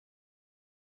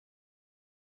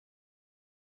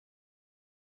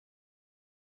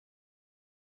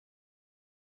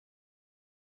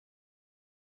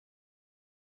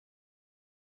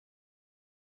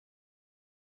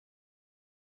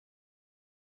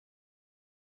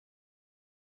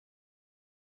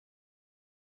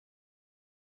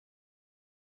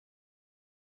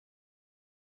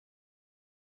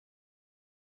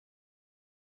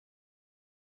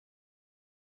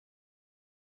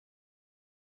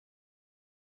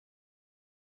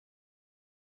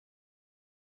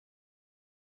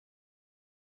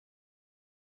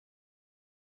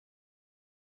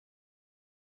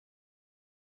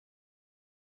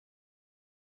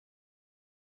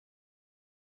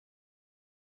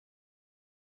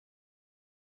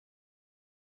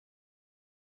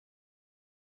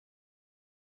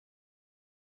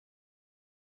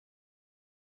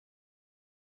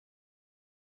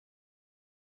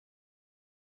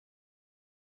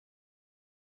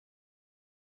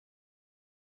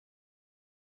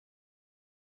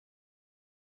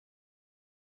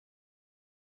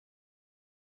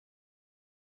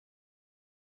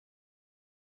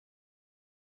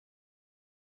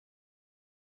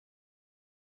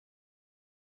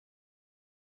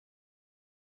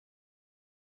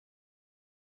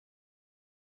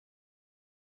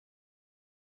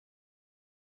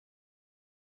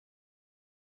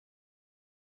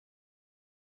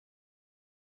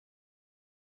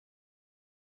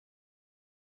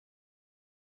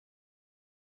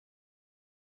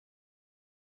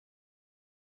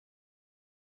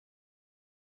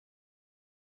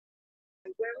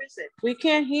Where is it? We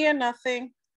can't hear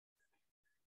nothing.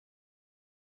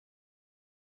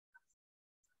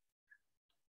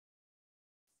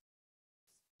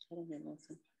 I don't hear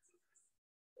nothing.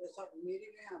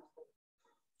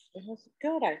 ¿Qué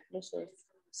hora es?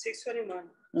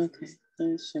 6:21. Ok,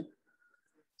 eso.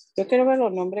 Yo quiero ver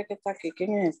los nombres que está aquí.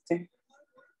 ¿Quién es este?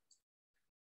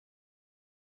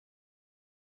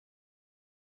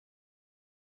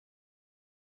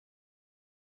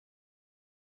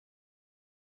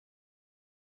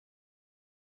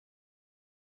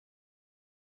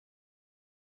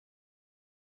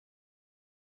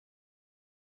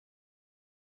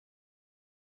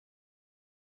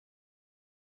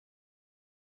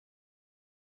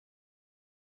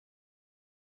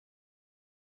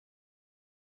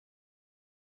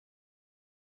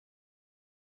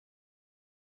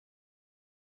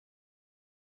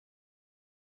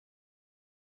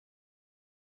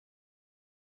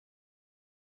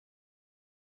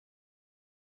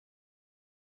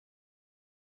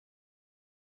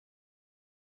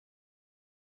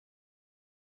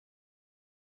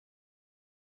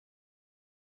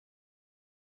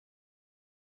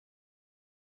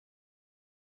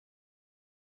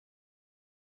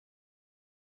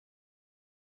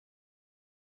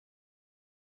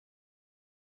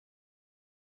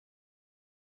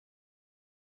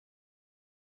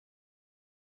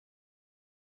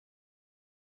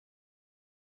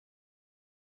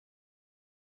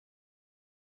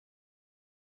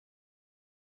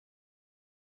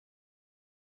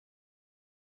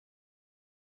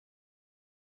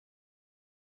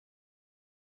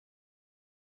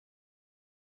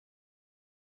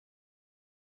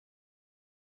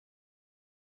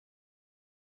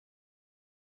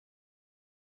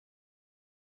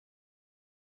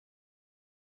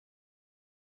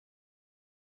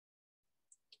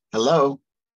 Hello.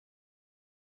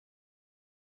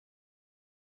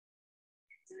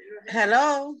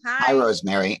 Hello. Hi. Hi,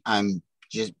 Rosemary. I'm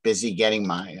just busy getting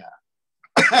my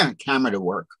camera to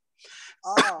work.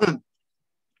 Oh.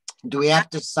 Do we have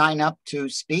to sign up to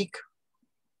speak?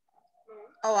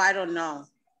 Oh, I don't know.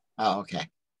 Oh, okay.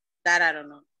 That I don't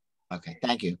know. Okay,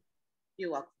 thank you.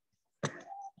 You're welcome.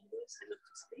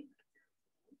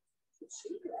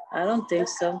 I don't think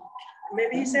so.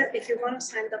 Maybe he said if you want to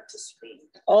sign up to speak.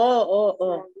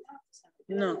 Oh.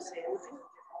 No.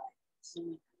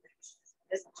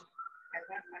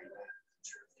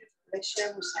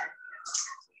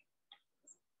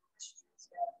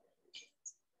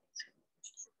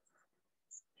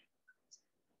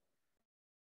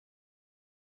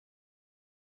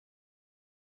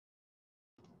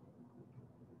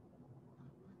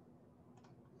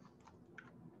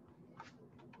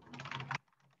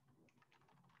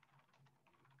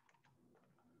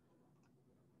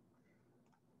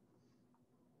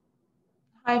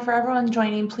 Hi, for everyone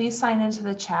joining, please sign into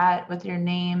the chat with your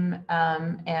name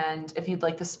and if you'd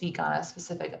like to speak on a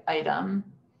specific item.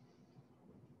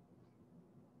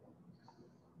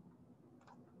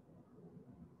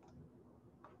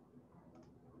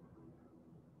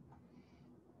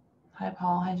 Hi,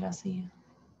 Paul. Hi, Jesse.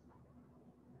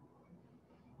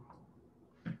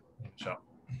 So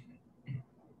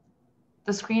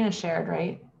The screen is shared,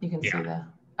 right? You can see the,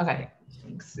 okay,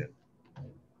 thanks. Yeah.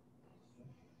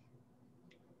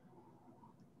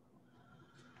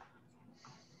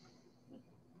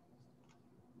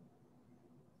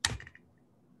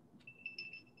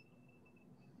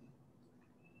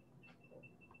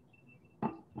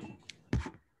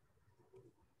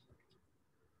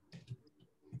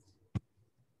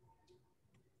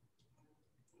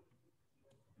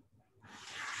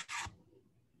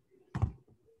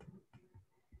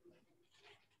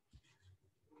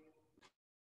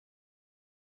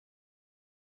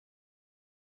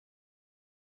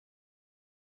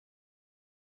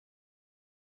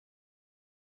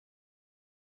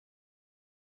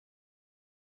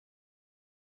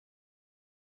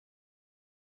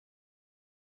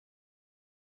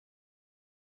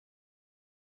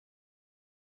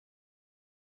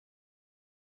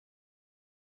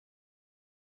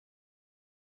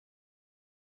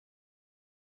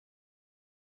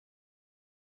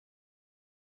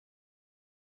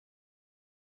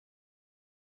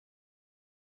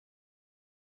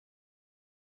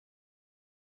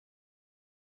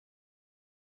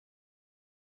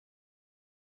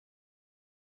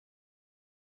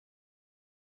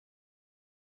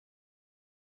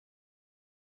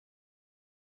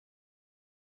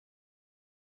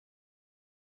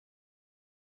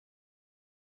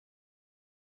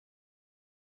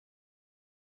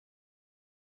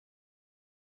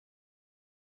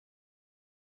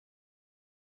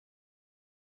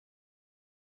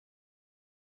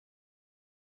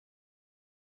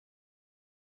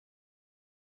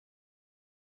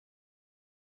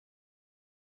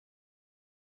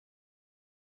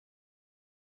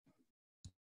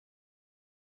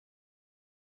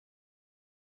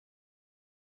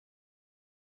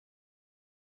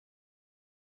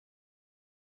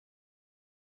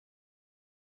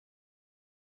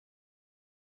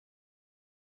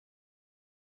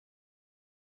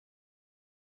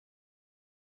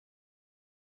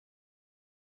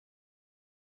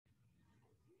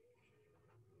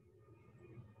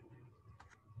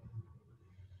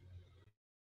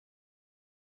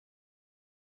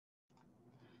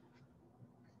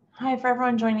 Hi, for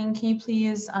everyone joining, can you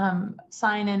please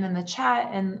sign in the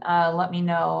chat and let me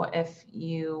know if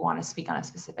you want to speak on a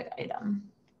specific item.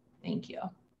 Thank you.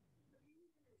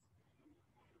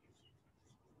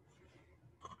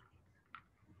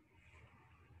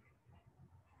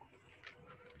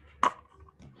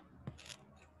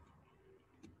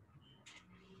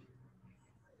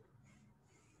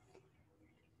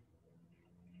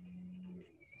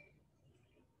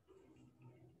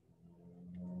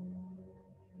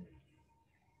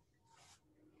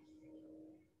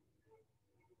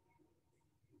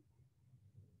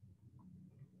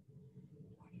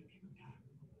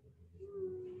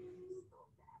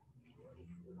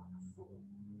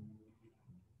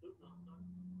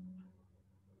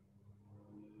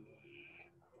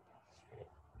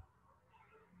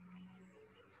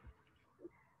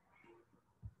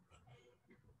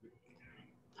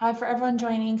 Hi, for everyone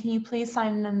joining, can you please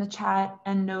sign in the chat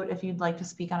and note if you'd like to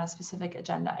speak on a specific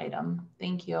agenda item?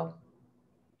 Thank you.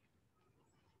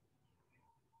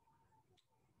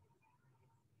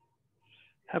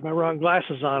 Had my wrong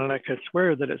glasses on and I could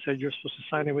swear that it said you're supposed to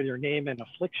sign in with your name and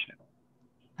affliction.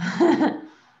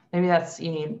 Maybe that's,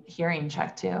 you need hearing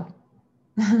check too.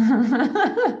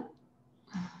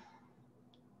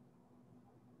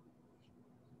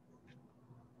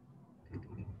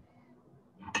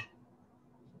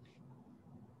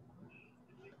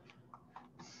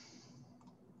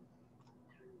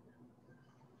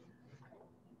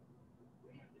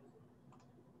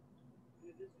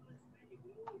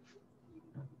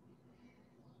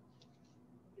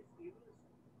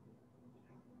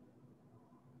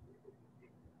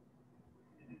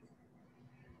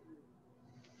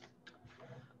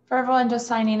 For everyone just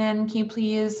signing in, can you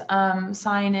please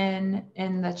sign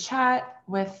in the chat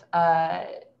with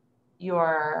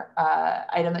your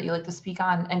item that you'd like to speak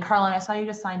on? And Carlin, I saw you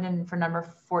just signed in for number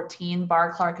 14.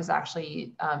 Bar Clark is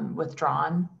actually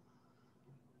withdrawn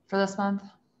for this month,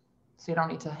 so you don't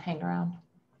need to hang around.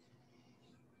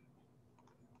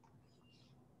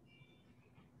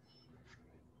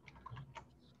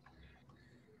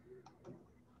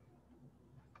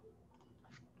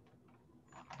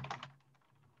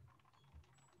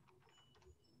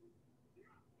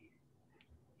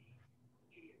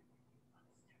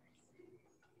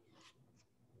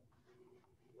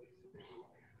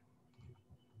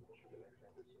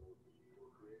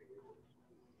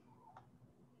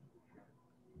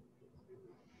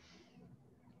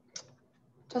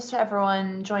 Just to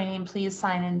everyone joining, please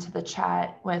sign into the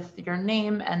chat with your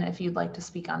name and if you'd like to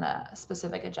speak on a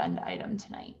specific agenda item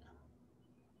tonight.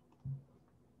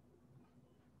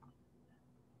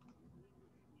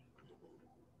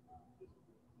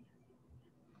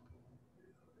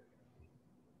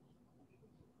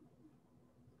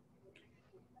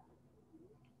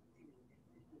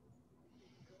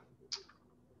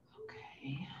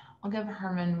 Okay, I'll give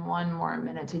Herman one more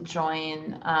minute to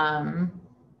join.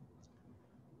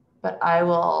 But I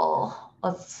will,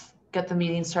 let's get the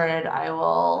meeting started. I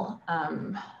will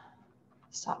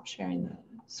stop sharing the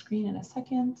screen in a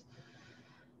second.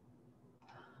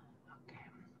 Okay.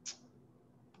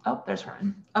 Oh, there's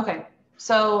Herman. Okay,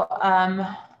 so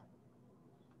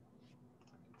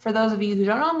for those of you who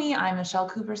don't know me, I'm Michelle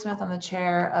Cooper-Smith. I'm the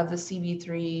chair of the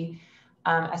CB3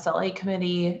 SLA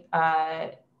committee.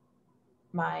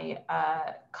 My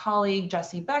colleague,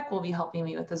 Jesse Beck, will be helping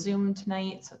me with the Zoom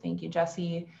tonight. So thank you,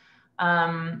 Jesse.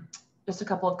 Just a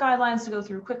couple of guidelines to go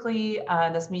through quickly.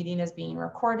 This meeting is being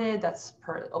recorded. That's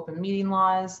per open meeting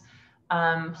laws.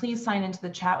 Please sign into the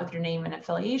chat with your name and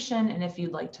affiliation. And if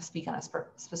you'd like to speak on a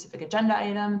specific agenda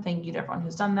item, thank you to everyone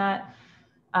who's done that.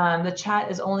 The chat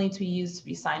is only to be used to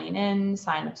be signing in,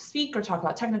 sign up to speak, or talk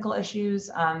about technical issues.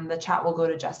 The chat will go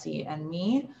to Jesse and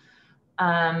me.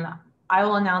 I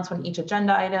will announce when each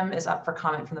agenda item is up for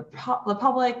comment from the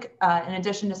public. In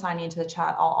addition to signing into the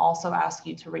chat, I'll also ask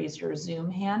you to raise your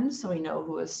Zoom hand so we know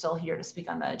who is still here to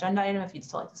speak on the agenda item if you'd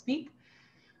still like to speak.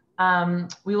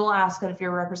 We will ask that if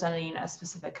you're representing a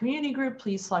specific community group,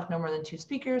 please select no more than 2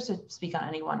 speakers to speak on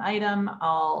any one item.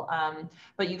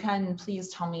 But you can please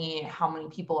tell me how many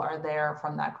people are there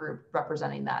from that group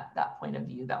representing that point of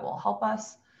view. That will help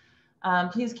us.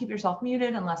 Please keep yourself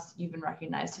muted unless you've been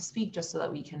recognized to speak, just so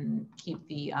that we can keep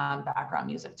the background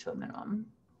music to a minimum.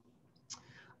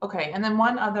 Okay, and then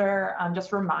one other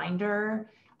just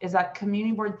reminder is that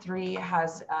Community Board 3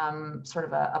 has sort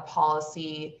of a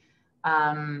policy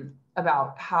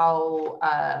about how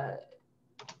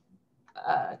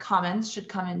comments should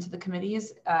come into the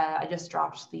committees. I just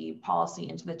dropped the policy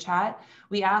into the chat.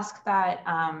 We ask that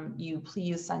you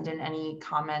please send in any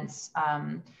comments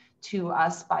to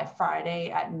us by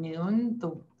Friday at noon, the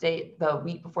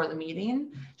week before the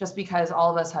meeting, just because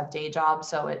all of us have day jobs.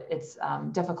 So it's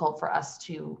difficult for us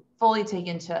to fully take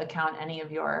into account any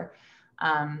of your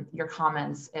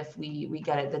comments if we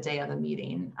get it the day of the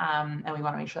meeting. And we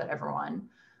want to make sure that everyone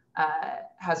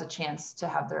has a chance to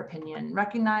have their opinion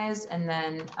recognized. And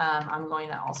then I'm going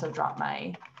to also drop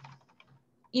my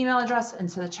email address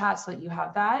into the chat so that you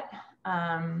have that.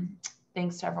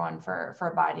 Thanks to everyone for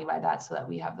abiding by that so that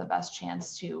we have the best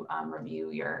chance to review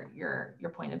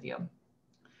your point of view.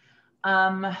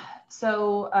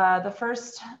 So the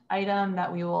first item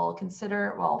that we will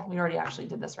consider, well, we already actually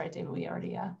did this, right, David? We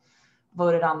already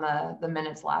voted on the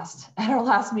minutes at our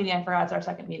last meeting. I forgot it's our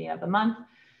second meeting of the month.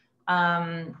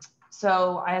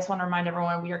 So I just want to remind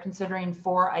everyone, we are considering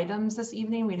 4 items this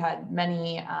evening. We've had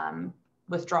many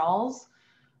withdrawals.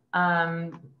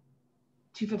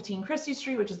 215 Chrystie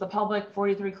Street, which is the public,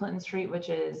 43 Clinton Street, which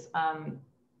is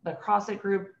the Crossett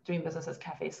group doing business as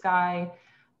Cafe Sky,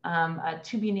 a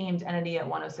to be named entity at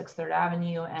 106 3rd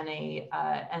Avenue, and a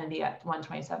entity at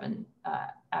 127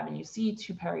 Avenue C,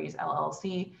 2 Perry's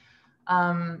LLC.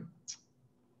 I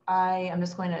am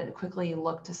just going to quickly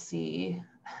look to see.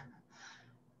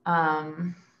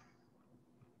 I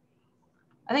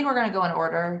think we're going to go in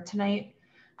order tonight.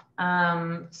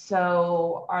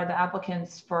 So are the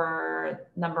applicants for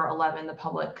number 11, the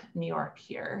public New York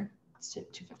here? It's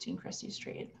 215 Chrystie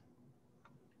Street.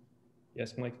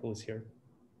 Yes, Michael is here.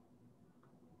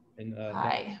 And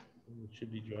hi.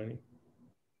 Should be joining.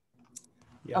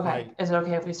 Yeah, okay, hi. Is it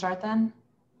okay if we start then?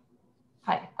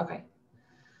 Hi, okay.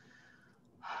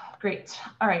 Great,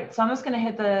 all right, so I'm just gonna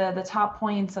hit the top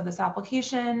points of this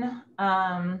application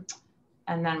and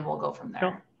then we'll go from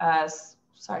there. Sure.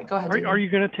 Sorry, go ahead. Are you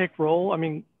going to take roll? I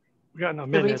mean, we got no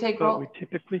minutes, but we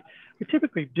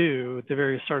typically do at the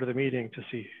very start of the meeting to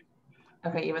see.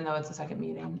 Okay, even though it's the second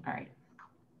meeting. All right.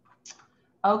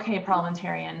 Okay,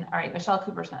 parliamentarian. All right, Michelle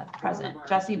Cooper Smith, present.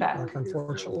 Jesse Beck.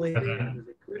 Unfortunately.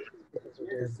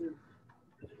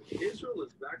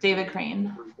 David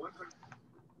Crane.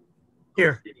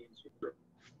 Here.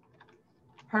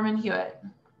 Herman Hewitt.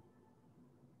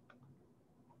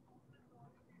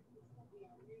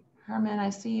 Herman, I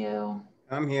see you.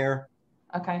 I'm here.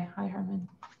 Okay, hi Herman.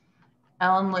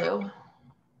 Ellen Liu. Okay,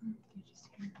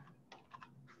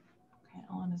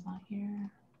 Ellen is not here.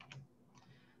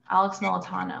 Alex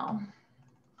Militano.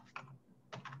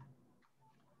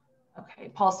 Okay,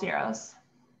 Paul Sierros.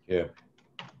 Yeah.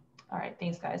 All right,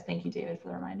 thanks guys. Thank you, David, for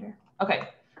the reminder. Okay,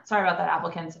 sorry about that,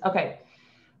 applicants. Okay,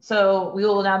 so we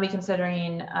will now be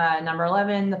considering number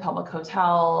 11, the public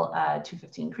hotel,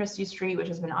 215 Chrystie Street, which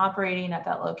has been operating at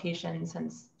that location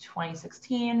since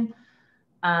 2016.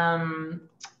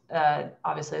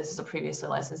 Obviously, this is a previously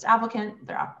licensed applicant.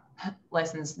 They're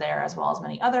licensed there as well as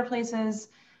many other places.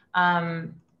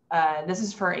 This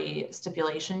is for a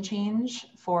stipulation change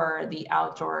for the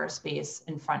outdoor space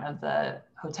in front of the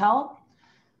hotel.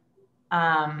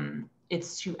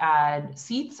 It's to add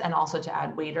seats and also to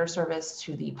add waiter service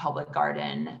to the public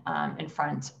garden in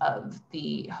front of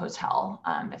the hotel,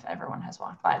 if everyone has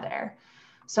walked by there.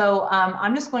 So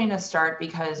I'm just going to start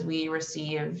because we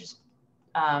received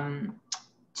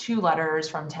 2 letters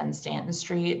from 10 Stanton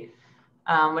Street,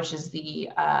 which is the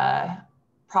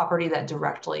property that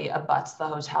directly abuts the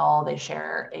hotel. They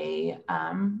share a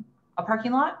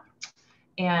parking lot,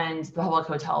 and the public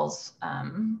hotel's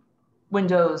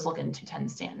windows look into 10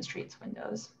 Stanton Street's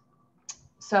windows.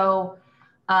 So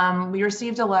we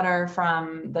received a letter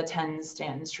from the 10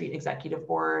 Stanton Street Executive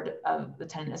Board of the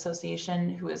Tenant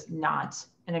Association, who is not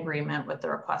in agreement with the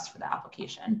request for the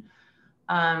application.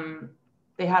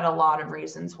 They had a lot of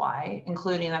reasons why,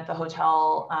 including that the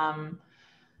hotel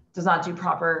does not do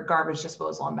proper garbage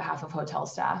disposal on behalf of hotel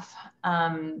staff.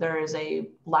 There is a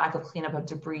lack of cleanup of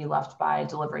debris left by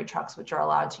delivery trucks, which are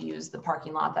allowed to use the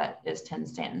parking lot that is 10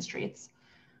 Stanton Streets.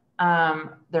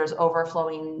 There's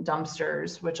overflowing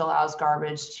dumpsters, which allows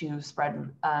garbage to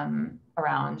spread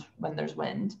around when there's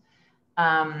wind.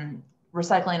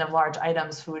 Recycling of large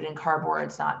items, food and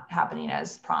cardboard's not happening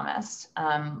as promised.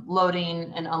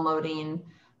 Loading and unloading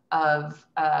of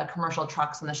commercial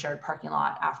trucks in the shared parking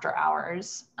lot after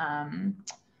hours.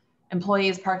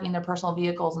 Employees parking their personal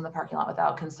vehicles in the parking lot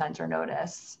without consent or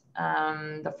notice.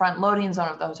 The front loading zone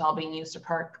of the hotel being used to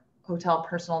park hotel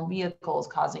personal vehicles,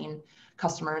 causing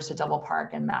customers to double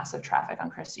park and massive traffic on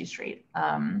Chrystie Street.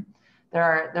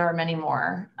 There are many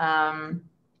more.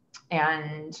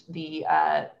 And the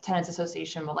Tenants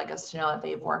Association would like us to know that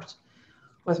they've worked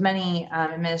with many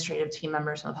administrative team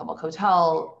members from the public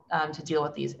hotel to deal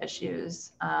with these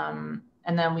issues.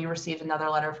 And then we received another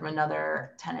letter from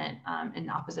another tenant in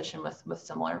opposition with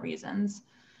similar reasons.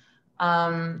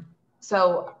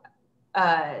 So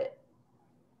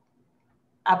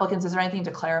applicants, is there anything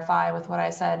to clarify with what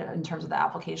I said in terms of the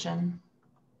application?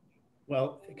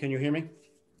 Well, can you hear me?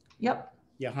 Yep.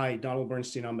 Yeah, hi, Donald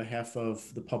Bernstein on behalf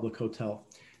of the Public Hotel.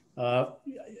 Thanks,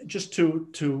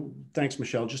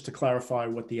 Michelle, just to clarify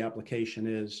what the application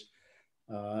is.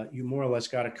 You more or less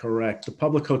got it correct. The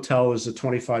Public Hotel is a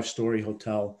 25-story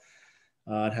hotel.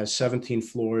 It has 17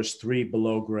 floors, 3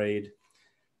 below grade.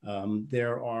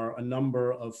 There are a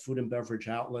number of food and beverage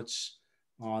outlets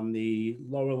on the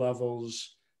lower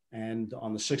levels and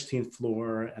on the 16th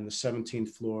floor and the 17th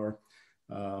floor.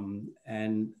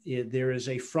 There is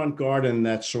a front garden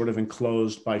that's sort of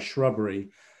enclosed by shrubbery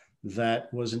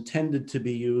that was intended to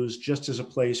be used just as a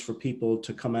place for people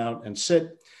to come out and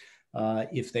sit.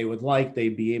 If they would like,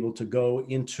 they'd be able to go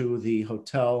into the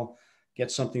hotel,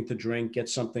 get something to drink, get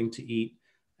something to eat,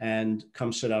 and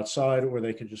come sit outside, or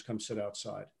they could just come sit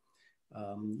outside.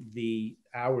 The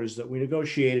hours that we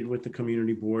negotiated with the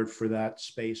community board for that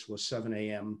space was 7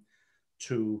 a.m.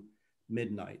 to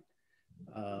midnight.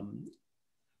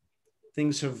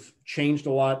 Things have changed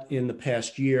a lot in the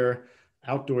past year.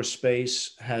 Outdoor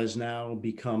space has now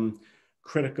become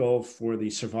critical for the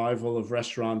survival of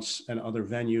restaurants and other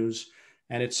venues.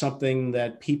 And it's something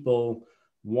that people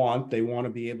want. They want to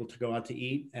be able to go out to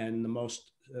eat. And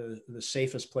the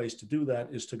safest place to do that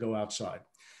is to go outside.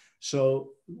 So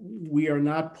we are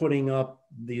not putting up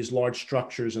these large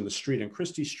structures in the street on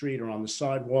Chrystie Street or on the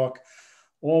sidewalk.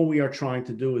 All we are trying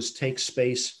to do is take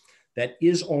space that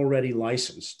is already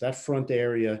licensed. That front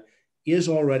area is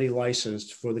already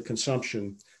licensed for the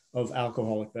consumption of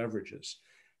alcoholic beverages.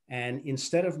 And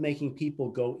instead of making people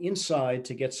go inside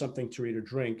to get something to eat or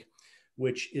drink,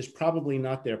 which is probably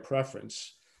not their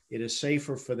preference, it is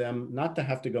safer for them not to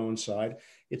have to go inside.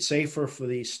 It's safer for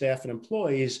the staff and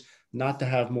employees not to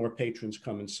have more patrons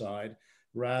come inside,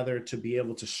 rather to be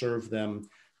able to serve them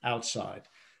outside.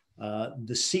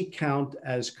 The seat count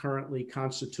as currently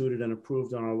constituted and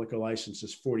approved on our liquor license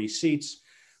is 40 seats.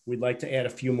 We'd like to add a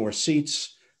few more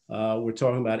seats. We're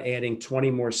talking about adding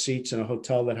 20 more seats in a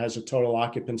hotel that has a total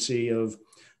occupancy of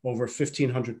over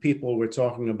 1,500 people. We're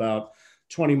talking about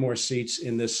 20 more seats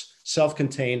in this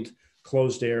self-contained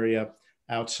closed area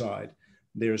outside.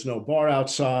 There's no bar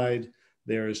outside.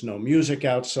 There is no music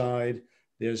outside.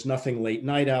 There's nothing late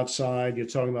night outside. You're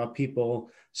talking about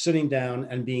people sitting down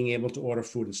and being able to order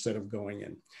food instead of going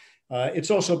in.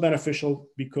 It's also beneficial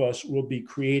because we'll be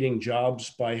creating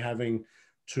jobs by having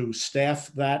to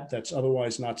staff that's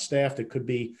otherwise not staffed. It could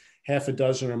be half a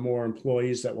dozen or more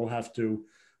employees that will have to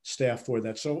staff for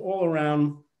that. So all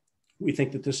around, we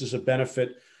think that this is a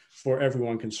benefit for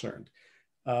everyone concerned.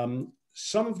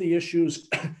 Some of the issues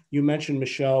you mentioned,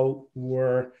 Michelle,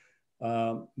 were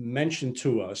mentioned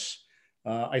to us.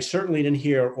 I certainly didn't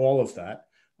hear all of that.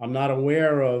 I'm not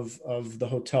aware of the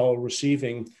hotel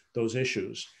receiving those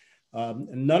issues.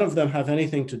 None of them have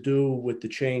anything to do with the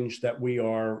change that we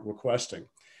are requesting.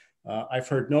 I've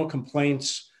heard no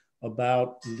complaints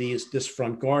about this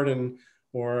front garden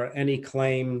or any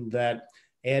claim that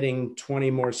adding 20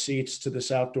 more seats to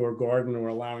this outdoor garden or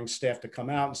allowing staff to come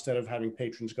out instead of having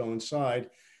patrons go inside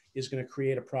is going to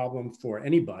create a problem for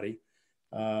anybody.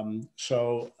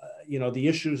 The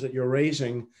issues that you're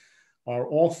raising are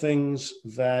all things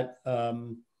that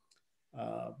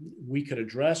we could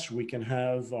address. We can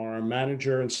have our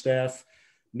manager and staff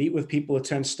meet with people at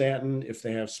 10 Stanton. If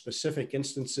they have specific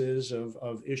instances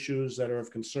of issues that are of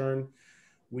concern,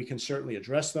 we can certainly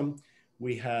address them.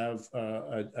 We have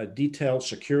a detailed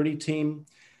security team.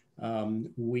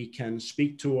 We can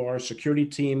speak to our security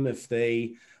team if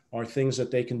they are things that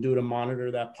they can do to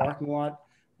monitor that parking lot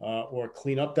or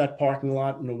clean up that parking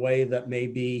lot in a way that may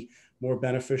be more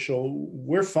beneficial.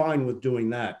 We're fine with doing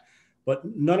that. But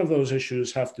none of those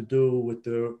issues have to do with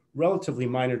the relatively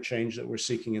minor change that we're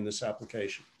seeking in this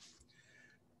application.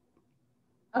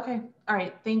 Okay, all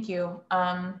right, thank you.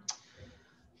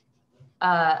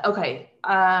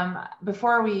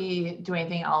 Before we do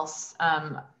anything else,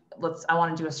 I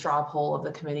want to do a straw poll of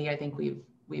the committee. I think we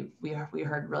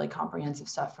heard really comprehensive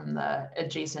stuff from the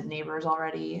adjacent neighbors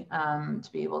already to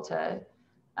be able to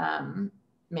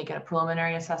make a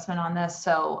preliminary assessment on this.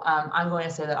 So I'm going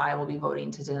to say that I will be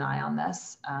voting to deny on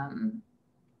this.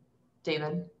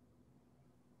 David?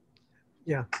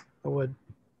 Yeah, I would.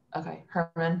 Okay,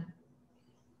 Herman?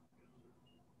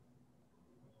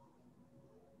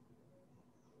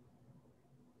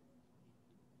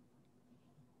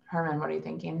 Herman, what are you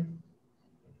thinking?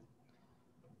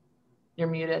 You're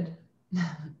muted.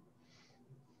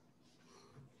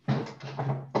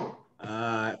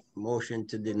 Motion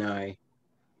to deny.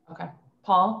 Okay,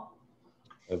 Paul?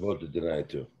 I vote to deny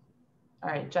too. All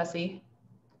right, Jesse.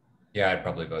 Yeah, I'd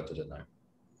probably vote to deny.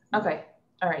 Okay,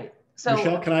 all right. So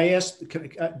Michelle, can I ask,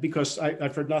 because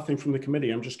I've heard nothing from the committee.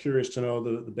 I'm just curious to know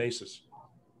the basis.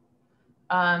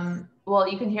 well,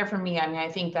 you can hear from me. I mean, I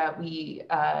think that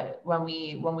when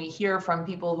we hear from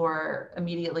people who are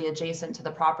immediately adjacent to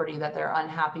the property that they're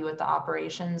unhappy with the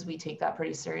operations, we take that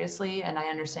pretty seriously. And I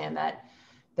understand that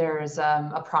there's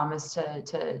a promise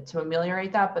to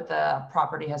ameliorate that, but the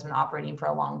property has been operating for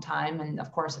a long time. And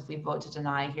of course, if we vote to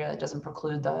deny here, that doesn't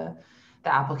preclude the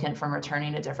applicant from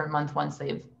returning a different month once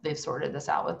they've sorted this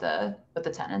out with the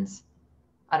tenants.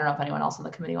 I don't know if anyone else on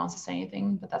the committee wants to say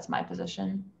anything, but that's my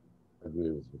position. I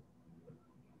agree with you.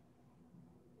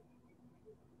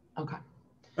 Okay.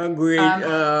 Agreed.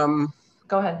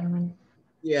 Go ahead, Herman.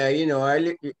 Yeah, you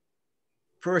know,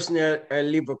 personally, I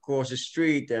live across the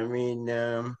street. I mean,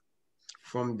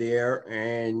 from there,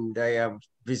 and I have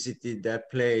visited that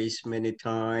place many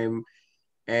times.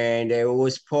 And I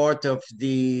was part of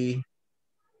the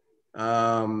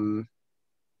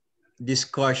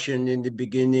discussion in the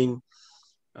beginning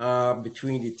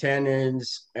between the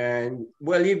tenants, and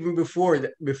well, even before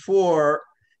the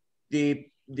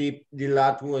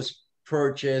lot was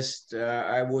purchased,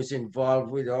 I was involved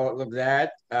with all of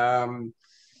that.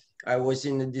 I was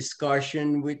in a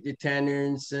discussion with the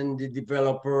tenants and the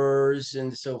developers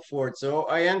and so forth. So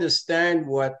I understand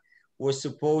what was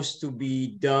supposed to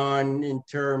be done in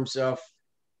terms of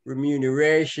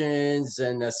remunerations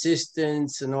and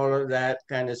assistance and all of that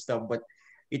kind of stuff, but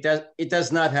it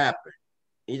does not happen.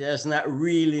 It has not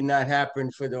really not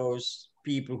happened for those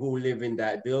people who live in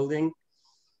that building.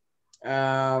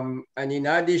 And in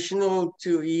additional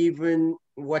to even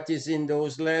what is in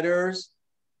those letters,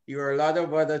 there are a lot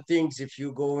of other things if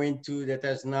you go into that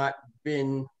has not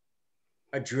been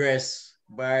addressed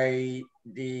by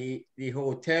the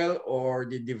hotel or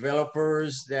the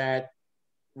developers that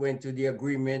went to the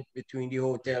agreement between the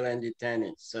hotel and the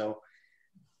tenants. So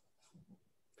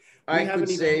I could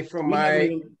say from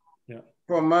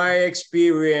my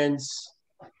experience,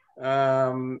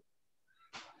 that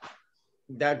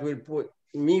will put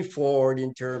me forward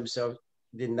in terms of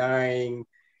denying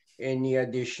any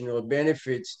additional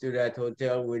benefits to that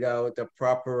hotel without a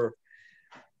proper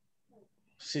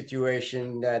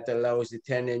situation that allows the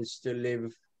tenants to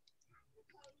live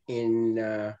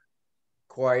in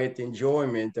quiet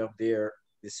enjoyment of the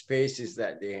spaces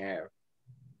that they have.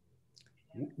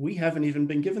 We haven't even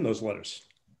been given those letters.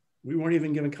 We weren't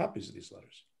even given copies of these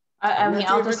letters. I mean,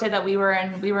 I'll just say that we were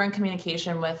in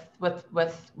communication with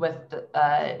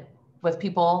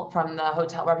people from the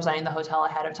hotel, representing the hotel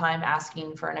ahead of time,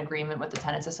 asking for an agreement with the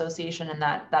Tenants Association, and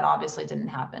that obviously didn't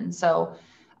happen. So,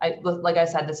 like I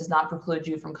said, this does not preclude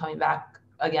you from coming back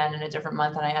again in a different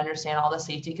month, and I understand all the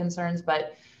safety concerns,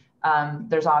 but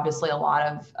there's obviously a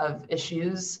lot of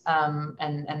issues,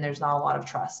 and there's not a lot of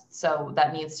trust. So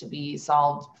that needs to be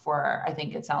solved before, I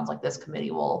think it sounds like this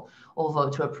committee will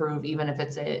vote to approve, even if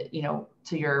it's in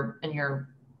your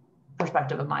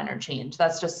perspective, a minor change.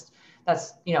 That's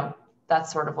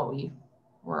sort of what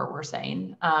we're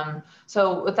saying.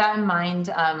 So with that in mind,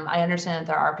 I understand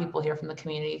that there are people here from the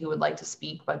community who would like to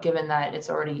speak, but given that it's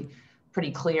already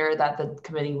pretty clear that the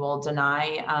committee will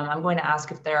deny, I'm going to ask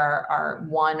if there are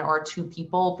one or two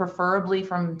people, preferably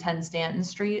from 10 Stanton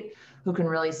Street, who can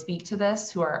really speak to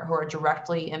this, who are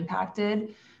directly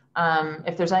impacted.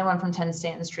 If there's anyone from 10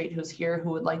 Stanton Street who's here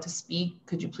who would like to speak,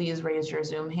 could you please raise your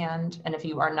Zoom hand? And if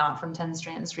you are not from 10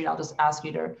 Stanton Street, I'll just ask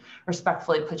you to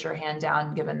respectfully put your hand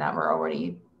down, given that we're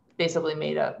already basically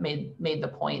made the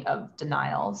point of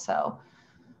denial. So,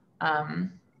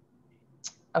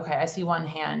 okay, I see one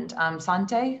hand.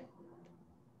 Sante?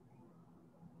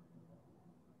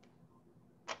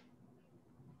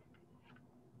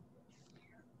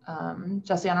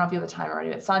 Jesse, I don't know if you have the time already,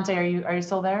 but Sante, are you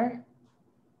still there?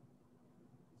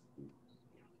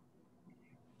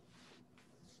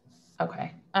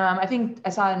 Okay. I think I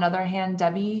saw another hand,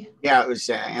 Debbie. Yeah, it was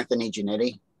Anthony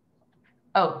Giannetti.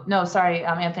 Oh, no, sorry,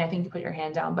 Anthony, I think you put your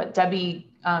hand down, but Debbie,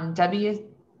 is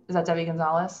that Debbie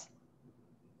Gonzalez?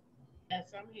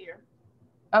 Yes, I'm here.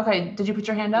 Okay, did you put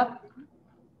your hand up?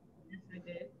 Yes, I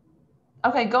did.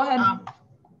 Okay, go ahead.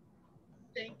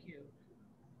 Thank you.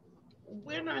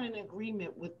 We're not in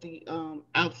agreement with the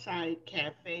outside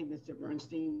cafe, Mr.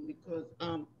 Bernstein, because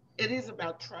it is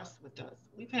about trust with us.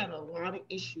 We've had a lot of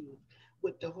issues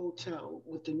with the hotel,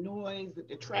 with the noise, with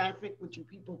the traffic, with you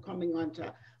people coming onto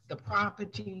the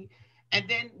property, and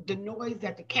then the noise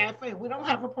at the cafe. We don't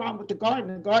have a problem with the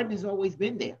garden. The garden has always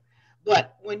been there.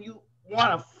 But when you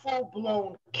want a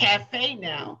full-blown cafe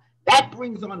now, That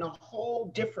brings on a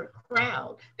whole different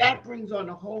crowd. That brings on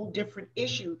a whole different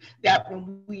issue that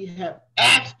when we have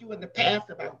asked you in the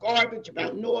past about garbage,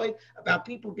 about noise, about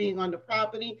people being on the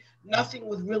property, nothing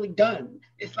was really done.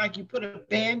 It's like you put a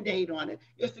Band-Aid on it.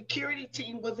 Your security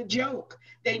team was a joke.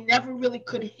 They never really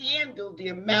could handle the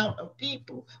amount of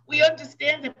people. We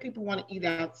understand that people want to eat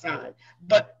outside,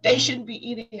 but they shouldn't be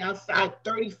eating outside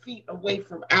 30 feet away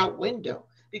from our window,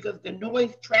 because the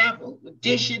noise travels with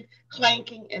dishes,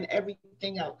 clanking, and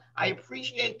everything else. I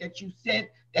appreciate that you said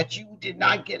that you did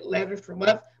not get letters from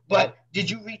us, but did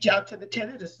you reach out to the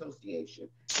tenant association?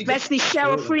 Especially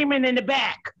Cheryl Freeman in the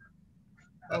back.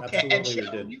 Okay, and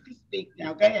Cheryl, you can speak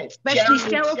now. Go ahead. Especially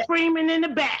Cheryl Freeman in the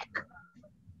back.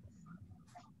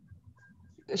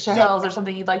 Cheryl, is there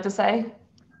something you'd like to say?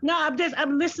 No,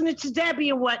 I'm listening to Debbie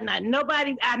and whatnot.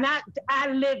 I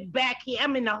live back here.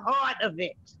 I'm in the heart of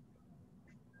it.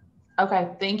 Okay,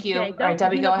 thank you. Okay, all right,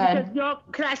 Debbie, go ahead. Because you're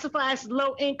classified as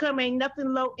low income, ain't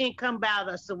nothing low income about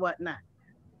us or whatnot.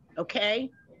 Okay?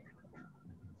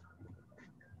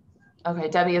 Okay,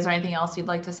 Debbie, is there anything else you'd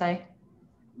like to say?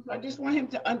 I just want him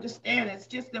to understand. It's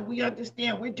just that we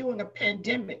understand we're doing a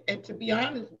pandemic. And to be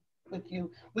honest with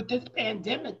you, with this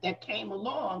pandemic that came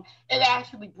along, it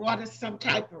actually brought us some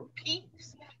type of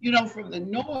peace, from the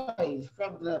noise,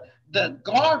 from the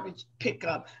garbage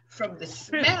pickup, from the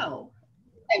smell.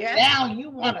 And now you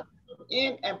want to come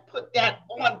in and put that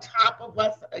on top of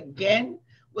us again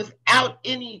without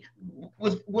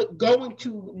with going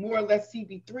to more or less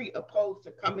CB3 opposed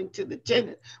to coming to the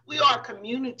tenant. We are a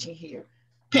community here.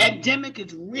 Pandemic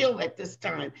is real at this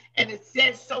time. And it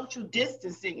says social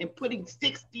distancing, and putting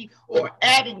 60 or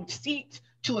adding seats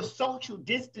to a social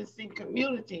distancing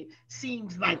community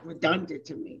seems like redundant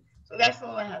to me. So that's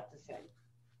all I have to say.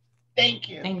 Thank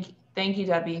you. Thank you,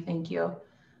 Debbie. Thank you.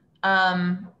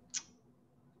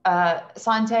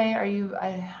 Sante, are you,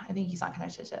 I think he's not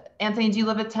connected yet. Anthony, do you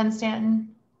live at 10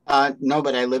 Stanton? No,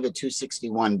 but I live at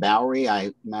 261 Bowery.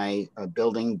 My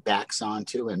building backs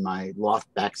onto, and my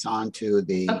loft backs onto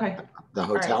the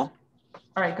hotel.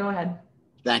 All right, go ahead.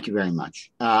 Thank you very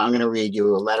much. I'm going to read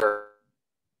you a letter.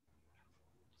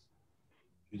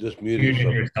 You just muted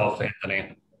yourself,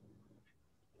 Anthony.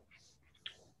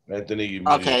 Anthony, you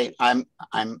muted. Okay, I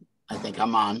think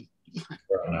I'm on.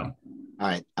 All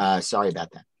right, sorry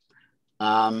about that.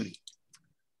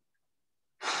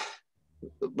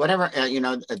 Whatever,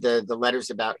 the letters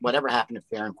about whatever happened to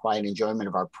fair and quiet enjoyment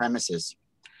of our premises.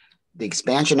 The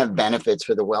expansion of benefits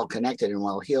for the well-connected and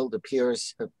well-heeled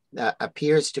appears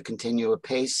to continue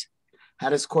apace. How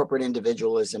does corporate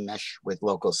individualism mesh with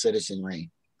local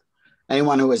citizenry?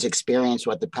 Anyone who has experienced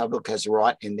what the public has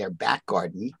wrought in their back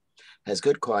garden has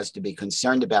good cause to be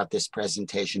concerned about this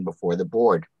presentation before the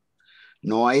board.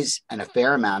 Noise, and a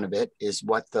fair amount of it, is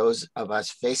what those of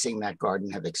us facing that garden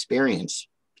have experienced.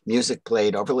 Music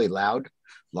played overly loud,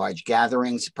 large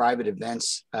gatherings, private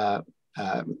events,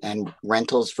 and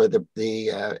rentals for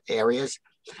the areas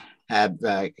have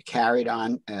carried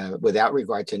on without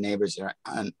regard to neighbors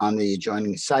on the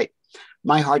adjoining site.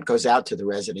 My heart goes out to the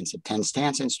residents of 10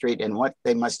 Stanton Street and what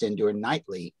they must endure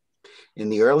nightly in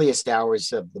the earliest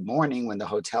hours of the morning when the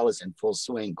hotel is in full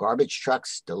swing. Garbage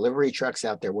trucks, delivery trucks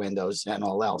out their windows, and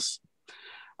all else.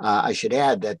 I should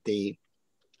add that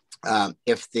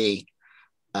if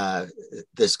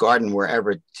this garden were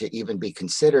ever to even be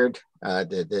considered,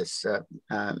 this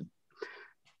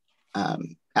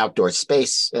outdoor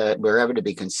space were ever to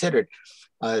be considered,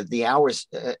 the hours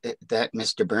that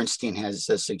Mr. Bernstein has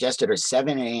suggested are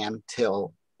 7 a.m.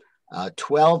 till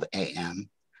 12 a.m.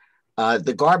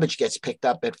 The garbage gets picked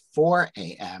up at 4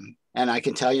 a.m. And I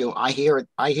can tell you, I hear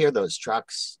those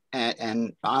trucks,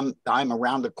 and I'm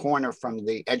around the corner from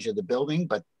the edge of the building,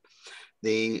 but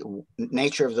the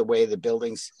nature of the way the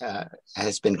buildings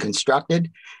has been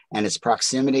constructed and its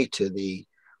proximity to the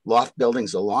loft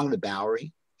buildings along the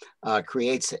Bowery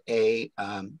creates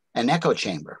an echo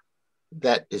chamber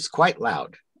that is quite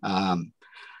loud.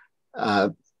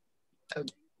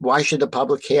 Why should the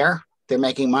public care? They're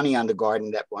making money on the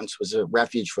garden that once was a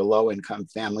refuge for low-income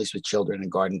families with children and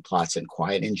garden plots and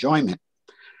quiet enjoyment.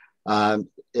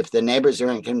 If the neighbors are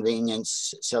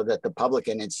inconvenienced so that the public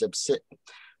and its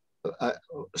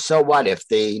so what if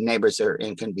the neighbors are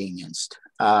inconvenienced?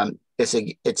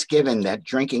 It's given that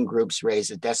drinking groups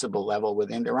raise a decibel level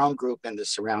within their own group and the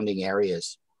surrounding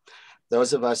areas.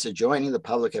 Those of us adjoining the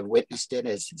public have witnessed it,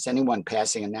 as is anyone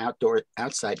passing an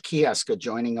outside kiosk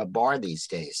adjoining a bar these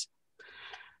days.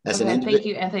 Thank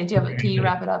you, Anthony. Can you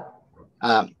wrap it up?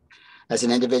 As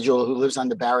an individual who lives on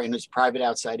the Bowery and whose private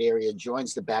outside area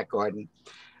joins the back garden,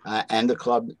 and the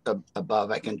club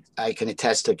above, I can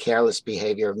attest to careless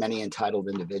behavior of many entitled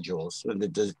individuals,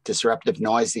 the disruptive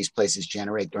noise these places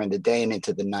generate during the day and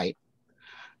into the night.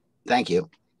 Thank you.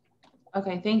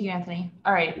 Okay, thank you, Anthony.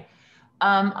 All right.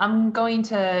 I'm going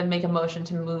to make a motion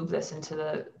to move this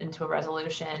into a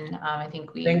resolution. I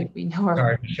think we know where.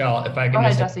 Sorry, Michelle, if I Go can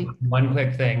ahead, just Jesse. one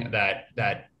quick thing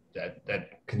that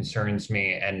concerns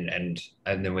me, and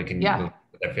then we can move.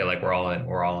 I feel like we're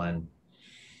all in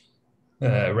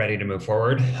ready to move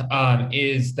forward.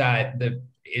 Is that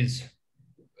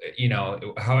you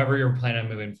know, however you're planning on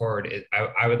moving forward,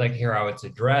 I would like to hear how it's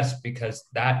addressed, because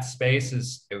that space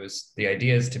the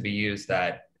idea is to be used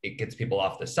that it gets people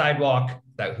off the sidewalk,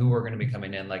 that who are going to be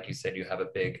coming in. Like you said, you have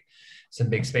some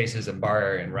big spaces in bar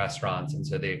area and restaurants. And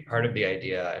so part of the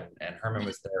idea, and Herman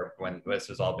was there when this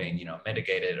was all being, you know,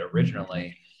 mitigated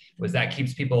originally, was that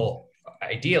keeps people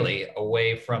ideally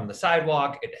away from the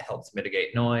sidewalk. It helps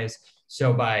mitigate noise.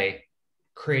 So by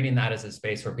creating that as a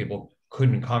space where people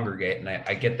couldn't congregate, and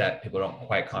I get that people don't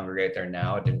quite congregate there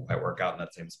now, it didn't quite work out in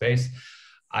that same space.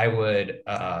 I would,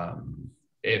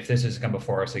 if this has come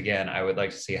before us again, I would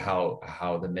like to see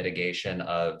how the mitigation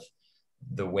of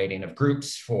the waiting of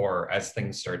groups for as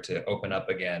things start to open up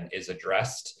again is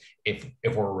addressed if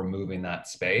we're removing that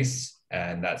space,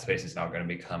 and that space is now going to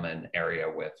become an area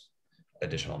with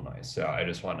additional noise. So I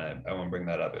want to bring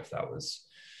that up if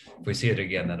we see it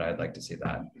again, then I'd like to see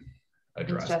that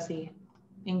addressed. Thanks, Jesse.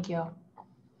 Thank you.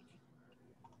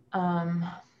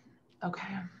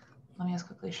 Okay, let me just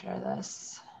quickly share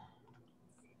this.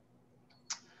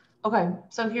 Okay,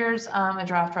 so here's a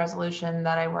draft resolution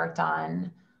that I worked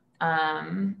on.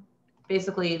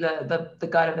 Basically, the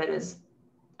gut of it is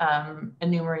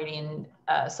enumerating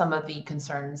some of the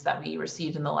concerns that we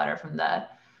received in the letter from the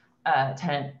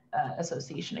Tenant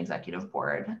Association Executive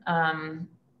Board.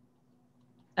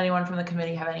 Anyone from the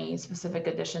committee have any specific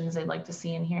additions they'd like to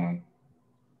see in here?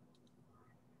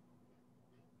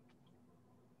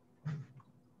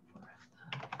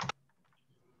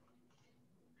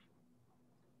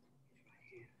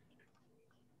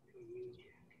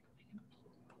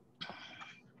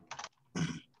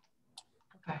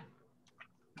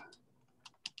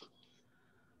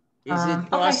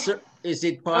 Is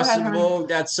it possible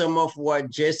that some of what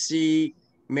Jesse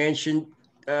mentioned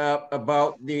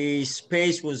about the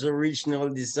space was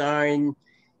originally designed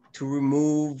to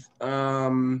remove,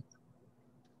 you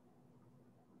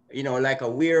know, like a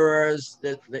whereas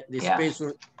the space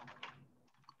was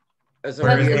as a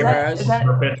whereas? The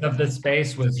purpose of the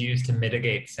space was used to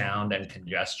mitigate sound and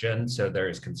congestion, so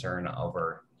there's concern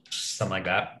over something like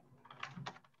that.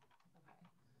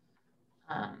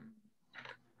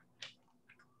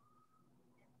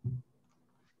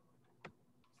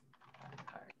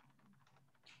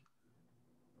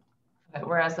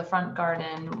 Whereas the front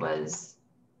garden was,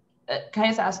 can I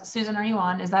just ask, Susan, are you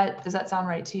on? Does that sound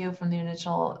right to you from the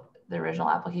original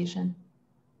application?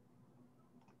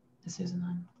 Is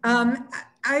Susan on?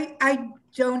 I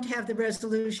don't have the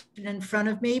resolution in front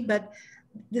of me, but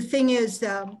the thing is,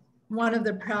 one of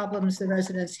the problems the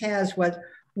residents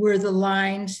were the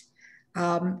lines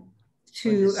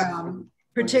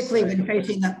particularly when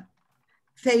facing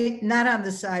not on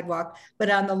the sidewalk,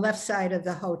 but on the left side of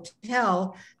the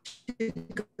hotel to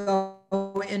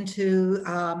go into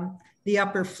the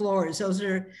upper floors. Those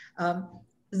are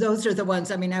the ones,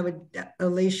 I mean,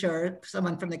 Alicia or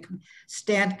someone from the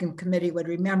Stanton committee would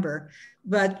remember,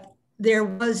 but there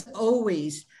was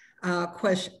always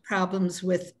problems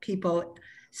with people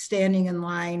standing in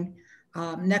line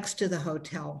next to the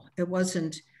hotel. It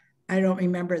wasn't, I don't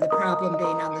remember the problem being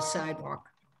on the sidewalk.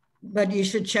 But you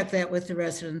should check that with the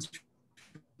residents.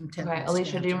 Okay,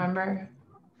 Alicia, do you remember?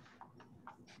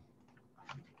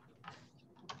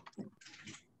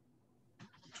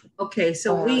 Okay,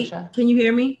 so can you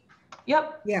hear me?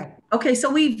 Yep. Yeah. Okay,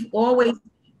 so we've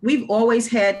always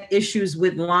had issues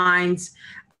with lines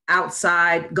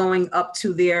outside going up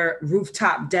to their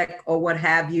rooftop deck or what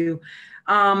have you.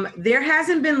 There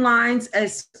hasn't been lines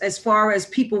as far as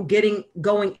people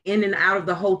going in and out of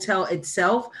the hotel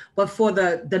itself, but for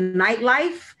the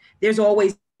nightlife, there's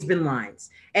always been lines.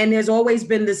 And there's always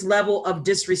been this level of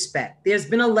disrespect. There's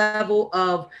been a level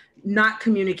of not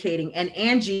communicating. And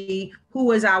Angie,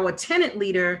 who is our tenant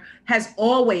leader, has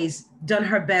always done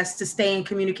her best to stay in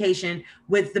communication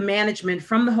with the management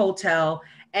from the hotel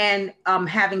and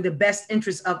having the best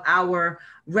interests of our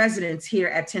residents here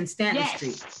at 10 Stanton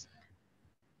Street.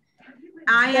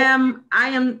 I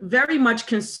am very much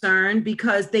concerned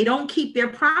because they don't keep their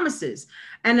promises.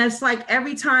 And it's like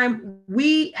every time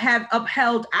we have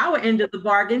upheld our end of the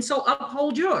bargain, so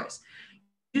uphold yours.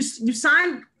 you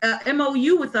signed a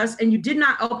MOU with us and you did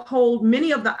not uphold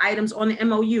many of the items on the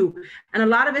MOU. And a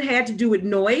lot of it had to do with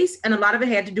noise and a lot of it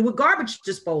had to do with garbage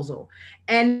disposal.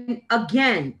 And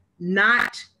again,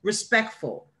 not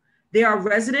respectful. There are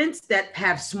residents that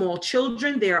have small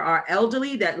children. There are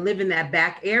elderly that live in that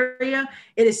back area.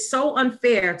 It is so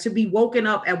unfair to be woken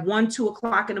up at 1, 2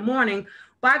 o'clock in the morning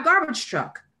by a garbage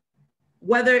truck.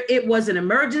 Whether it was an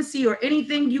emergency or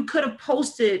anything, you could have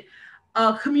posted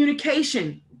a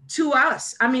communication to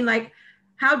us. I mean, like,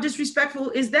 how disrespectful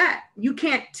is that? You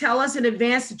can't tell us in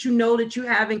advance that you know that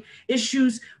you're having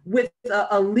issues with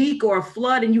a leak or a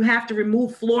flood and you have to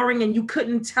remove flooring, and you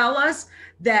couldn't tell us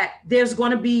that there's going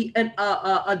to be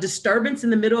a disturbance in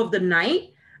the middle of the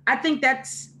night. I think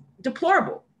that's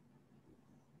deplorable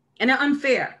and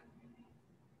unfair.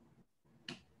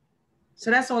 So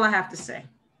that's all I have to say.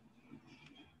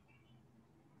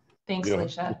 Thanks,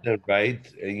 Alicia. Right,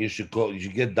 and you should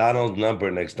get Donald's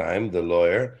number next time, the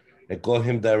lawyer, and call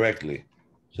him directly,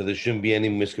 so there shouldn't be any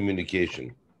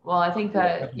miscommunication. Well, I think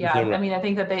that, yeah, I mean, I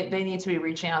think that they need to be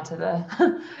reaching out to the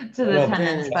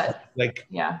tenants, but like,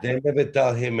 yeah, they never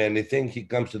tell him anything. He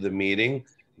comes to the meeting,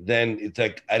 then it's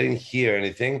like, I didn't hear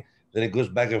anything. Then it goes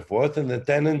back and forth, and the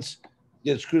tenants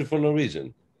get screwed for no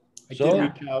reason. I did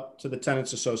reach out to the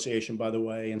Tenants Association, by the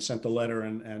way, and sent a letter,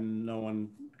 and no one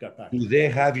got back. Do they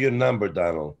have your number,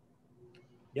 Donald?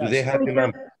 Yes. Do they have your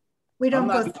number? We don't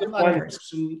go through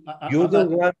letters. You're the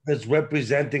one that's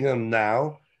representing them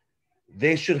now.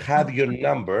 They should have your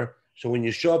number, so when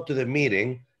you show up to the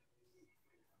meeting,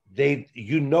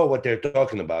 you know what they're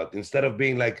talking about. Instead of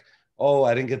being like, oh,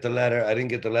 I didn't get the letter, I didn't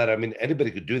get the letter. I mean,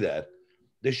 anybody could do that.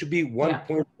 There should be one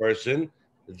point person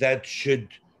that should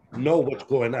know what's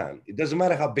going on. It doesn't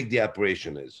matter how big the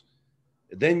operation is.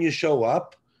 Then you show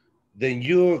up, then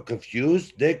you're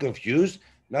confused, they're confused,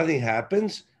 nothing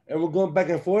happens, and we're going back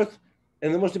and forth.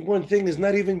 And the most important thing is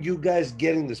not even you guys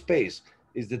getting the space,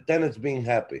 is the tenants being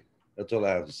happy. That's all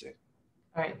I have to say.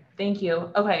 All right, thank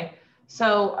you. Okay,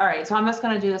 so, all right, so I'm just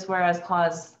gonna do this whereas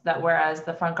clause, that whereas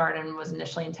the front garden was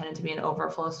initially intended to be an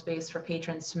overflow space for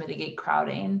patrons to mitigate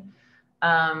crowding.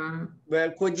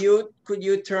 Well, could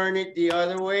you turn it the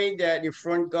other way, that the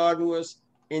front garden was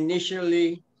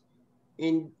initially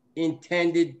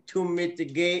intended to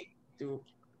mitigate the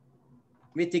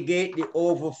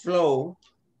overflow,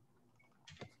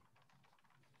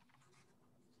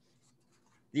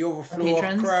 of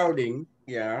crowding,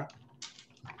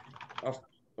 of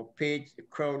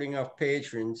crowding of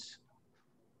patrons.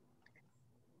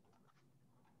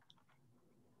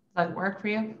 Does that work for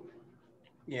you?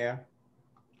 Yeah.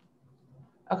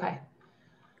 Okay.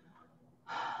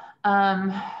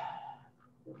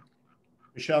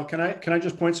 Michelle, can I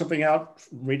just point something out?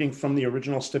 Reading from the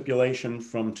original stipulation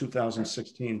from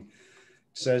 2016,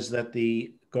 says that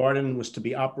the garden was to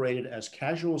be operated as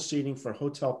casual seating for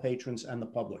hotel patrons and the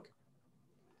public.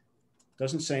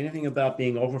 Doesn't say anything about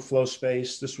being overflow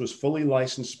space. This was fully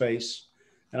licensed space.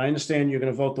 And I understand you're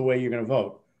going to vote the way you're going to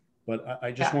vote, but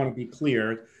I just want to be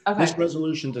clear. Okay. This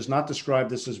resolution does not describe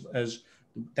this as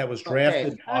that was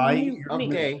drafted by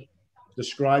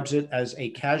describes it as a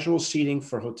casual seating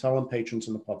for hotel and patrons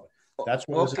in the public. That's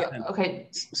what was intended. Okay.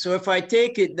 So if I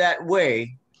take it that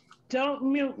way, don't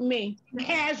mute me.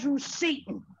 Casual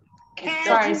seating.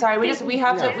 Sorry. We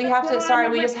have to.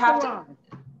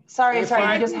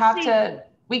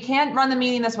 We can't run the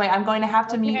meeting this way. I'm going to have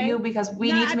to mute you because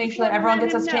we need to make sure that everyone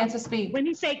gets a chance to speak. When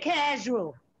you say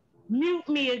casual, mute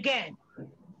me again.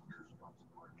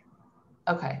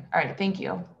 Okay. All right. Thank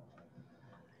you.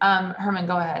 Herman,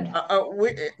 go ahead.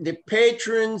 The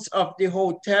patrons of the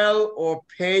hotel or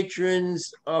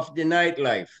patrons of the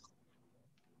nightlife?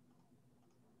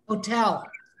 Hotel.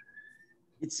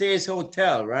 It says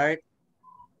hotel, right?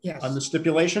 Yes. On the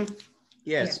stipulation?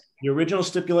 Yes. The original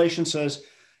stipulation says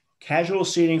casual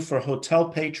seating for hotel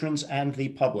patrons and the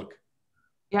public.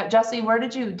 Yeah, Jesse,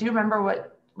 do you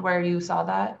remember where you saw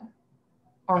that?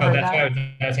 Or that's why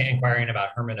I was inquiring about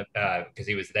Herman, because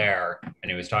he was there and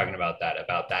he was talking about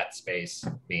that space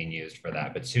being used for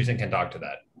that. But Susan can talk to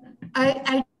that.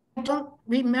 I don't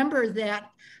remember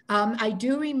that. I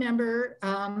do remember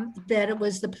that it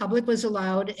was the public was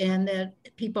allowed and that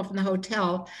people from the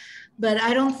hotel, but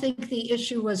I don't think the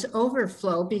issue was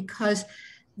overflow, because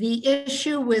the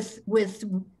issue with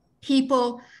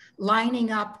people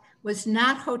lining up was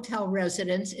not hotel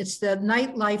residents. It's the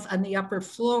nightlife on the upper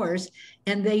floors,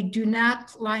 and they do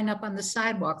not line up on the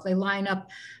sidewalk. They line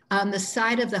up on the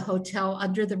side of the hotel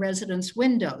under the residents'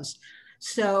 windows.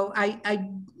 So I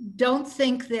don't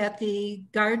think that the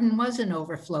garden was an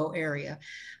overflow area.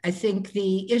 I think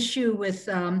the issue with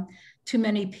too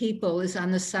many people is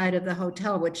on the side of the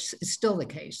hotel, which is still the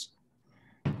case.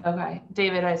 Okay,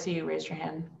 David, I see you raised your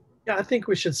hand. Yeah, I think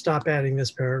we should stop adding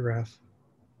this paragraph.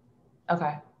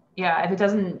 Okay. Yeah, if it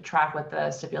doesn't track with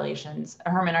the stipulations.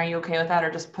 Herman, are you okay with that,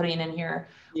 or just putting in here,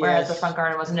 whereas the front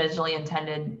garden was originally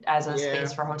intended as a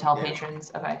space for hotel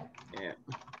patrons? Okay. Yeah.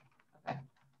 Okay.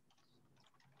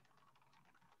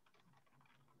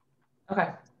 Okay.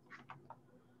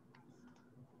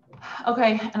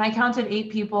 Okay, and I counted 8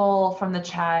 people from the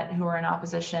chat who were in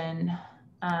opposition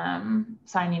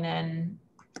signing in,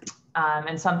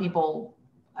 and some people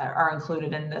are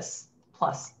included in this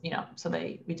plus, you know, so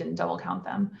we didn't double count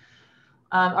them.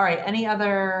 All right, any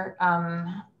other,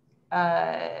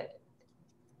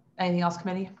 anything else,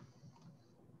 committee?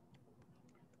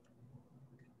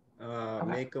 Okay.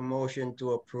 Make a motion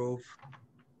to approve,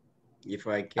 if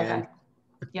I can. Okay.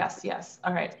 Yes, yes,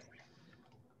 all right.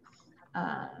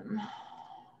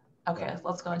 Okay,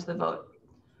 let's go into the vote.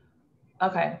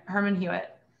 Okay, Herman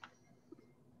Hewitt.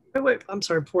 Wait, I'm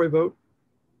sorry, before we vote.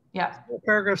 Yeah. Is the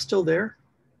paragraph still there?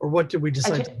 Or what did we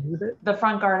decide to do with it? The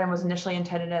front garden was initially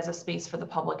intended as a space for the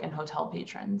public and hotel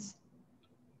patrons.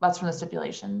 That's from the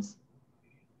stipulations.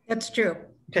 That's true.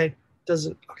 Okay,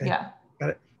 doesn't, okay. Yeah.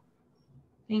 Got it.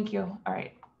 Thank you, all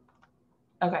right.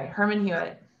 Okay, Herman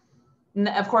Hewitt. And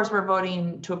of course, we're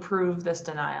voting to approve this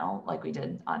denial like we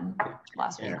did on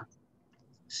last week.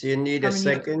 So you need a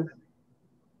second?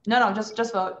 No,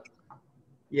 just vote.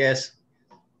 Yes.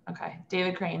 Okay,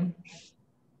 David Crane.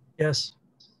 Yes.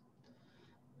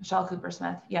 Michelle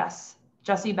Cooper-Smith, yes.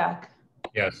 Jesse Beck.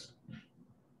 Yes.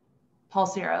 Paul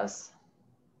Ciros.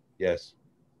 Yes.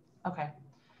 Okay,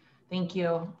 thank you.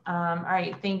 All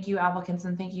right, thank you applicants,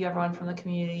 and thank you everyone from the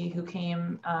community who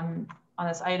came on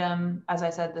this item. As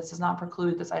I said, this does not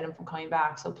preclude this item from coming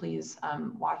back, so please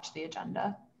watch the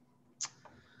agenda.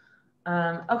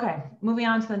 Okay, moving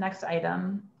on to the next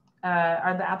item.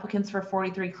 Are the applicants for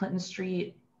 43 Clinton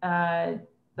Street, the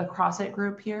Crossett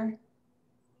group here?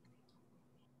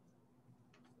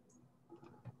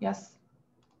 Yes.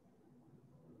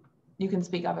 You can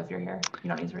speak up if you're here. You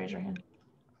don't need to raise your hand.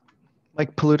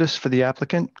 Mike Palutis for the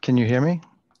applicant. Can you hear me?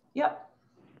 Yep.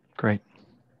 Great.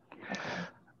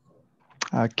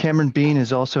 Cameron Bean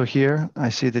is also here. I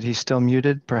see that he's still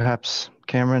muted. Perhaps,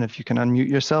 Cameron, if you can unmute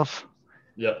yourself.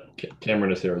 Yep,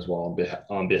 Cameron is here as well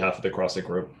on behalf of the Crossett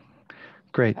group.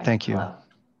 Great, thank you. Hello.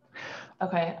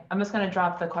 Okay, I'm just going to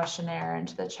drop the questionnaire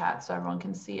into the chat so everyone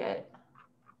can see it.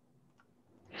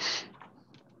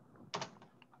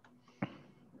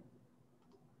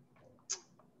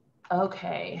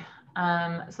 Okay,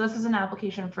 so this is an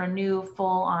application for a new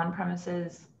full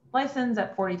on-premises license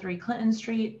at 43 Clinton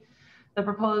Street. The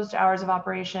proposed hours of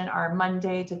operation are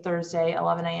Monday to Thursday,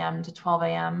 11 a.m. to 12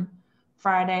 a.m.,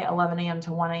 Friday, 11 a.m.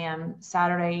 to 1 a.m.,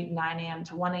 Saturday, 9 a.m.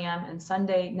 to 1 a.m., and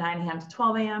Sunday, 9 a.m. to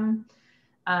 12 a.m.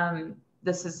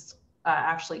 This is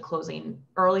actually closing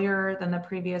earlier than the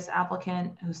previous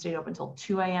applicant who stayed open until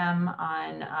 2 a.m.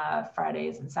 on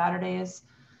Fridays and Saturdays,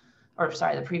 or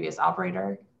sorry, the previous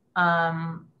operator.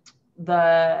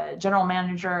 The general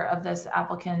manager of this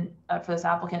applicant,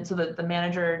 so the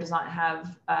manager does not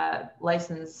have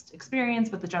licensed experience,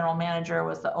 but the general manager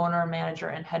was the owner, manager,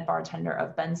 and head bartender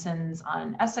of Benson's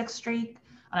on Essex Street,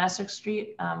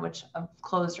 which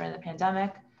closed during the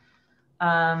pandemic.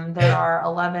 There are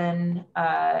 11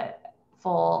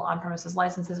 full on-premises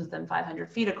licenses within 500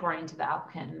 feet, according to the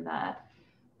applicant in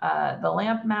the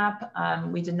LAMP map.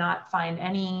 We did not find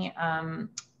any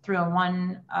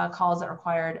 301 calls that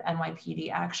required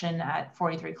NYPD action at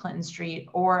 43 Clinton Street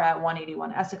or at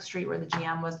 181 Essex Street, where the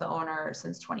GM was the owner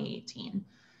since 2018.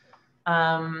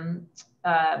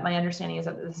 My understanding is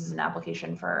that this is an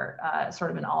application for sort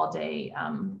of an all-day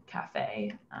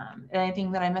cafe.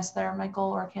 Anything that I missed there,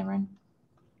 Michael or Cameron?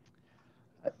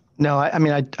 No, I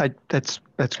mean, that's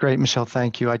great, Michelle.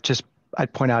 Thank you.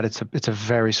 I'd point out it's a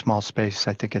very small space.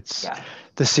 I think it's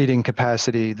the seating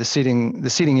capacity, the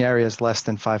seating area is less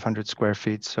than 500 square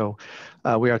feet. So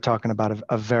we are talking about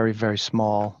a very, very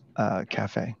small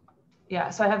cafe. Yeah,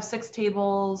 so I have 6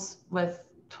 tables with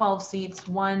 12 seats,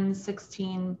 one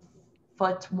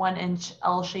 16-foot, 1-inch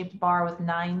L-shaped bar with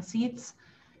 9 seats,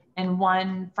 and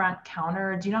one front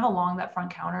counter. Do you know how long that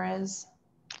front counter is?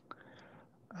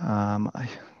 I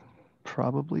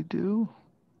probably do.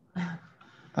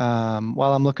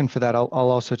 While I'm looking for that, I'll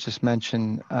also just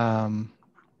mention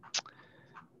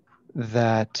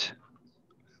that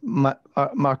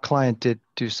our client did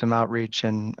do some outreach,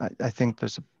 and I think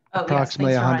there's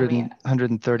approximately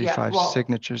 135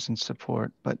 signatures in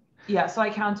support. But yeah, so I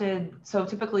counted. So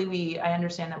typically I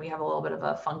understand that we have a little bit of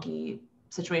a funky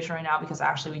situation right now because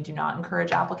actually we do not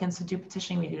encourage applicants to do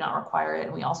petitioning. We do not require it.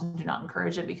 And we also do not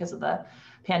encourage it because of the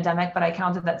pandemic, but I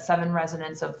counted that 7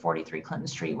 residents of 43 Clinton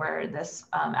Street where this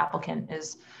applicant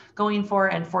is going for,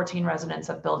 and 14 residents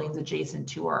of buildings adjacent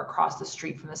to or across the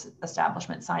street from this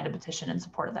establishment signed a petition in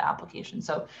support of the application.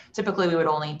 So typically we would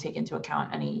only take into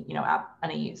account any,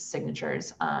 any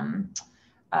signatures,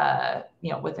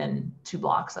 within 2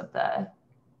 blocks of the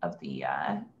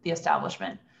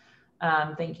establishment.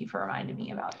 Thank you for reminding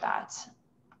me about that.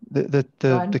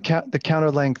 The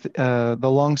counter length, the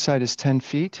long side is 10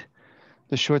 feet.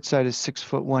 The short side is 6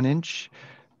 foot 1 inch.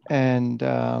 And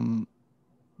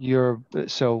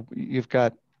you've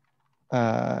got,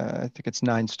 I think it's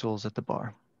 9 stools at the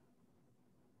bar.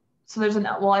 So there's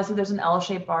I said there's an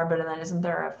L-shaped bar, but then isn't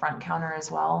there a front counter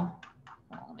as well?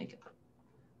 Well, let me get the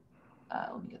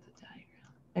diagram.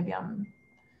 Maybe I'm,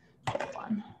 hold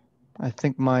on. I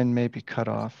think mine may be cut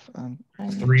off.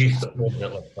 3 stools,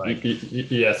 it looks like.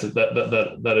 Yes,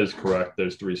 that is correct.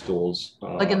 There's 3 stools.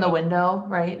 Like in the window,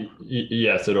 right?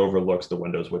 Yes, it overlooks the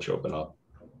windows which open up.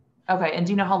 Okay, and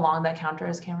do you know how long that counter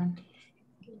is, Cameron?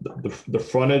 The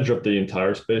frontage of the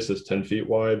entire space is 10 feet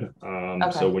wide.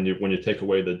 Okay. So when you take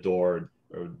away the door,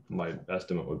 my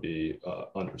estimate would be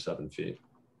under 7 feet.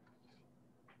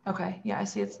 Okay, yeah, I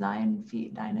see it's 9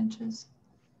 feet, 9 inches.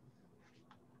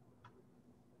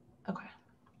 Okay.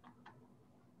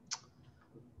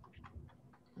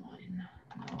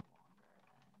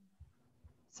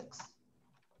 6.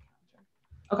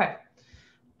 Okay.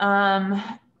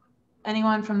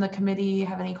 Anyone from the committee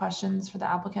have any questions for the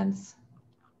applicants?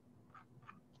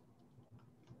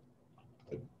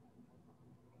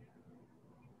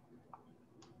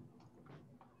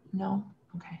 No?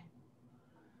 Okay.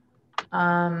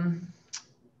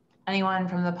 Anyone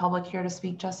from the public here to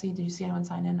speak? Jesse, did you see anyone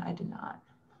sign in? I did not.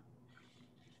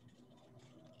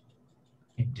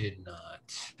 I did not.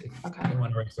 If Okay.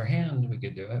 anyone raised their hand, we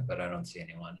could do it, but I don't see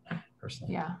anyone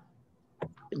personally. Yeah.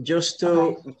 Just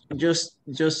to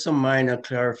just some minor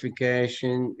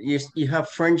clarification. You have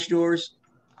French doors?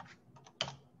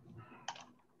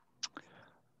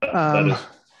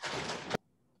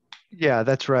 Yeah,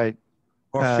 that's right.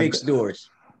 Or fixed doors?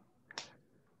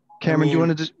 Cameron, do you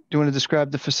want to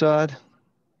describe the facade?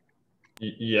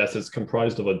 Yes, it's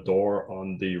comprised of a door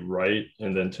on the right,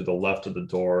 and then to the left of the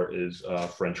door is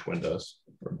French windows.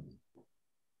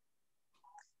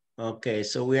 Okay,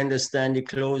 so we understand the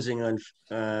closing on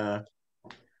at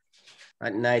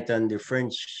night on the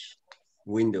French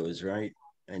windows, right,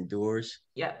 and doors.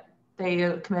 Yeah,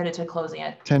 they committed to closing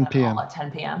at 10 p.m. At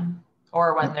 10 p.m.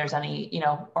 or when there's any,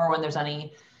 or when there's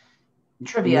any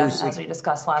trivia, music, as we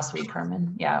discussed last week,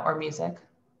 Herman. Yeah, or music.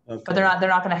 Okay. But they're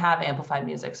not going to have amplified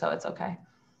music, so it's okay.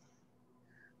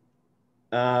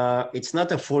 It's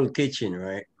not a full kitchen,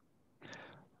 right?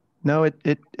 No,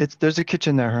 it's there's a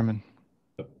kitchen there, Herman.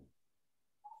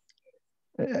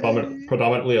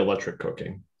 Predominantly electric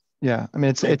cooking. Yeah, I mean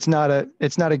it's not a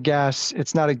gas.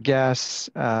 It's not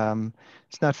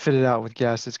fitted out with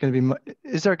gas. It's going to be.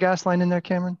 Is there a gas line in there,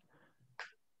 Cameron?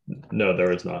 No,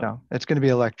 there is not. No, it's going to be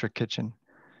electric kitchen.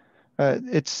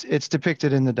 It's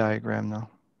depicted in the diagram though.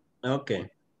 Okay.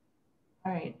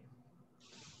 All right.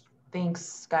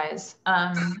 Thanks, guys.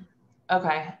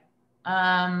 Okay.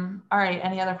 All right.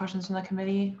 Any other questions from the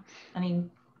committee? Any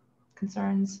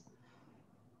concerns?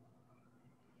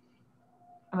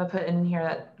 I'm gonna put in here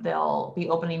that they'll be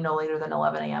opening no later than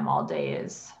 11 a.m. all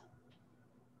days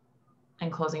and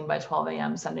closing by 12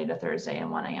 a.m. Sunday to Thursday and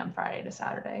 1 a.m. Friday to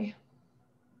Saturday.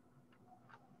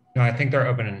 No, I think they're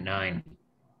open at 9.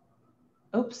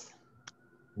 Oops.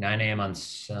 9 a.m. on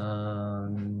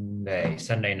Sunday,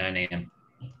 9 a.m.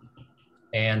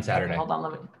 and Saturday. Okay, hold on,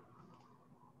 let me.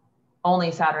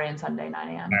 Only Saturday and Sunday, 9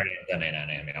 a.m. Saturday and Sunday, 9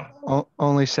 a.m. Yeah.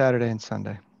 Only Saturday and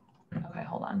Sunday. Okay,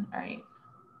 hold on. All right.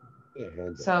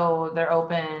 So they're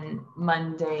open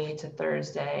Monday to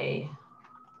Thursday.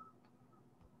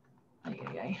 All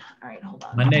right, hold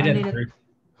on. Monday to Thursday.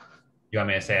 You want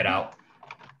me to say it out?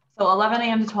 So 11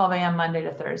 a.m. to 12 a.m. Monday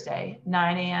to Thursday,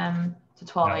 9 a.m. to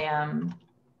 12 a.m.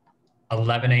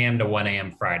 11 a.m. to 1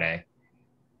 a.m. Friday.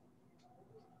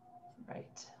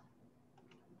 Right.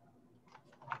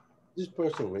 This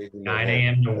person waiting. 9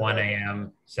 a.m. to 1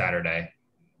 a.m. Saturday.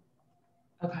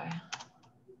 Okay.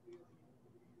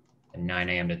 And 9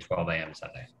 a.m. to 12 a.m.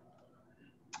 Sunday.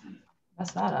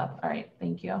 Mess that up. All right,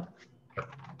 thank you. Sure.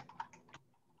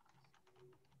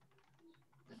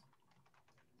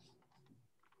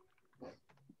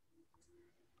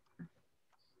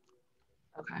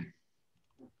 Okay.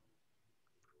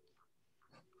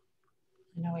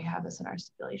 I know we have this in our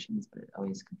stipulations, but it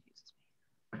always confuses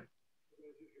me.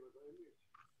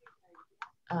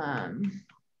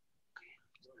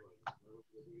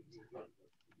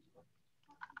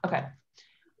 Okay,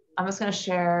 I'm just going to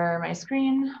share my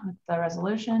screen with the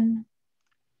resolution,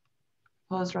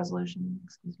 proposed resolution,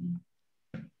 excuse me.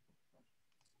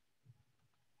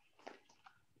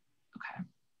 Okay.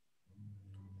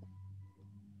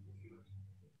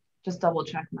 Just double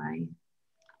check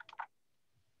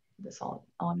this all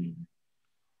element.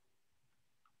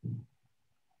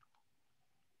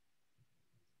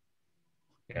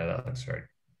 Yeah, that looks right.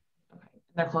 Okay,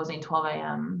 they're closing 12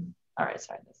 a.m. All right,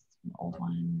 sorry, this is an old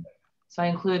one. So I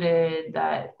included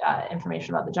that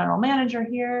information about the general manager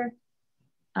here,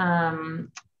 that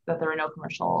there were no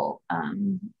commercial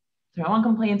 301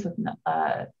 complaints with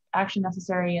action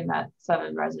necessary, and that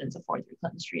 7 residents of 43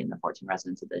 Clinton Street and the 14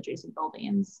 residents of the adjacent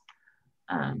buildings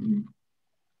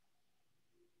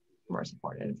were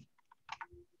supportive.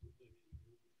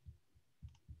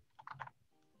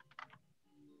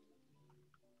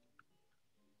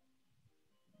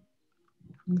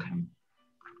 Okay.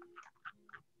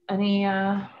 Any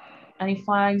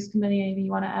flags, committee, anything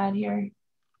you want to add here?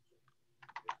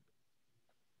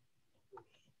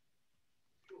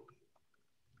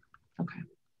 Okay.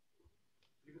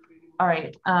 All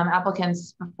right,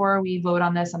 applicants, before we vote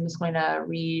on this, I'm just going to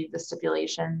read the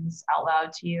stipulations out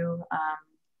loud to you.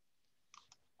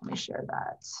 Let me share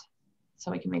that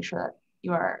so we can make sure that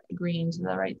you are agreeing to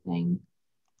the right thing.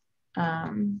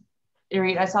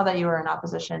 Irit, I saw that you were in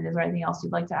opposition. Is there anything else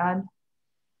you'd like to add?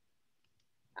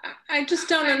 I just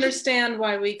don't understand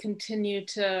why we continue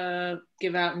to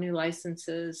give out new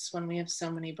licenses when we have so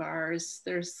many bars.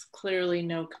 There's clearly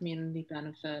no community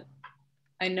benefit.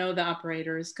 I know the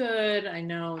operator is good. I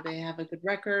know they have a good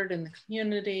record in the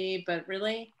community, but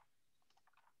really,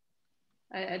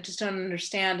 I just don't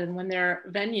understand. And when their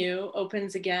venue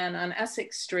opens again on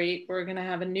Essex Street, we're gonna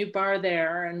have a new bar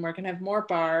there, and we're gonna have more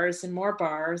bars and more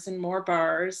bars and more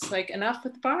bars. Like, enough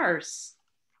with bars.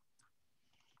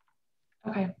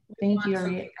 Okay, thank you.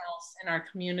 Something else in our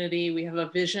community. We have a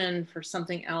vision for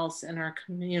something else in our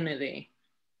community.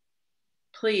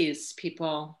 Please,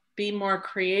 people, be more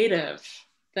creative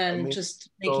than just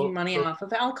making money off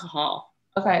of alcohol.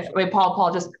 Okay, wait,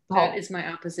 Paul, That is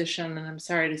my opposition, and I'm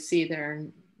sorry to see there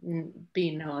be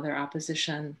no other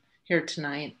opposition here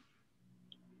tonight.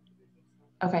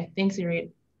 Okay, thanks,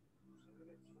 Irit.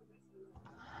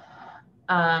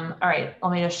 All right,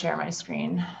 let me just share my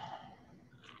screen.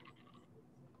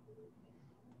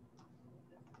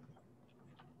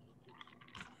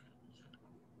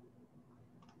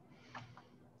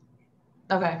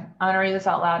 Okay, I'm gonna read this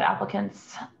out loud.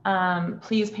 Applicants,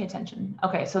 please pay attention.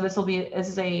 Okay, so this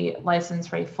is a license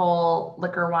for a full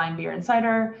liquor, wine, beer, and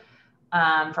cider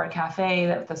for a cafe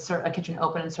with a kitchen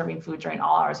open and serving food during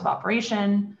all hours of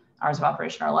operation. Hours of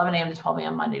operation are 11 a.m. to 12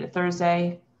 a.m. Monday to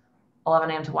Thursday, 11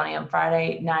 a.m. to 1 a.m.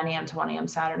 Friday, 9 a.m. to 1 a.m.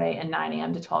 Saturday, and 9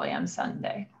 a.m. to 12 a.m.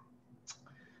 Sunday.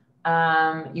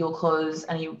 You will close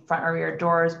any front or rear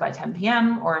doors by 10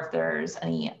 p.m. or if there's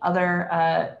any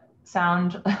other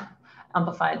sound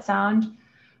amplified sound.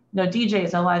 No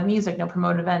DJs, no live music, no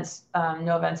promoted events,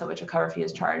 no events at which a cover fee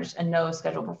is charged, and no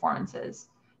scheduled performances.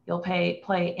 You'll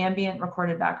play ambient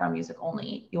recorded background music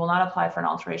only. You will not apply for an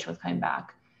alteration with coming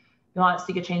back. You will not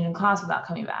seek a change in class without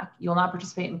coming back. You will not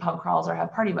participate in pub crawls or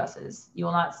have party buses. You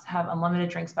will not have unlimited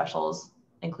drink specials,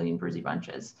 including Bruisey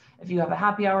Brunches. If you have a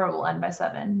happy hour, it will end by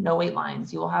 7. No wait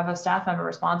lines. You will have a staff member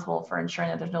responsible for ensuring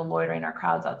that there's no loitering or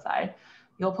crowds outside.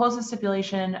 You'll post a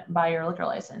stipulation by your liquor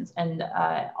license, and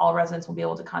all residents will be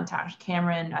able to contact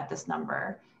Cameron at this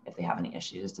number if they have any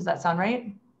issues. Does that sound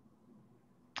right?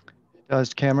 It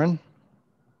does, Cameron?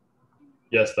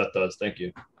 Yes, that does. Thank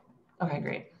you. Okay,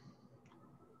 great.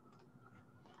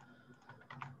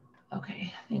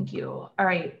 Okay, thank you. All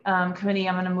right, committee,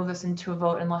 I'm going to move this into a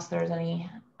vote unless there's any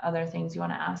other things you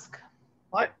want to ask.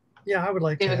 Yeah, I would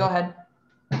like David, to. Go ahead.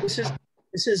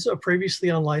 This is a previously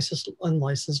unlicensed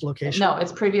location? No,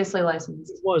 it's previously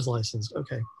licensed. It was licensed,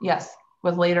 okay. Yes,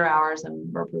 with later hours,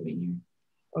 and we're approving here.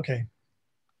 Okay.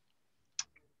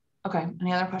 Okay,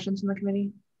 any other questions from the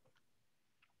committee?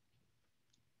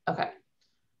 Okay,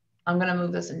 I'm gonna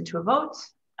move this into a vote.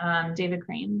 David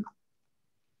Crane.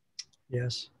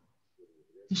 Yes.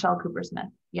 Michelle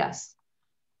Cooper-Smith, yes.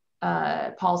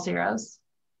 Paul Ciros.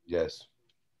 Yes.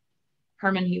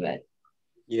 Herman Hewitt.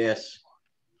 Yes.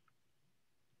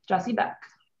 Jesse Beck.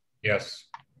 Yes.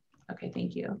 Okay,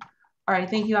 thank you. All right,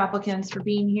 thank you applicants for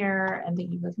being here, and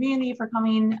thank you to the community for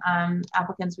coming.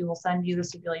 Applicants, we will send you the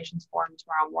stipulations form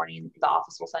tomorrow morning. The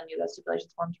office will send you the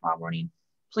stipulations form tomorrow morning.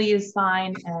 Please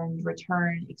sign and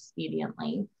return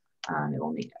expediently. It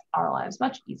will make our lives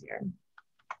much easier.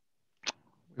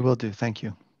 We will do, thank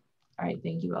you. All right,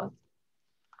 thank you both.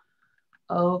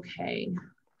 Okay.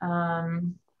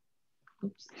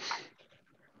 Oops.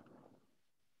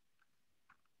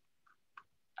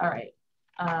 All right.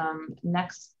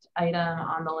 Next item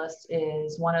on the list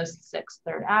is 106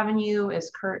 3rd Avenue. Is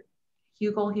Curt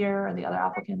Heugel here or the other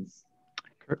applicants?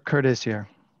 Curt is here.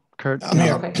 Curt. I'm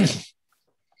here. Okay.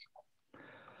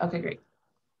 Okay, great.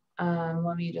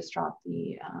 Let me just drop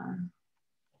the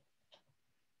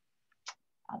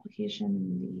application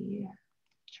in the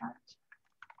chat.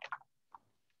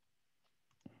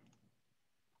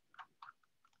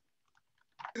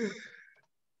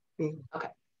 Okay.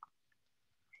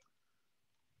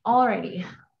 Alrighty.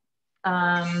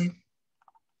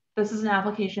 This is an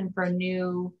application for a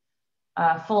new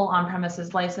full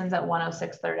on-premises license at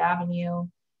 106 3rd Avenue.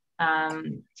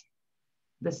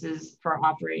 This is for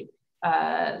operating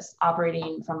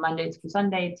from Monday through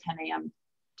Sunday, 10 a.m.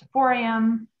 to 4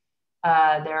 a.m.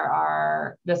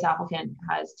 This applicant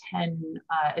has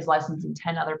is licensed in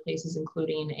 10 other places,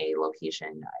 including a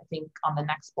location, I think, on the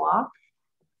next block.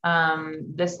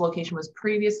 This location was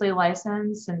previously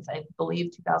licensed since, I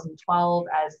believe, 2012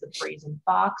 as the Brazen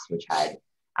Fox, which had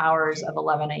hours of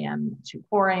 11 a.m. to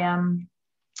 4 a.m.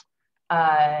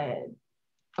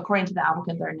 According to the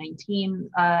applicant, there are 19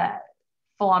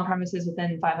 full on premises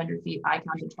within 500 feet. I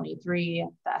counted 23.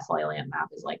 The SLA lamp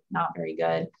map is like not very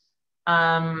good.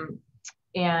 And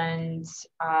let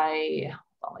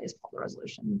me just pull the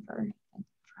resolution for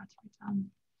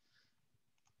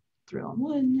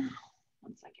 301.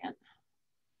 1 second.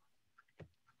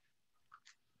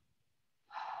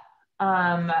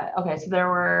 Okay, so there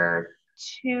were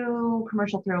 2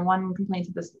 commercial 301 complaints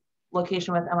at this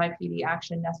location with NYPD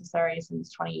action necessary since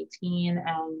 2018,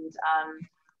 and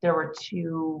there were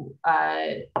 2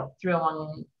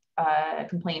 301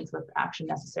 complaints with action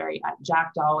necessary at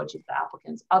Jackdaw, which is the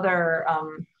applicant's other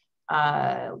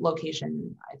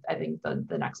location. I think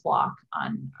the next block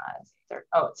on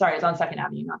it's on 2nd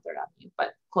Avenue, not 3rd Avenue,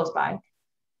 but close by.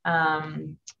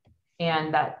 And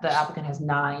that the applicant has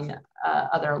 9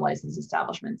 other licensed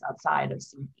establishments outside of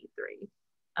CP3.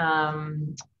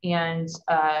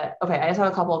 Okay, I just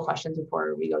have a couple of questions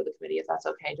before we go to the committee, if that's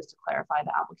okay, just to clarify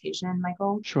the application,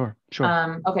 Michael. Sure,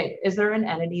 sure. Okay, is there an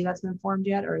entity that's been formed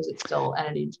yet, or is it still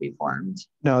entity to be formed?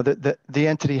 No, the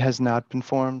entity has not been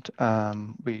formed.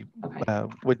 We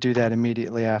would do that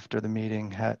immediately after the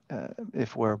meeting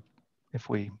if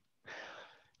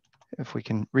we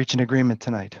can reach an agreement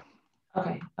tonight.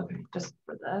 Okay, just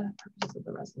for the purposes of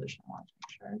the resolution, I want to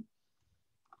make sure.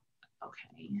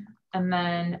 Okay, and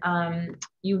then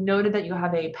you noted that you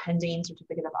have a pending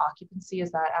certificate of occupancy. Is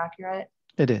that accurate?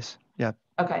 It is, yeah.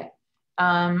 Okay.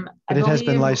 But it has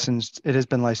been licensed. It has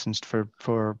been licensed for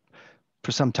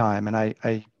some time, and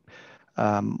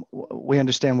we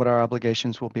understand what our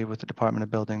obligations will be with the Department of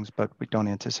Buildings, but we don't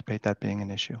anticipate that being an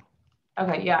issue.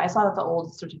 Okay, yeah, I saw that the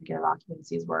old certificate of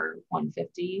occupancies were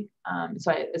 150.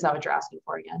 So is that what you're asking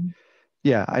for again?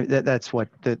 Yeah, that's what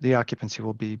the occupancy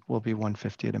will be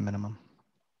 150 at a minimum.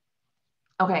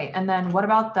 Okay, and then what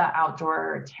about the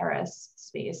outdoor terrace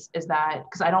space? Is that,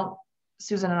 because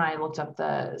Susan and I looked up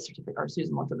the certificate, or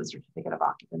Susan looked up the certificate of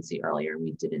occupancy earlier.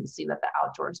 We didn't see that the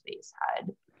outdoor space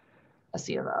had a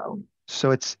C of O.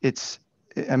 So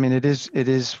I mean, it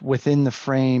is within the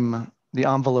frame, the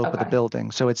envelope of the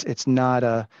building. So it's not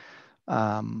an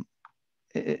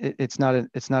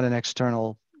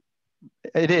external.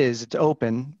 It's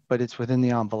open, but it's within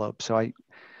the envelope. So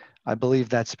I believe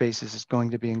that space is going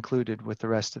to be included with the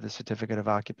rest of the certificate of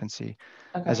occupancy,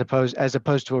 as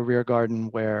opposed to a rear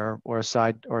garden or a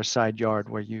side yard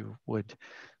where you would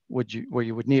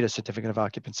need a certificate of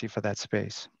occupancy for that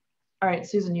space. All right,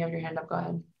 Susan, you have your hand up. Go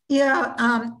ahead.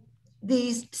 Yeah,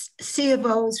 these C of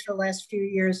O's for the last few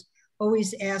years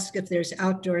always ask if there's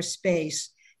outdoor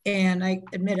space. And I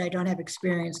admit I don't have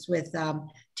experience with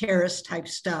terrace type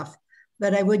stuff,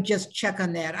 but I would just check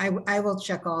on that. I will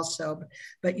check also,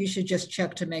 but you should just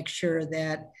check to make sure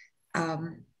that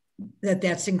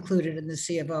that's included in the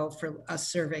C of O for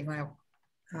us serving.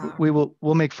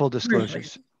 We'll make full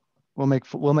disclosures. We'll make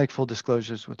full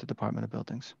disclosures with the Department of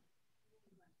Buildings.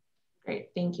 Great,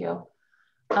 thank you.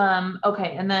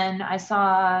 Okay, and then I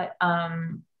saw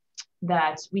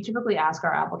that we typically ask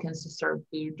our applicants to serve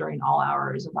food during all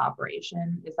hours of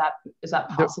operation. Is that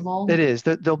possible? It is.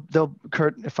 They'll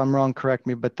Curt, if I'm wrong, correct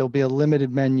me, but there'll be a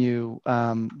limited menu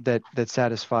that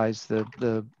satisfies the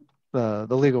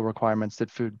legal requirements that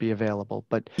food be available.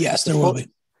 But yes, there will be.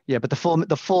 Yeah, but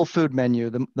the full food menu,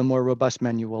 the more robust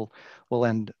menu will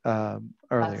end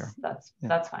earlier. That's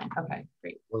fine. Okay,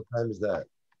 great. What time is that?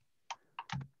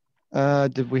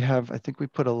 Did we have? I think we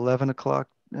put 11 o'clock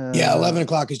Yeah, 11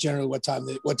 o'clock is generally what time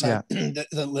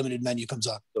the limited menu comes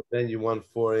on. So then you want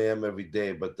 4 a.m. every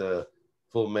day, but the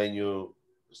full menu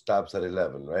stops at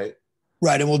 11, right?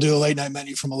 Right, and we'll do a late night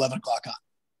menu from 11 o'clock on.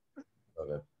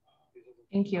 Okay.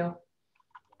 Thank you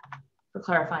for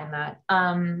clarifying that.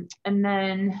 And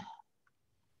then,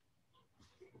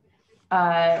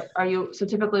 so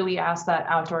typically we ask that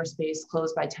outdoor space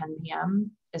close by 10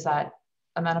 p.m. Is that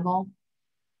amenable?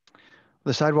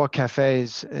 The sidewalk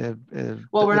cafes.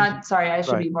 Well, we're not, sorry, I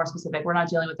should be more specific. We're not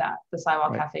dealing with that, the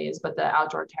sidewalk cafes, but the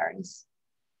outdoor terrace.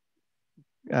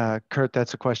 Curt,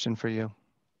 that's a question for you.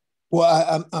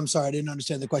 Well, I'm sorry, I didn't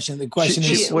understand the question. The question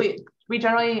is, we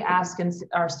generally ask, in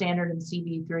our standard in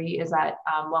CB3 is that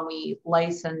when we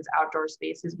license outdoor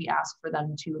spaces, we ask for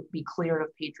them to be cleared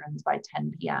of patrons by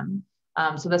 10 p.m.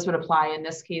 So this would apply in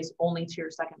this case only to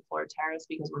your second floor terrace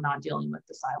because we're not dealing with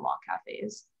the sidewalk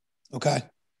cafes. Okay.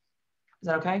 Is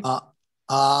that okay?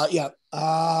 Yeah.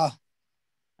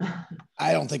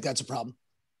 I don't think that's a problem.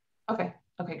 Okay.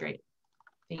 Okay, great.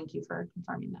 Thank you for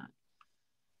confirming that.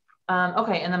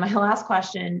 Okay, and then my last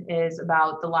question is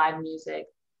about the live music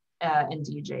and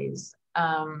DJs.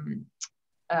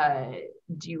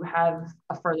 Do you have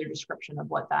a further description of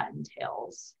what that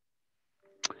entails?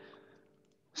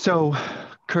 So,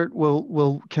 Curt,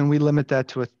 can we limit that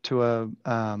to a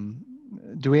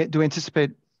do we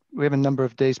anticipate, we have a number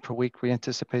of days per week, we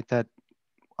anticipate that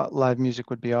live music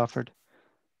would be offered?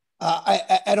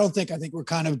 I don't think, I think we're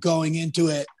kind of going into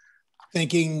it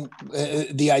thinking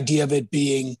the idea of it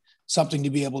being something to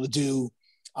be able to do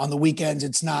on the weekends.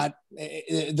 It's not,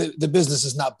 the business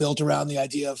is not built around the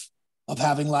idea of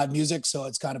having live music. So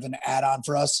it's kind of an add-on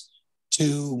for us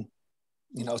to,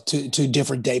 you know, to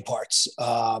different day parts.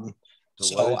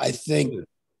 So I think.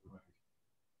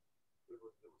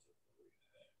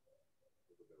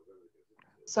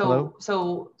 So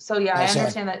yeah, I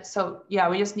understand that. So yeah,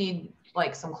 we just need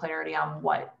like some clarity on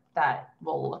what that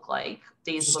will look like,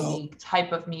 days of the week,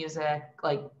 type of music.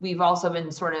 Like we've also been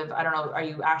sort of, I don't know, are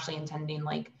you actually intending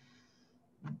like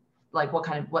what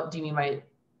kind of, what do you mean by,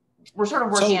 we're sort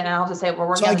of working it now to say we're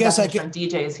working on the definition of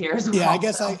DJs here as well. Yeah, I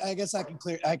guess I can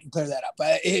clear that up.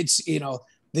 But it's, you know,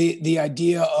 the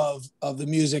idea of the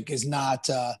music is going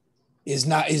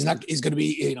to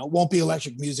be, you know, won't be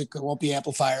electric music, it won't be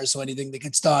amplifiers. So anything that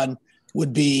gets done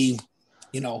would be,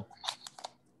 you know,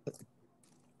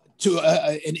 to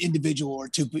an individual or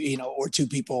two, you know, or two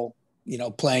people, you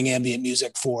know, playing ambient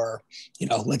music for, you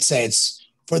know, let's say it's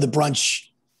for the brunch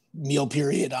meal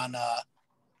period on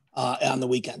the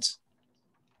weekends.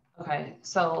 Okay,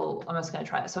 so I'm just gonna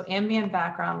try it. So ambient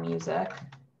background music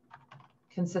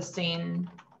consisting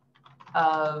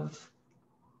of,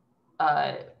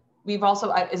 we've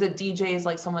also, is it DJs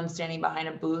like someone standing behind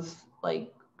a booth,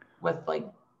 like with like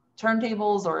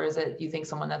turntables, or is it, you think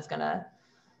someone that's gonna,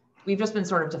 we've just been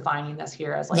sort of defining this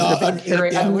here as like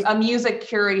a music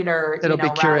curator. It'll be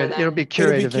curated. It'll be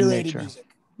curated in nature. Music.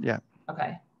 Yeah.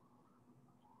 Okay.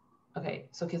 Okay.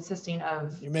 So consisting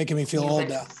of. You're making me feel old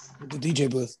now with the DJ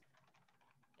booth.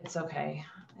 It's okay.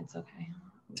 It's okay.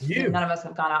 You. None of us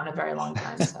have gone out in a very long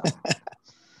time. So.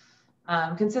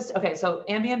 Okay. So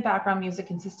ambient background music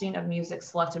consisting of music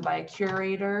selected by a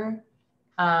curator.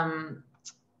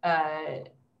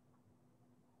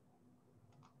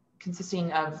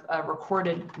 Consisting of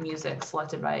recorded music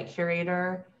selected by a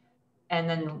curator, and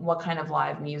then what kind of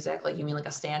live music? Like you mean like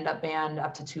a stand-up band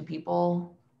up to 2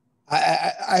 people?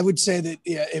 I would say that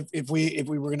yeah, if we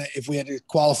had to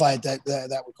qualify it,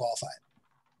 that would qualify it.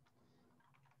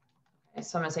 Okay,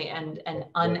 so I'm gonna say and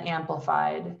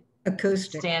unamplified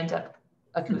acoustic stand-up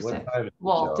acoustic.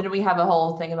 Well, didn't we have a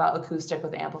whole thing about acoustic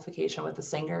with amplification with the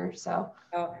singer? So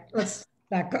let's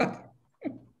back up.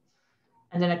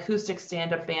 And an acoustic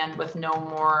stand-up band with no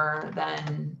more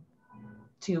than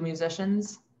 2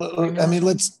 musicians. I mean,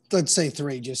 let's say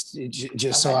 3, just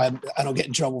okay. So I don't get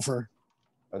in trouble for.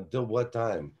 Until what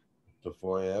time? To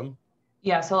 4 a.m.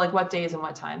 Yeah. So like, what days and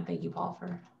what time? Thank you, Paul,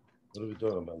 for. What are we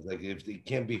talking about? Like, if it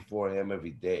can't be 4 a.m.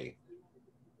 every day.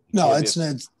 No, it's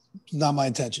not my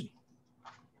intention.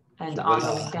 And so on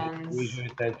the weekends. Where's your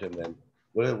intention then?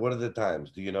 What are the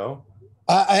times? Do you know?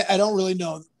 I don't really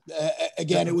know.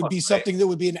 Again, it would be something that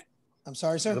would be I'm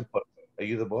sorry, sir. Are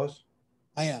you the boss?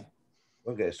 I am.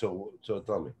 Okay, so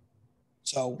tell me.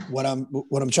 So what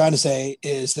I'm trying to say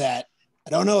is that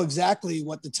I don't know exactly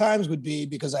what the times would be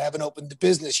because I haven't opened the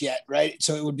business yet, right?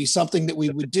 So it would be something that we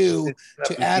would do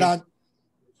to add on.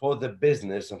 For the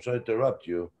business, I'm sorry to interrupt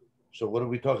you. So what are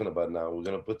we talking about now? We're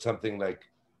going to put something like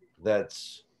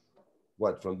that's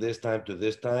what, from this time to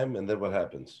this time, and then what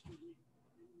happens?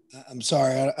 I'm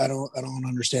sorry, I don't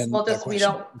understand. Well, that just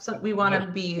question. we want to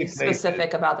be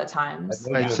specific about the times.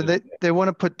 Right. So they want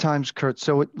to put times, Curt.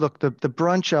 So look, the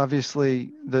brunch,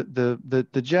 obviously,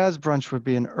 the jazz brunch would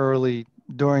be an early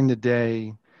during the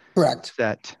day. Correct.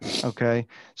 Set. Okay.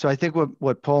 So I think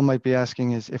what Paul might be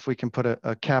asking is if we can put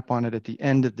a cap on it at the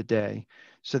end of the day,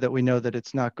 so that we know that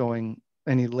it's not going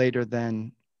any later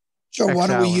than. Sure. X Why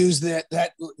don't we hour. use the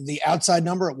outside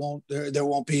number? It won't there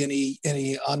won't be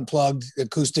any unplugged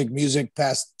acoustic music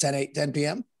past 10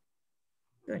 p.m.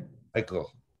 Good. Michael.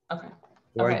 Okay.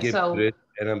 Before I Okay, get so- muted,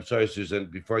 and I'm sorry, Susan,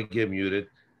 before I get muted,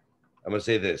 I'm gonna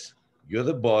say this. You're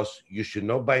the boss. You should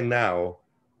know by now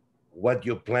what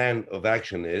your plan of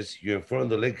action is. You're in front of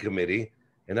the league committee,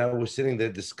 and I was sitting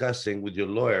there discussing with your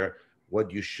lawyer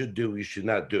what you should do, you should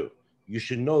not do. You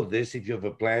should know this if you have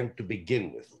a plan to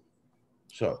begin with.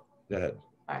 So go ahead.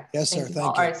 All right. Yes, sir. Thank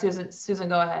Thank All you. right, Susan,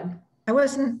 go ahead. I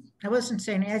wasn't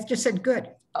saying anything. I just said good.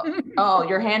 Oh,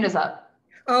 your hand is up.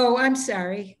 Oh, I'm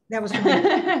sorry. That was for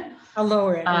me. I'll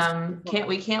lower it.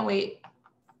 We can't wait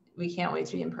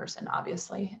to be in person,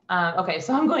 obviously. Okay,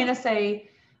 so I'm going to say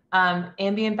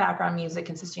ambient background music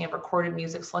consisting of recorded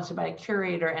music selected by a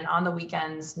curator and on the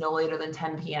weekends no later than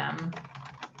 10 p.m.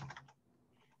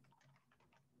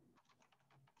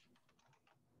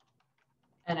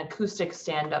 An acoustic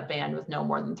stand-up band with no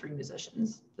more than 3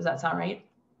 musicians. Does that sound right?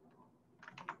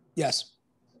 Yes.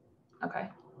 Okay.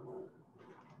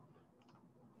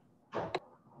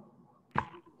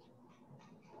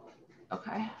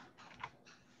 Okay.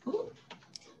 Ooh. All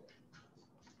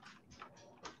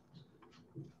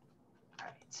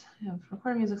right. Yeah,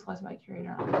 recorded music selected by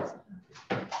curator.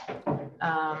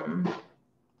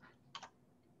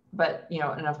 But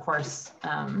and of course,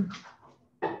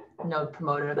 no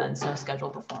promoted events, no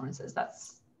scheduled performances.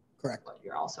 That's correct. What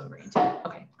you're also agreeing to.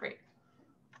 Okay, great.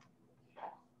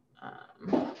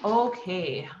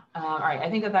 Okay. All right. I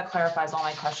think that clarifies all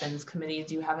my questions. Committee,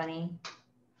 do you have any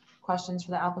questions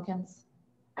for the applicants?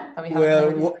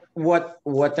 Well,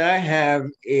 what I have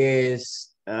is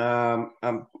I'm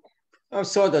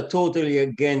sort of totally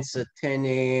against a 10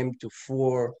 a.m. to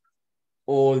 4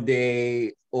 all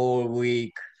day, all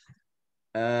week.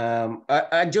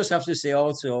 I just have to say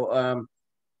also,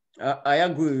 I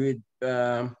agree with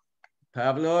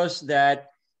Pavlos that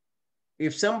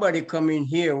if somebody come in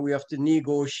here, we have to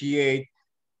negotiate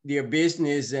their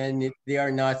business, and if they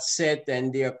are not set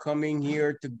and they are coming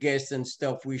here to guests and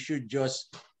stuff, we should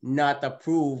just not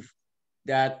approve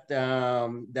that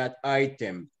that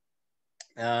item.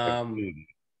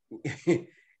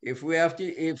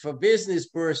 If a business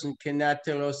person cannot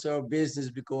tell us our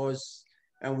business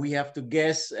and we have to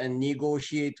guess and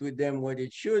negotiate with them what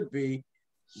it should be,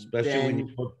 especially when you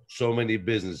put so many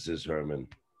businesses, Herman.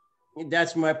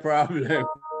 That's my problem.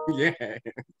 Yeah.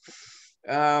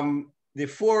 The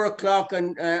 4 o'clock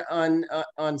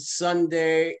on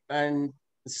Sunday and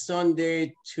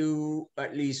Sunday to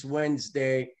at least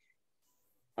Wednesday,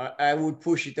 I would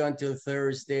push it until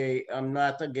Thursday. I'm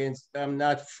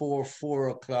not for 4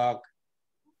 o'clock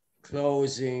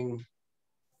closing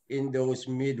in those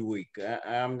midweek.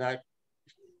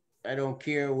 I don't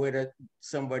care whether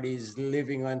somebody's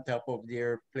living on top of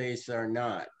their place or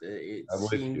not.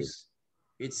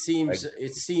 It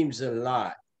seems a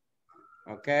lot.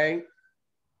 Okay.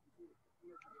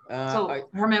 So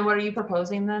Herman, what are you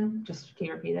proposing then? Just can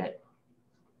you repeat it?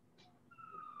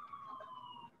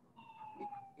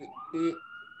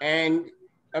 And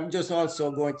I'm just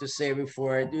also going to say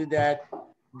before I do that,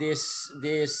 this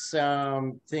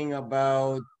thing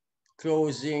about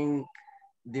closing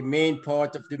the main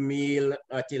part of the meal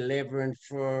at 11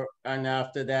 and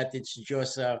after that it's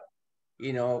just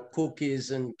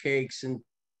cookies and cakes and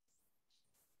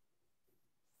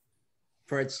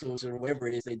pretzels or whatever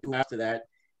it is they do after that.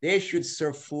 They should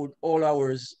serve food all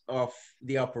hours of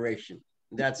the operation.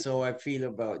 That's how I feel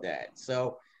about that.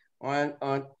 So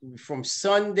from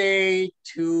Sunday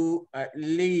to at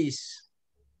least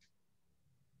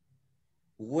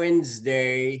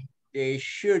Wednesday, it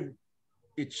should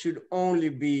only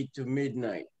be to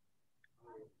midnight,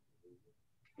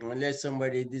 unless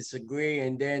somebody disagree.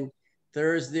 And then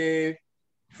Thursday,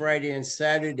 Friday, and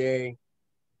Saturday,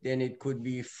 then it could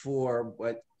be 4.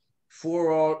 But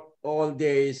 4 all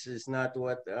days is not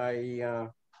what I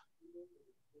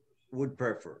would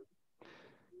prefer.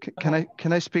 Can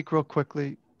I speak real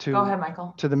quickly to Go ahead,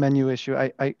 Michael. To the menu issue?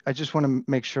 I just want to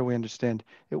make sure we understand.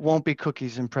 It won't be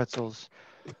cookies and pretzels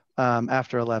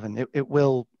after 11.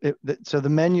 So the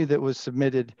menu that was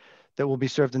submitted that will be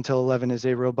served until 11 is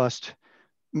a robust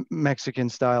Mexican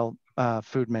style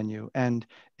food menu, and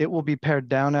it will be pared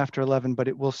down after 11, but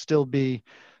it will still be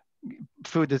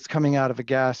food that's coming out of a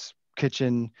gas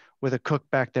kitchen with a cook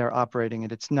back there operating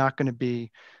it. It's not going to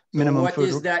be So minimum what food.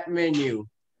 is that menu?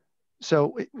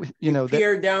 So, you know,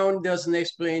 Tear down doesn't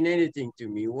explain anything to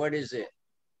me. What is it?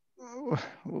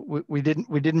 We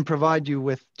didn't provide you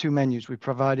with two menus. We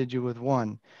provided you with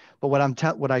one. But what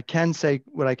I can say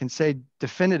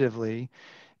definitively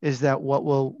is that what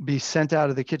will be sent out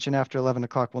of the kitchen after 11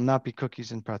 o'clock will not be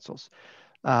cookies and pretzels.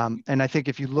 And I think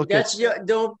if you look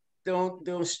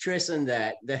don't stress on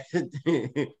that.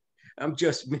 I'm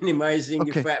just minimizing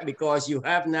the fact because you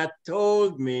have not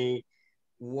told me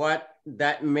what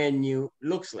that menu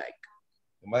looks like.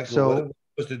 Michael, what are we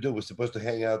supposed to do? We're supposed to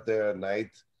hang out there at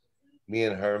night, me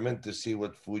and Herman, to see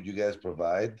what food you guys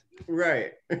provide.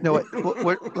 Right. No,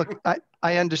 look,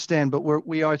 I understand, but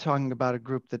we are talking about a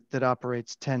group that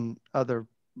operates 10 other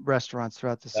restaurants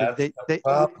throughout the city. They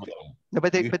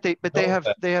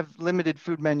have limited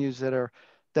food menus that are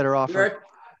offered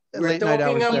late night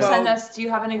hours. Can you send us? Do you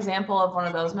have an example of one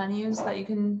of those menus that you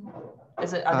can? Are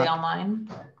they online?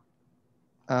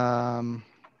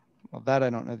 Well, that I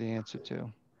don't know the answer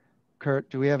to. Curt,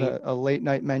 do we have a late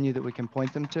night menu that we can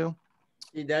point them to?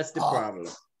 See, that's the problem.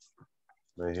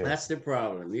 Right here. That's the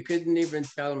problem. You couldn't even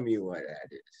tell me what that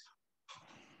is.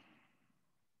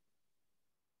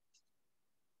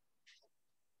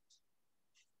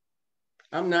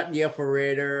 I'm not the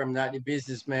operator. I'm not the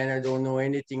businessman. I don't know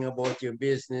anything about your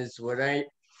business. What I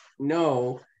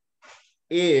know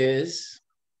is,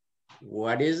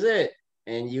 what is it?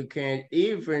 And you can't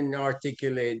even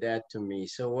articulate that to me.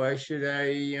 So why should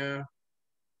I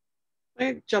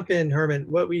jump in, Herman?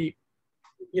 What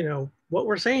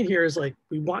we're saying here is, like,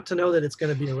 we want to know that it's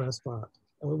going to be a restaurant,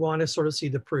 and we want to sort of see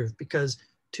the proof, because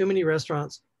too many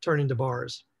restaurants turn into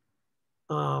bars,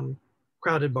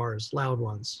 crowded bars, loud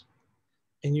ones.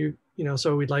 And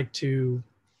so we'd like to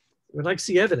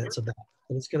see evidence of that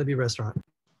it's going to be a restaurant.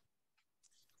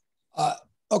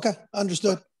 Okay,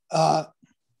 understood.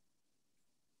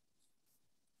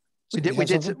 We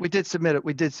did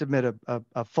submit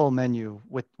a full menu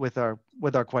with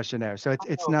our questionnaire. So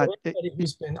it's not. Anybody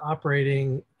who's been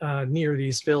operating near the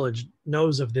East Village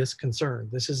knows of this concern.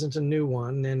 This isn't a new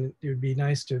one, and it would be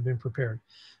nice to have been prepared.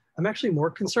 I'm actually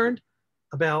more concerned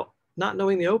about not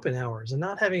knowing the open hours and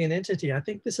not having an entity. I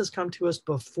think this has come to us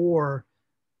before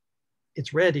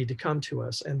it's ready to come to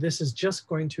us, and this is just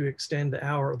going to extend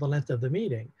the length of the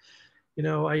meeting.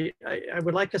 I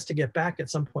would like us to get back at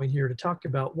some point here to talk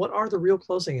about what are the real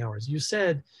closing hours. You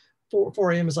said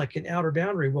 4 a.m. is like an outer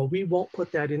boundary. Well, we won't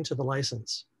put that into the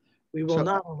license. We will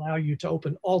not allow you to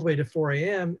open all the way to 4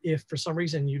 a.m. if for some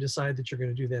reason you decide that you're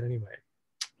going to do that anyway.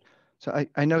 So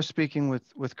I know, speaking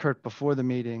with Curt before the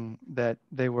meeting, that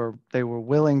they were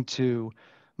willing to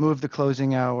move the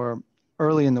closing hour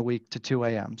early in the week to 2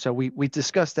 a.m. So we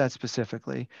discussed that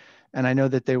specifically, and I know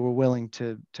that they were willing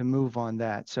to move on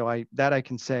that. So I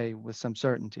can say with some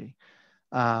certainty.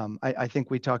 I think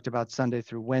we talked about Sunday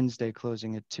through Wednesday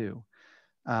closing at 2,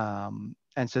 and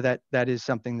so that is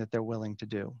something that they're willing to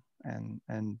do. And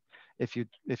if you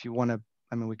want to,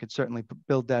 I mean, we could certainly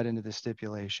build that into the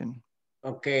stipulation.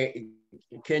 Okay,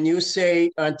 can you say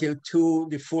until 2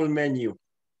 the full menu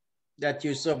that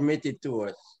you submitted to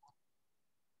us,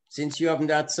 since you have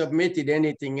not submitted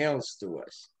anything else to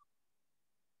us?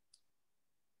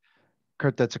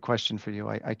 Curt, that's a question for you.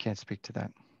 I can't speak to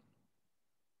that.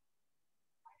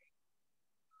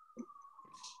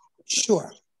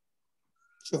 Sure,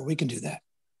 we can do that.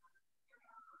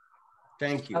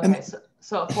 Thank you. Okay,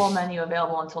 so a full menu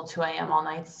available until 2 a.m. all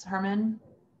nights, Herman?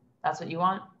 That's what you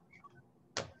want?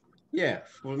 Yeah,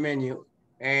 full menu,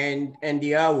 and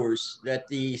the hours that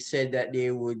they said that they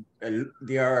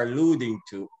are alluding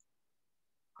to.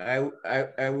 I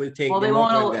will take. Well, they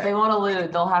won't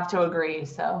allude. They'll have to agree.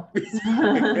 So.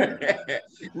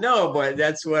 No, but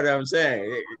that's what I'm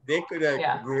saying. They could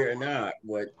agree or not.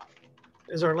 But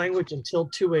is our language until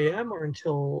 2 a.m. or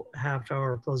until half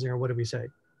hour closing, or what did we say?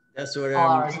 That's what all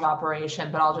hours of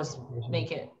operation, but I'll just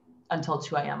make it until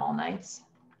 2 a.m. all nights.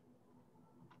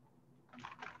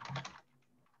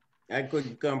 I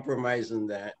could compromise on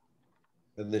that.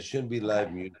 And there shouldn't be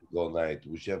live music all night.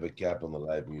 We should have a cap on the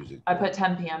live music. I put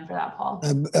 10 p.m. for that, Paul.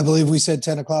 I believe we said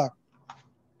 10 o'clock.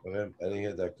 Okay, I didn't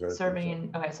hear that, Curt. Serving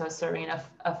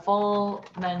a full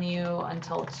menu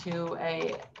until 2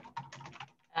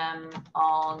 a.m.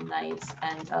 all nights,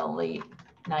 and a late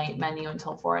night menu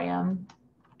until 4 a.m.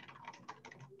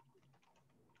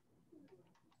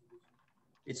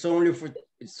 It's only Thursday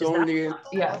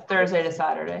to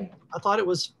Saturday. I thought it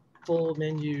was full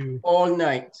menu all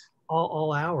night,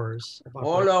 all hours,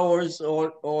 all hours,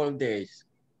 all days.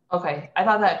 Okay, I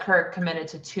thought that Curt committed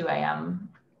to 2 a.m.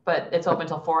 but it's open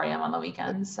till 4 a.m. on the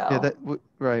weekends. So Yeah,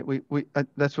 right.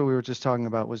 That's what we were just talking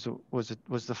about was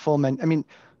the full menu. I mean,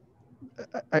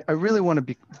 I really want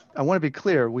to be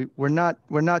clear. We're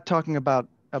not talking about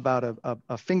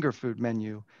a finger food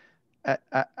menu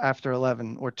after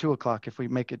 11 or 2 o'clock if we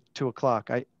make it 2 o'clock.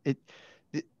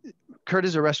 Curt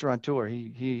is a restaurateur.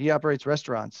 He operates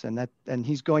restaurants, and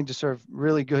he's going to serve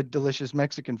really good, delicious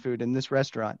Mexican food in this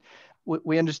restaurant.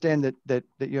 We understand that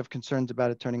you have concerns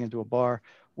about it turning into a bar.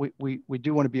 We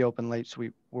do want to be open late, so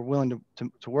we're willing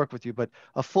to work with you. But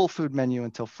a full food menu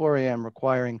until 4 a.m.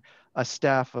 requiring a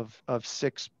staff of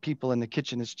 6 people in the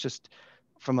kitchen is just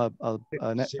from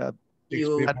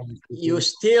you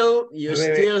still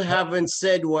haven't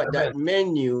said what that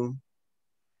menu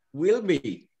will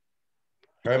be.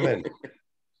 Herman,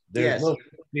 there's Yes. no 6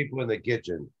 people in the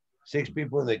kitchen. 6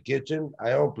 people in the kitchen,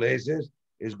 I own places,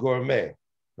 is gourmet.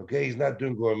 Okay, he's not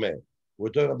doing gourmet. We're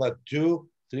talking about 2,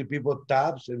 3 people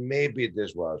tops and maybe a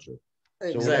dishwasher.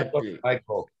 So we're not talking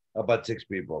Michael about 6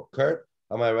 people. Curt,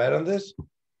 am I right on this?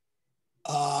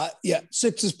 Yeah,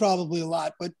 6 is probably a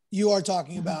lot, but you are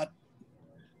talking about,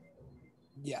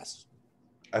 yes.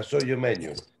 I saw your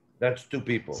menu. That's 2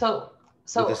 people.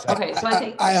 Okay, so I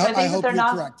think I hope they're you're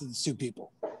not correct. It's 2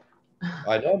 people.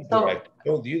 I know I'm correct.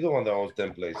 You're the one that owns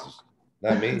 10 places,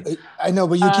 not me. I know,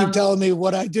 but you keep telling me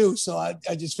what I do, so I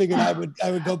just figured I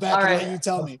would go back and let you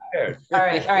tell me. All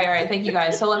right. Thank you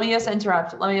guys. So let me just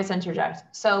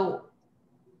interject. So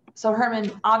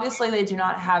Herman, obviously they do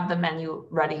not have the menu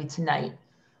ready tonight.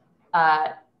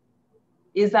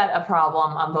 Is that a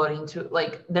problem on voting to,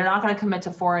 like, they're not going to commit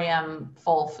to 4 a.m.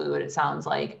 full food, it sounds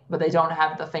like, but they don't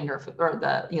have the finger food or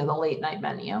the late night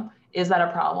menu. Is that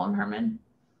a problem, Herman?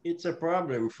 It's a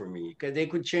problem for me because they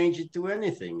could change it to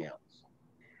anything else.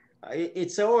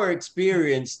 It's our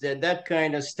experience that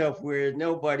kind of stuff where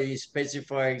nobody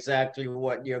specifies exactly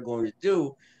what you're going to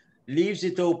do, leaves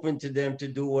it open to them to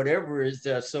do whatever is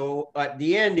there. So at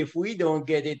the end, if we don't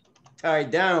get it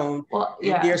tied down,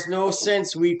 there's no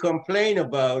sense we complain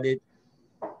about it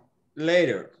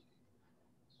later.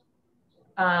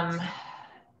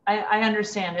 I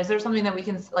understand. Is there something that we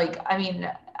can,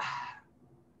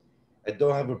 I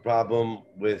don't have a problem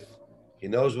with, he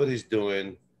knows what he's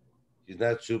doing. He's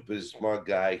not super smart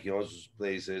guy. He owns his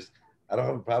places. I don't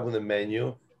have a problem with the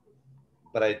menu,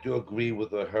 but I do agree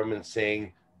with what Herman's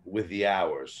saying with the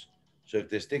hours. So if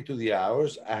they stick to the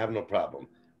hours, I have no problem.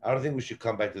 I don't think we should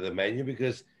come back to the menu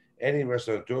because any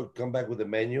restaurateur come back with the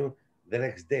menu the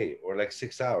next day or like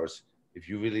 6 hours. If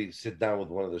you really sit down with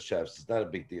one of the chefs, it's not a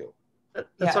big deal.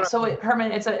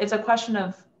 Herman, it's a question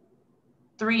of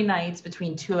 3 nights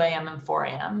between 2 a.m. and 4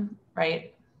 a.m.,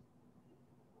 right?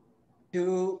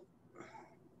 It'll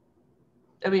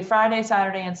be Friday,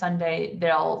 Saturday, and Sunday.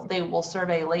 They will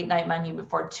serve a late night menu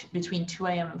between 2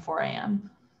 a.m. and 4 a.m.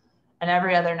 And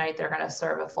every other night they're going to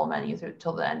serve a full menu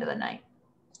till the end of the night.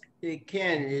 They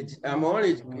can. I'm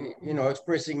only,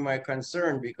 expressing my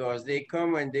concern because they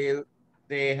come and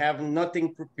they have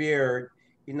nothing prepared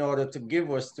in order to give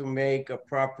us to make a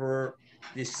proper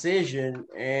decision.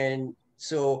 And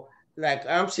so, like,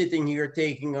 I'm sitting here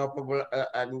taking up about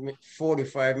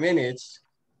 45 minutes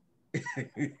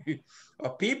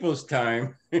of people's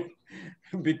time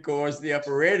because the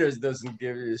operators doesn't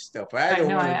give you stuff.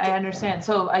 I understand.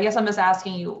 So I guess I'm just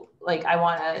asking you, like, I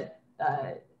want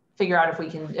to figure out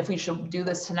if we should do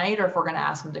this tonight or if we're going to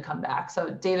ask them to come back. So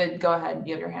David, go ahead.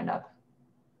 You have your hand up.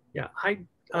 Yeah,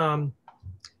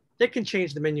 they can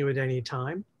change the menu at any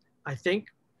time. I think,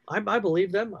 I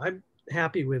believe them. I'm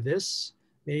happy with this.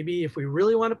 Maybe if we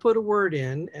really want to put a word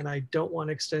in, and I don't want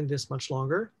to extend this much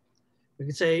longer, we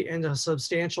could say in a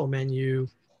substantial menu,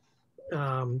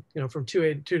 from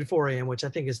 2 to 4 a.m., which I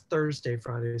think is Thursday,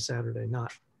 Friday, Saturday,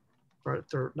 not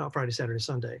Friday, Saturday,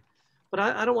 Sunday. But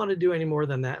I don't want to do any more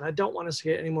than that. And I don't want us to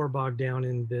get any more bogged down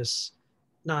in this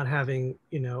not having,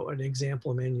 an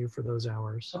example menu for those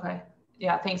hours. Okay.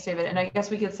 Yeah, thanks, David. And I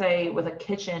guess we could say with a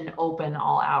kitchen open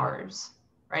all hours,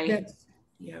 right? Yes.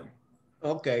 Yeah.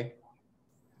 Okay.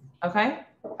 Okay.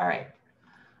 All right.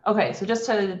 Okay. So just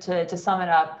to sum it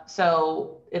up,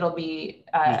 so it'll be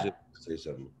say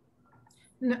something.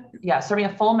 Yeah, serving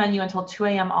a full menu until 2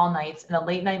 a.m. all nights and a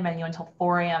late night menu until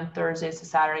 4 a.m. Thursdays to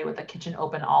Saturday with the kitchen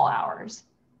open all hours.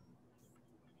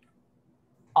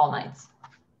 All nights.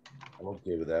 I'm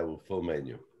okay with that, with full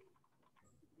menu.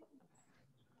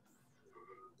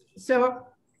 So,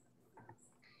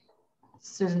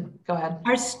 Susan, go ahead.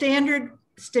 Our standard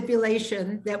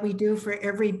stipulation that we do for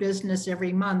every business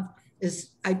every month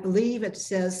is, I believe it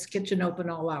says kitchen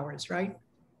open all hours, right?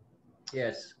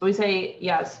 Yes. We say,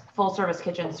 yes, full service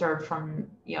kitchen served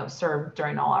served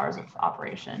during all hours of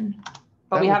operation.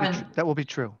 But we haven't. That will be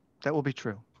true. That will be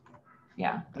true.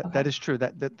 Yeah. That is true.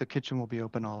 That the kitchen will be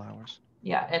open all hours.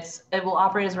 Yeah, it will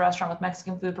operate as a restaurant with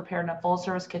Mexican food prepared in a full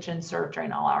service kitchen served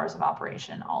during all hours of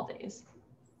operation, all days.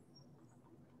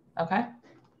 Okay.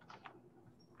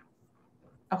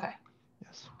 Okay.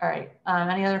 Yes. All right.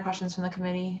 Any other questions from the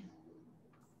committee?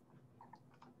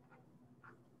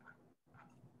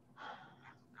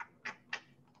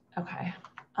 Okay.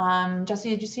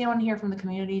 Jesse, did you see anyone here from the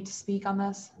community to speak on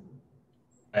this?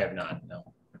 I have not, no.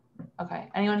 Okay.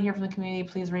 Anyone here from the community,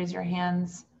 please raise your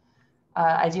hands.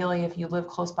 Ideally, if you live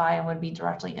close by and would be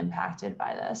directly impacted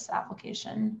by this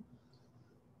application.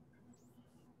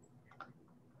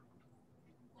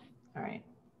 All right.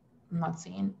 I'm not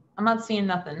seeing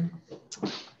nothing.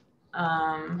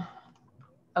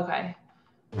 Okay.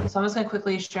 So I'm just going to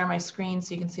quickly share my screen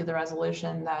so you can see the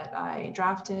resolution that I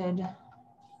drafted.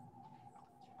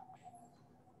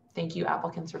 Thank you,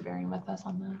 applicants, for bearing with us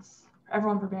on this.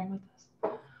 Everyone for bearing with us.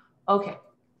 Okay.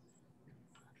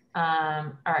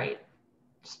 All right.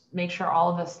 Just make sure all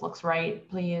of this looks right,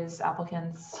 please,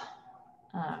 applicants.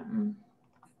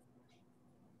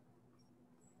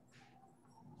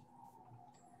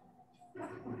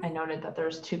 I noted that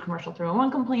there's 2 commercial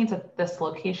 301 complaints at this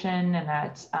location and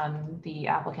at the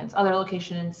applicant's other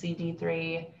location in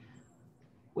CD3.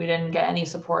 We didn't get any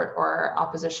support or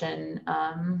opposition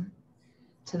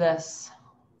to this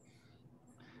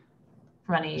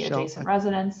from any Michelle, adjacent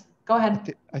residents. Go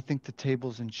ahead. I think the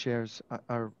tables and chairs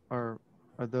are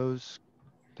those,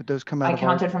 did those come out? I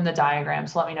counted from the diagram,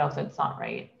 so let me know if it's not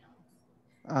right.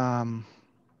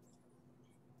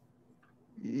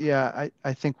 Yeah,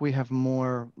 I think we have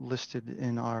more listed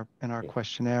in our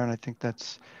questionnaire, and I think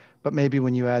that's, but maybe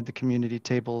when you add the community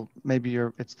table, maybe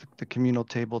it's the communal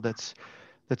table that's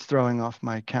throwing off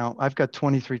my count. I've got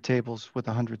 23 tables with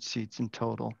 100 seats in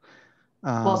total.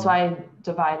 Well, so I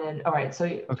divided. All right, so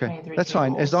okay, that's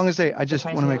fine. As long as I just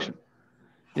want to make sure.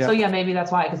 Yeah. So yeah, maybe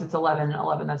that's why, because it's 11.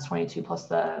 That's 22 plus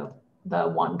the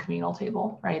 1 communal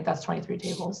table, right? That's 23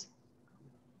 tables.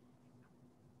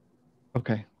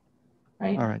 Okay.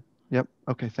 Right. All right. Yep.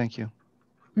 Okay. Thank you.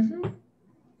 Mm-hmm.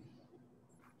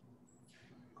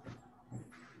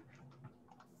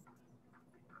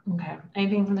 Okay.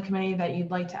 Anything from the committee that you'd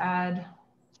like to add?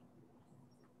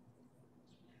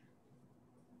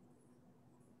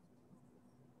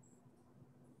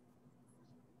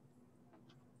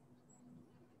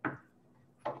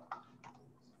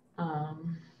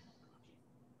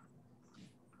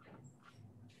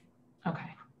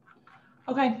 Okay.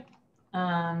 Okay.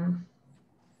 I'm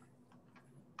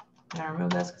gonna remove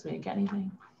this because we didn't get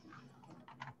anything.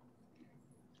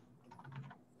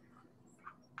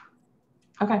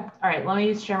 Okay. All right. Let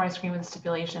me share my screen with the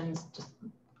stipulations. Just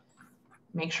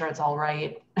make sure it's all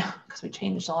right because we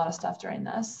changed a lot of stuff during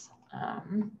this.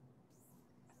 Okay.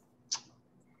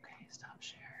 Stop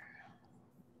share.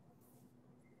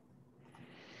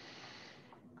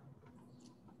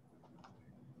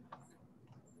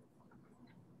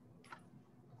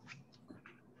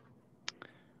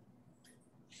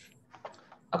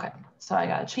 Okay, so I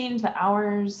gotta change the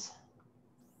hours.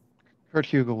 Curt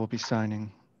Heugel will be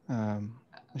signing,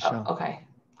 Michelle. Oh, okay.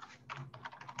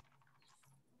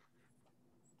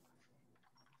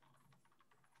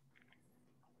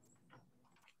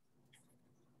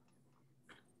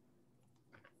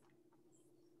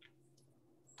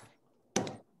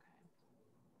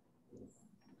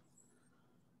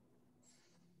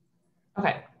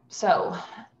 Okay, so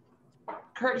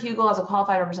Curt Heugel is a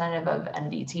qualified representative of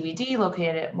NDTVD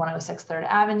located at 106 3rd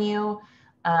Avenue.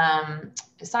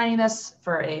 Is signing this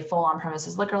for a full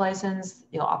on-premises liquor license.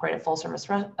 You'll operate a full-service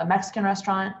a Mexican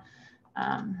restaurant.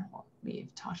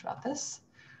 We've talked about this.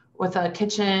 With a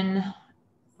kitchen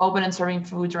open and serving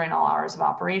food during all hours of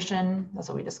operation. That's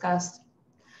what we discussed.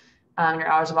 Your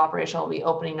hours of operation will be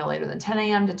opening no later than 10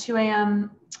 a.m. to 2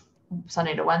 a.m.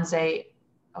 Sunday to Wednesday.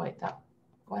 Oh wait,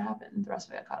 what happened? The rest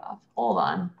of it got cut off. Hold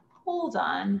on. Hold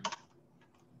on.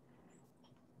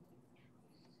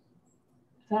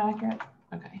 Is that accurate?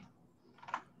 Okay.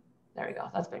 There we go.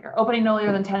 That's bigger. Opening no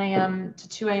later than 10 a.m. to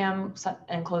 2 a.m.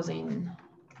 and closing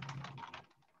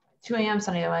 2 a.m.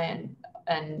 Sunday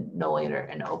and no later,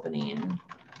 and opening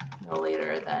no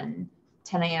later than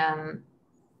 10 a.m.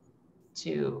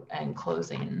 to and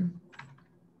closing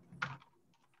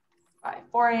by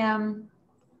 4 a.m.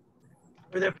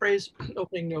 Or that phrase,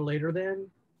 opening no later than?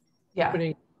 Yeah.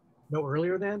 Opening no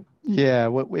earlier than? Yeah.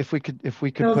 If we could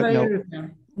No, put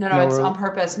no, it's on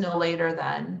purpose no later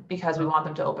than, because we want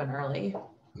them to open early.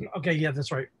 Okay, yeah,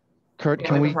 that's right. Kurt,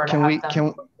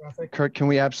 Kurt, can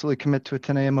we absolutely commit to a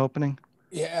 10 a.m. opening?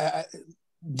 Yeah,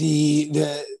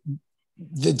 the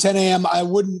 10 a.m. I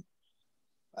wouldn't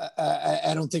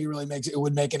I don't think it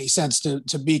would make any sense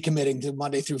to be committing to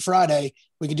Monday through Friday.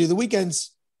 We could do the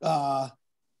weekends no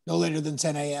later than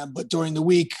 10 a.m. But during the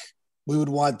week, we would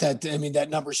want that. I mean, that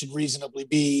number should reasonably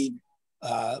be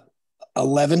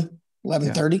 11:30.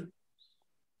 Yeah.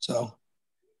 So.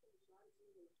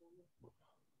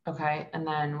 Okay, and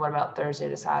then what about Thursday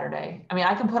to Saturday? I mean,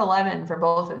 I can put 11 for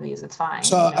both of these. It's fine.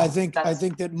 So I think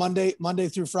that Monday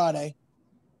through Friday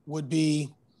would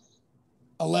be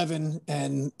 11,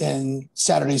 and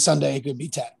Saturday, Sunday could be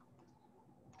 10.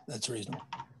 That's reasonable.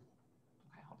 Okay,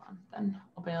 hold on. Then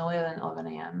open no later than 11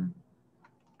 a.m.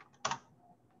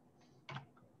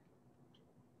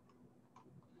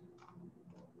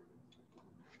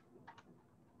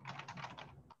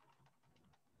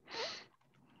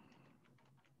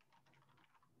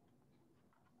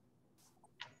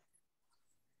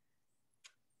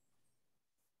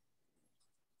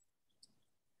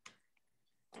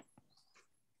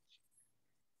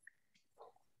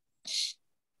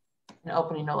 And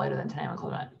opening no later than 10 a.m. and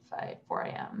closing at 4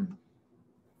 a.m.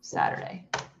 Saturday,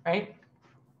 right?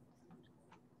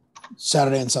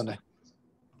 Saturday and Sunday.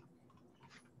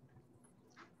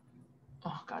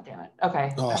 Oh, God damn it.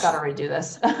 Okay, oh. I've got to redo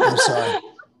this. I'm sorry.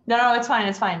 No, it's fine.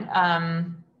 It's fine.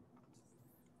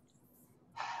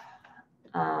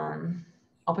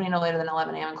 Opening no later than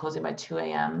 11 a.m. and closing by 2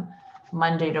 a.m.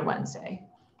 Monday to Wednesday,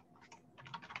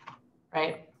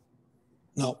 right?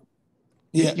 No.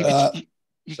 Yeah.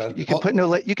 You can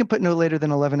put no later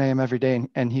than 11 a.m. every day,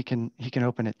 and he can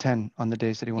open at 10 on the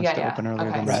days that he wants to open earlier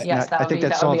okay. than that. Right. Yes, that would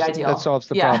be ideal. That solves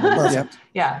the yeah. problem. Perfect.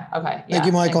 Yeah. Okay. Thank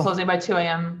you, Michael. And closing by 2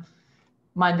 a.m.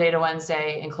 Monday to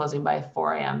Wednesday, and closing by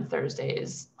 4 a.m.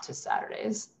 Thursdays to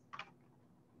Saturdays.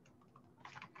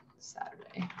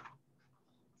 Saturday,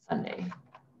 Sunday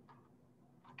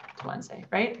to Wednesday,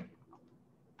 right?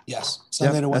 Yes.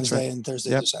 Sunday to Wednesday, right. and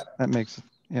Thursday to Saturday. That makes it.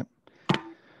 Yep.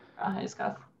 I just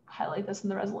got to highlight this in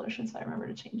the resolution so I remember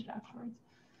to change it afterwards.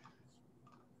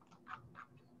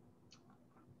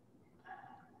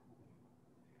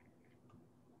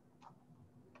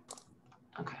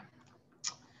 Okay.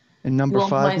 In number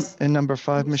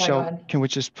five, Michelle, sorry, can we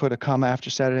just put a comma after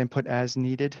Saturday and put as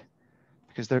needed?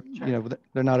 Because they're,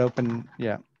 they're not open.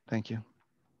 Yeah, thank you.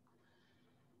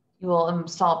 You will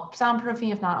install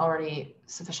soundproofing if not already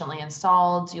sufficiently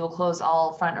installed. You will close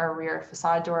all front or rear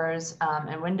facade doors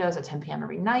and windows at 10 p.m.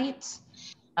 every night.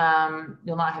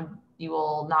 You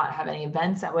will not have any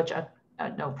events at which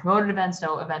no promoted events,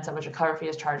 no events at which a cover fee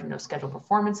is charged, no scheduled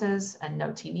performances, and no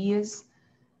TVs.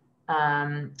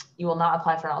 You will not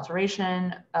apply for an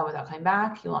alteration without coming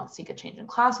back. You will not seek a change in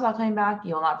class without coming back.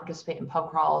 You will not participate in pub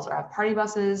crawls or have party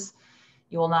buses.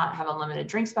 You will not have unlimited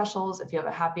drink specials. If you have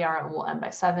a happy hour, it will end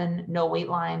by 7. No wait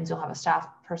lines. You'll have a staff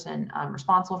person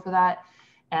responsible for that.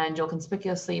 And you'll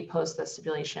conspicuously post the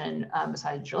stipulation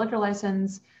beside your liquor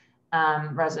license.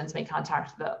 Residents may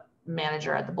contact the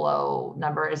manager at the below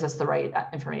number. Is this the right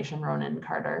information, Ronan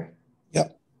Carter?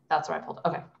 Yep. That's what I pulled.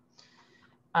 Okay.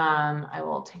 I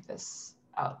will take this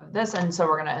out of this. And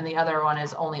so and the other one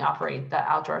is only operate the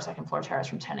outdoor second floor terrace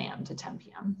from 10 a.m. to 10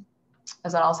 p.m.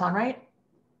 Does that all sound right?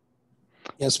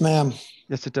 Yes, ma'am.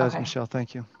 Yes, it does, Okay. Michelle.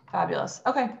 Thank you. Fabulous.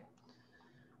 Okay.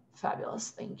 Fabulous.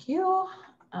 Thank you.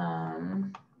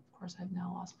 Of course, I've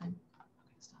now lost my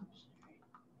stuff.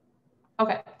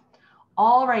 Okay.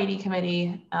 All righty,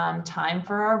 committee. Time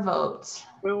for our vote.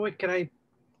 Wait,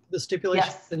 the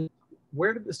stipulations, Yes.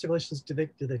 Where did the stipulations, do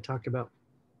they talk about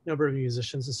number of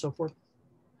musicians and so forth?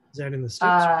 Is that in the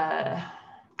steps?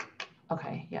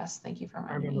 Okay. Yes. Thank you for I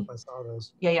reminding remember me. if I saw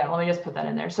those. Yeah. Let me just put that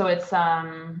in there. So it's,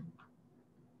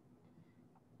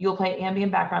 you'll play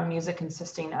ambient background music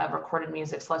consisting of recorded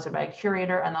music selected by a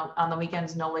curator, and on the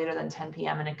weekends, no later than 10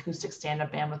 p.m. an acoustic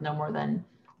stand-up band with no more than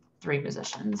 3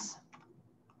 musicians.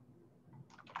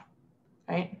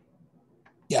 Right?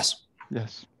 Yes.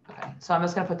 Yes. Okay. So I'm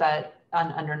just going to put that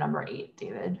under number 8,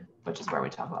 David, which is where we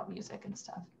talk about music and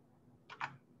stuff.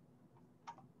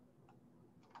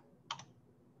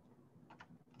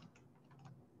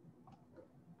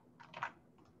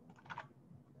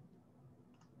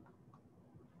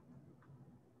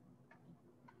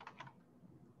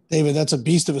 David, that's a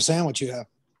beast of a sandwich you have.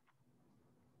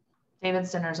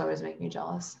 David's dinners always make me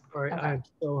jealous. All right, okay. I'm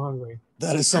so hungry.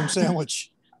 That is some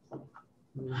sandwich.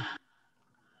 Okay,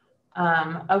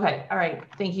 all right,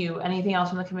 thank you. Anything else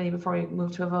from the committee before we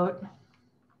move to a vote?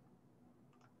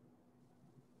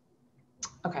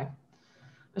 Okay.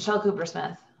 Michelle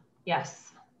Cooper-Smith,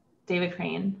 yes. David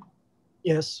Crane?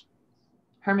 Yes.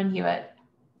 Herman Hewitt?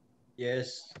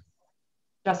 Yes.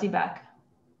 Jesse Beck?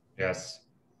 Yes.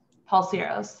 Paul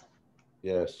Cieros?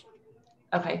 Yes.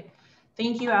 Okay.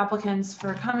 Thank you, applicants,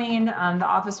 for coming. The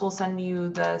office will send you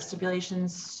the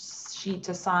stipulations sheet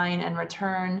to sign and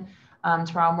return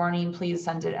tomorrow morning. Please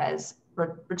send it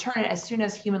return it as soon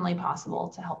as humanly possible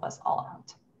to help us all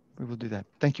out. We will do that.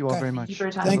 Thank you all very much. Thank you for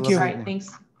your time. Thank you. All right,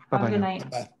 thanks. Have a good night.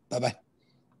 Bye. Bye-bye.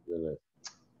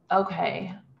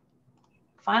 Okay.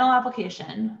 Final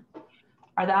application.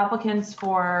 Are the applicants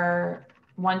for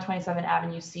 127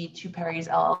 Avenue C, 2 Perry's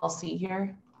LLC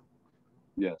here?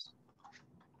 Yes.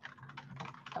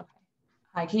 Okay.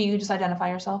 Hi, can you just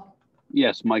identify yourself?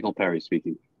 Yes, Michael Perry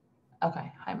speaking.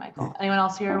 Okay. Hi, Michael. Anyone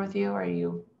else here with you? Or are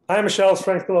you? Hi, Michelle. It's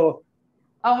Frank Camilla.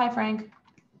 Oh, hi, Frank.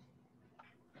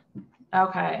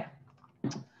 Okay.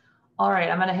 All right.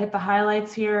 I'm going to hit the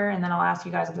highlights here, and then I'll ask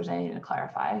you guys if there's anything to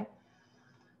clarify.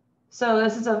 So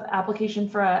this is an application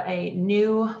for a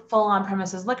new full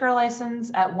on-premises liquor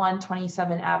license at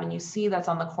 127 Avenue C. That's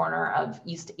on the corner of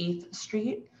East 8th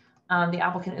Street. The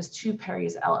applicant is 2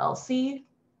 Perry's LLC.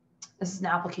 This is an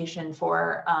application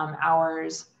for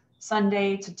hours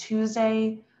Sunday to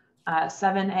Tuesday,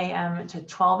 7 a.m. to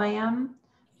 12 a.m.,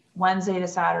 Wednesday to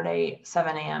Saturday,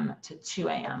 7 a.m. to 2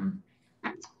 a.m.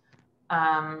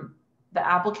 The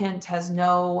applicant has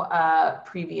no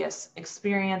previous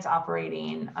experience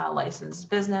operating a licensed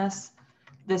business.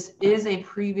 This is a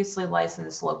previously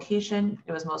licensed location.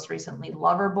 It was most recently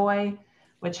Loverboy,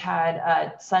 which had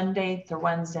a Sunday through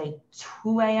Wednesday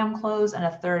 2 a.m. close and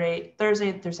a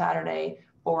Thursday through Saturday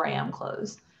 4 a.m.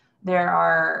 close. There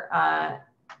are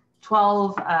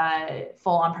 12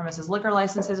 full on-premises liquor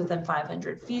licenses within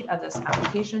 500 feet of this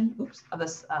application, of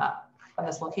this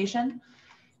location.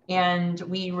 And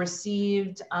we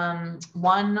received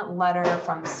one letter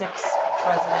from 6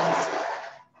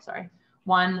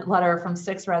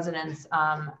 residents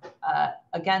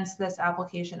against this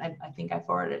application. I think I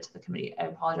forwarded it to the committee. I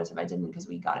apologize if I didn't because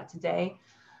we got it today.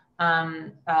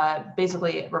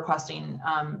 Basically requesting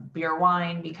beer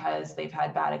wine because they've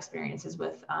had bad experiences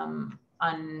with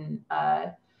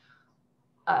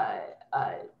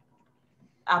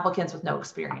applicants with no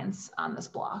experience on this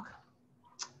block.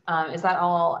 Is that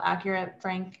all accurate,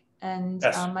 Frank and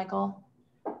Yes. Michael?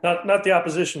 Not the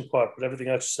opposition part, but everything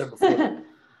I just said before.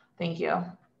 Thank you.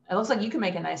 It looks like you can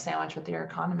make a nice sandwich with your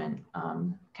condiment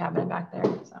cabinet back there,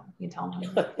 so you tell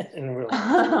them.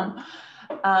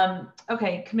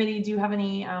 Okay, committee, do you have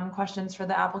any questions for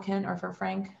the applicant or for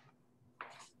Frank?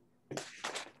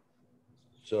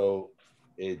 So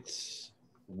it's,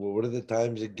 what are the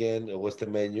times again? What's the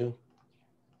menu?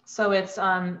 So it's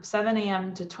 7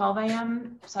 a.m. to 12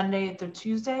 a.m. Sunday through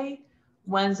Tuesday,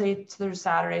 Wednesday through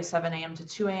Saturday, 7 a.m. to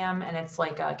 2 a.m. And it's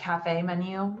like a cafe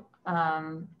menu.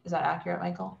 Is that accurate,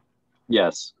 Michael?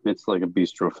 Yes, it's like a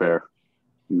bistro fare,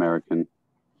 American.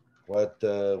 What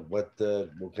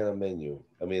kind of menu?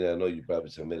 I mean, I know you probably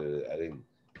submitted it. I didn't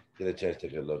get a chance to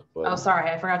take a look. But... Oh, sorry,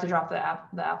 I forgot to drop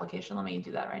the application. Let me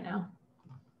do that right now.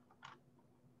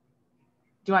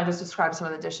 Do you want to just describe some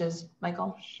of the dishes,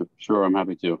 Michael? Sure, I'm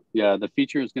happy to. Yeah, the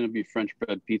feature is going to be French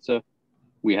bread pizza.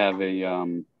 We have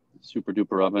a super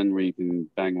duper oven where you can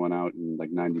bang one out in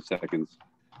like 90 seconds.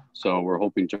 So we're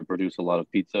hoping to produce a lot of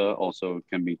pizza. Also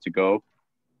can be to go.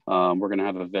 We're going to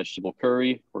have a vegetable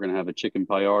curry. We're going to have a chicken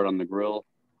Bayard on the grill.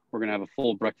 We're going to have a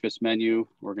full breakfast menu.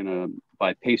 We're going to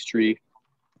buy pastry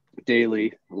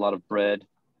daily, a lot of bread,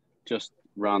 just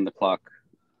round the clock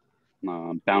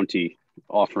bounty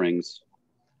offerings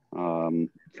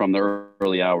from the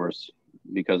early hours,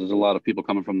 because there's a lot of people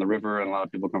coming from the river and a lot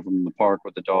of people come from the park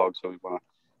with the dogs. So we want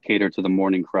to cater to the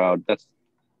morning crowd. That's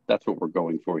what we're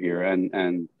going for here.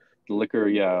 And the liquor,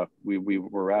 yeah, we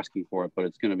were asking for it, but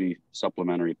it's going to be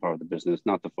supplementary part of the business,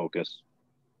 not the focus.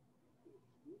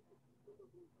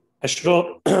 I should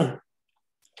also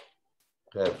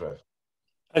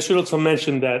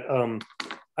mention that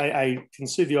I can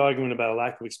see the argument about a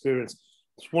lack of experience.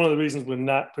 It's one of the reasons we're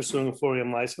not pursuing a 4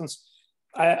 a.m. license.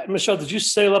 Michelle, did you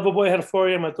say Loverboy had a 4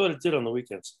 a.m.? I thought it did on the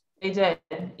weekends. They did,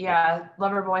 yeah.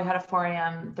 Loverboy had a 4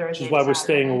 a.m. Thursday. Which is why we're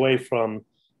staying away from,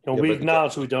 we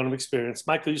acknowledge we don't have experience.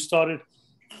 Michael, you started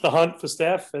the hunt for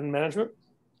staff and management?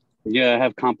 Yeah, I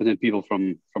have competent people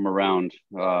from around.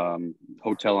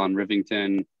 Hotel on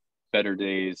Rivington, Better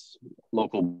Days,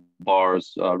 local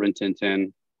bars, Rin Tin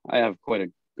Tin. I have quite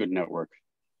a good network.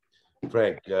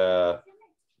 Frank,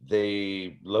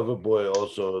 Loverboy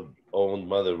also owned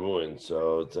Mother Ruin,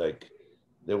 so it's like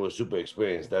they were super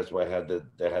experienced. That's why they had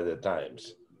the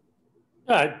times.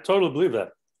 Yeah, I totally believe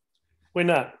that. We're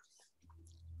not.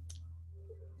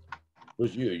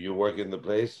 Who's you? You work in the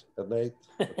place at night?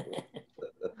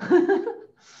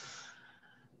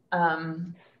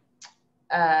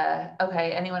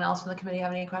 Okay, anyone else from the committee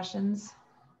have any questions?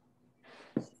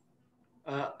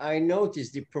 I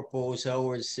noticed the proposed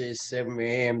hours says 7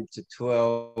 a.m. to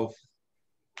 12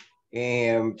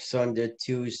 a.m. Sunday,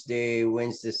 Tuesday,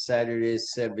 Wednesday, Saturday,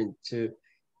 7 to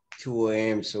 2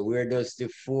 a.m. So where does the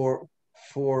 4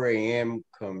 a.m.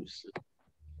 comes?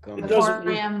 The 4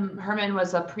 a.m. Herman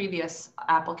was a previous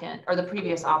applicant, or the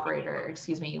previous operator,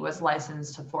 excuse me, was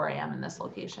licensed to 4 a.m. in this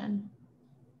location.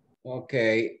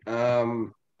 Okay.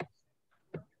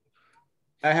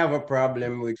 I have a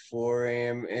problem with 4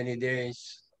 a.m. any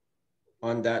days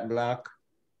on that block.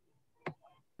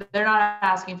 They're not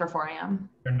asking for 4 a.m.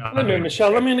 Wait a minute,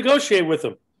 Michelle, let me negotiate with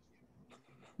them.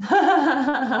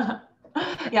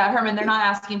 Yeah, Herman, they're not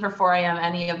asking for 4 a.m.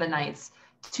 any of the nights.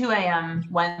 2 a.m.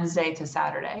 Wednesday to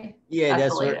Saturday. Yeah,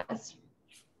 that's the what. latest.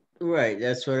 Right,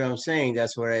 that's what I'm saying.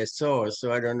 That's what I saw.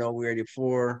 So I don't know where the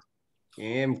 4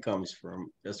 a.m. comes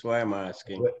from. That's why I'm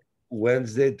asking.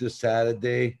 Wednesday to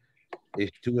Saturday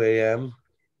is 2 a.m.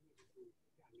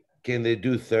 Can they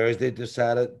do Thursday to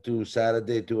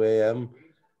Saturday 2 a.m.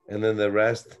 and then the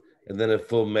rest, and then a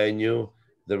full menu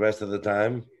the rest of the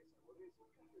time?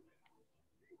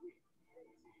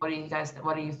 What do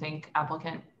you think,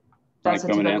 applicant? That's a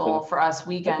typical for us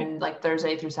weekend, like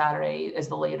Thursday through Saturday is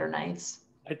the later nights.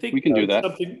 I think we can do that.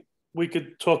 Something we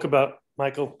could talk about,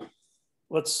 Michael.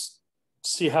 Let's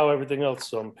see how everything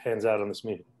else pans out on this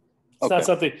meeting. It's not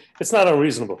something, it's not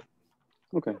unreasonable.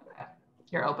 Okay.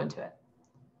 You're open to it.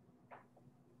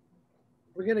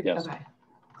 We're gonna yes. Okay.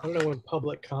 I don't know when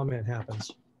public comment happens.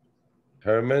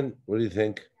 Herman, what do you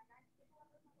think?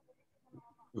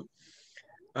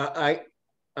 I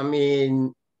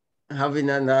mean, having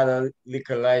another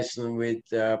liquor license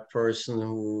with a person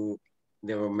who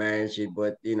never managed it,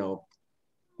 but you know,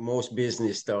 most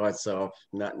business starts off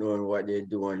not knowing what they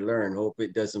do and learn. Hope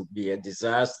it doesn't be a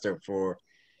disaster for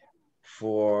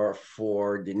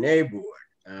the neighborhood.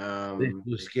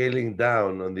 They're scaling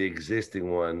down on the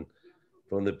existing one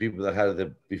from the people that had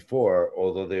it before,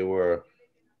 although they were,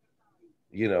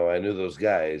 you know, I knew those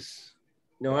guys.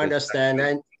 No, I understand.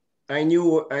 I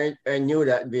knew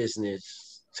that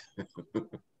business.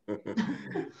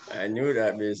 I knew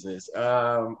that business.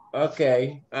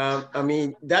 Okay. I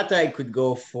mean, that I could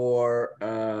go for,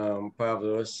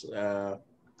 Pavlos,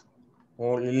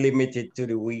 only limited to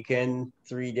the weekend,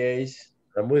 3 days.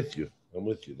 I'm with you.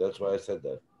 That's why I said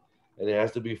that. And it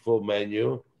has to be full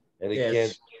menu, and it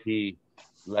can't be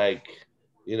like,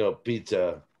 you know,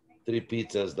 pizza, 3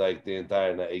 pizzas like the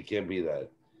entire night. It can't be that.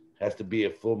 It has to be a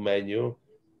full menu,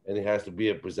 and it has to be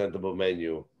a presentable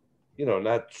menu. You know,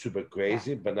 not super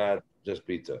crazy, but not just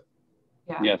pizza.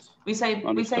 Yeah. Yes. We say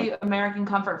American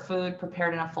comfort food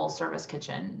prepared in a full service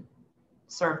kitchen,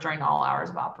 served during all hours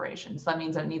of operations. That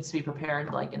means it needs to be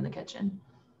prepared like in the kitchen.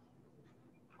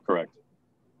 Correct.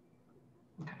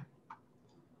 Okay.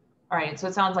 All right. So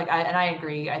it sounds like I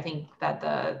agree. I think that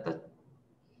the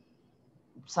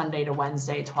Sunday to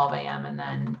Wednesday, 12 a.m. and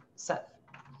then set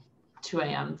 2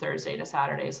 a.m. Thursday to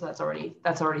Saturday. So that's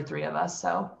already 3 of us.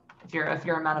 So if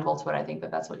you're amenable to it, I think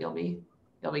that's what you'll be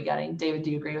getting. David,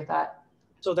 do you agree with that?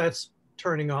 So that's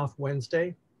turning off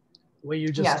Wednesday, the way you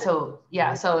just so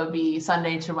it would be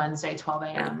Sunday to Wednesday 12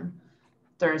 a.m.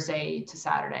 Thursday to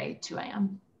Saturday 2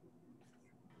 a.m.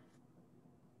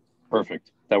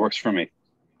 Perfect. That works for me.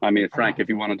 I mean, Frank, if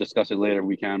you want to discuss it later,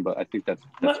 we can, but I think that's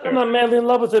fair. I'm not madly in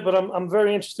love with it, but I'm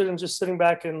very interested in just sitting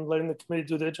back and letting the committee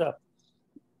do their job.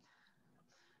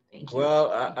 Thank you.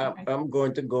 Well, I'm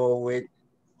going to go with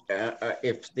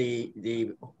if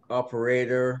the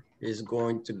operator is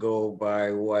going to go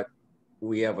by what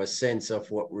we have a sense of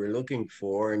what we're looking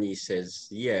for, and he says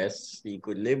yes, he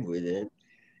could live with it,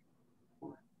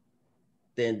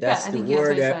 then that's the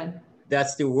word.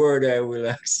 That's the word I will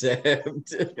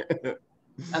accept.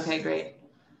 Okay, great.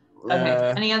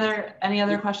 Okay. Any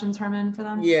other questions, Herman, for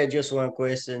them? Yeah, just one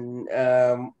question.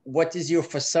 What is your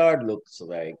facade looks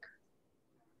like?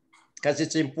 Because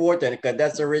it's important, because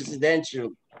that's a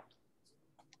residential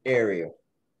area.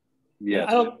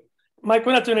 Yeah. Mike,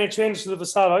 we're not doing any changes to the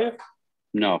facade, are you?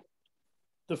 No.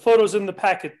 The photos in the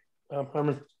packet,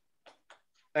 Herman.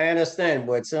 I understand,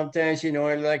 but sometimes, you know,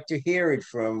 I like to hear it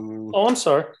from I'm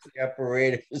sorry. The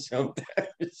operator sometimes.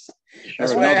 Sure,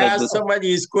 that's why I asked some of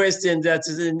these questions that's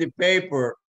in the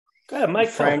paper. Go ahead, Mike.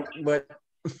 Frank, but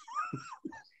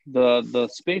the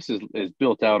space is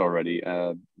built out already.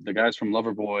 The guys from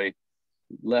Loverboy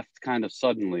left kind of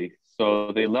suddenly,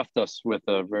 so they left us with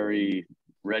a very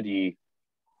ready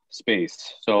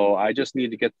space. So I just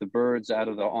need to get the birds out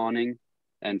of the awning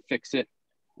and fix it.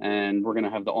 And we're going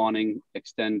to have the awning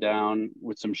extend down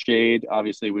with some shade.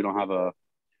 Obviously, we don't have a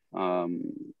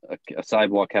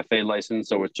sidewalk cafe license,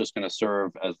 so it's just going to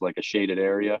serve as like a shaded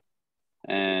area.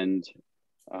 And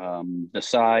The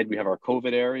side, we have our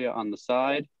COVID area on the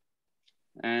side,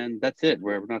 and that's it.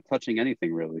 We're not touching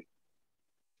anything really.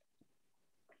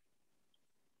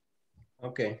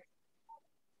 Okay.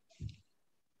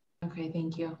 Okay,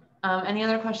 thank you. Any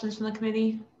other questions from the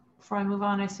committee before I move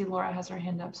on? I see Laura has her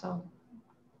hand up, so.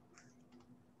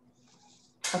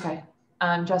 Okay,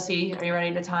 Jesse, are you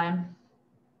ready to time?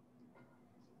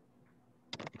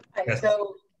 Hi,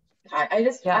 so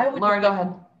I would Laura, go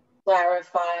ahead.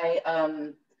 Clarify,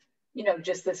 you know,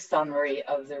 just the summary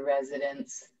of the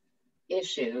residents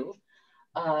issue.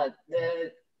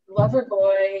 The lover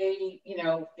boy, you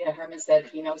know, Herman said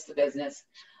he knows the business.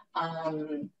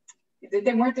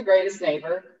 They weren't the greatest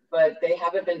neighbor, but they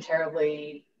haven't been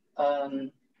terribly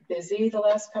busy the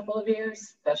last couple of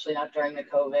years, especially not during the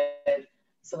COVID.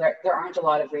 So there aren't a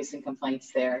lot of recent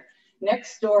complaints there.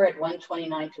 Next door at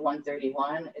 129 to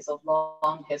 131 is a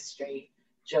long history.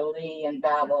 Jolie and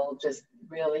Babel, just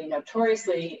really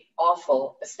notoriously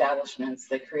awful establishments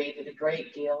that created a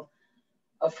great deal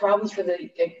of problems for the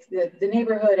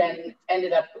neighborhood and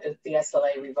ended up with the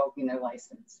SLA revoking their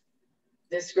license.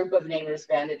 This group of neighbors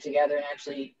banded together and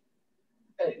actually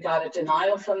got a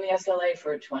denial from the SLA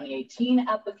for a 2018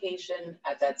 application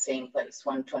at that same place,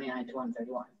 129 to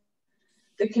 131.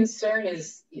 The concern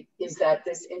is that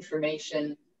this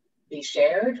information be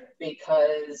shared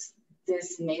because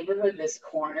this neighborhood, this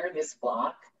corner, this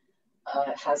block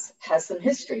has some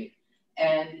history,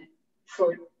 and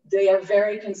they are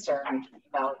very concerned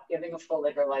about giving a full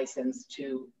liquor license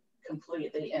to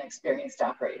completely inexperienced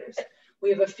operators. We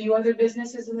have a few other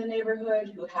businesses in the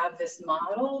neighborhood who have this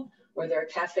model where they're a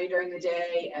cafe during the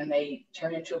day and they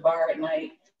turn into a bar at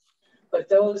night, but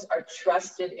those are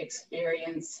trusted,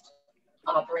 experienced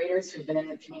operators who've been in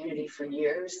the community for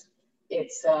years.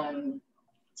 It's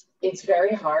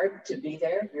very hard to be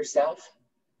there yourself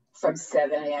from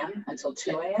 7 a.m. until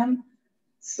 2 a.m.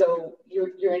 So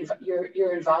you're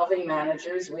involving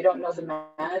managers. We don't know the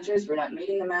managers. We're not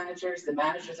meeting the managers. The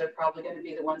managers are probably going to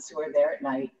be the ones who are there at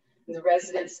night. And the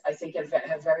residents, I think,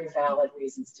 have very valid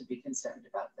reasons to be concerned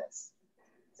about this.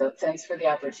 So thanks for the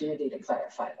opportunity to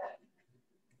clarify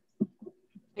that.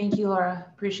 Thank you, Laura.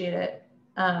 Appreciate it.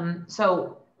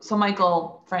 So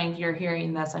Michael, Frank, you're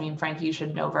hearing this. I mean, Frank, you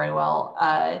should know very well.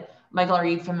 Michael, are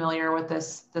you familiar with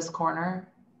this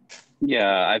corner?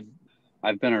 Yeah,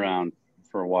 I've been around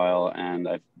for a while, and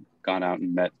I've gone out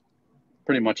and met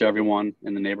pretty much everyone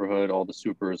in the neighborhood, all the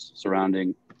supers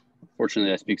surrounding.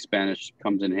 Fortunately, I speak Spanish,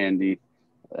 comes in handy.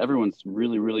 Everyone's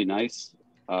really, really nice.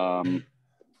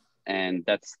 And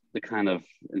that's the kind of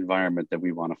environment that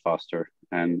we want to foster.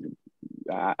 And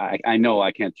I know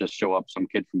I can't just show up some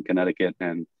kid from Connecticut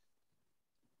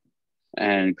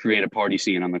and create a party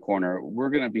scene on the corner.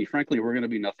 Frankly, we're going to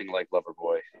be nothing like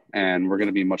Loverboy, and we're going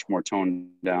to be much more toned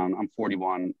down. I'm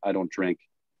 41. I don't drink.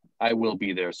 I will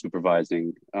be there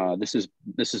supervising. This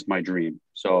is my dream.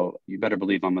 So you better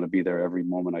believe I'm going to be there every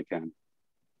moment I can.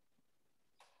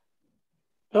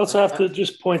 I also have to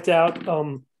just point out,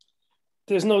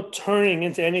 there's no turning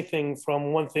into anything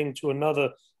from one thing to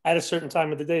another at a certain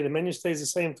time of the day. The menu stays the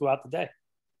same throughout the day.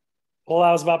 All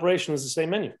hours of operation is the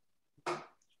same menu.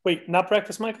 Wait, not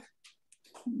breakfast, Michael?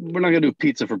 We're not going to do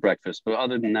pizza for breakfast, but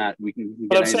other than that, we can.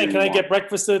 But I'm saying, can I get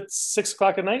breakfast at 6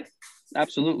 o'clock at night?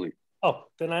 Absolutely. Oh,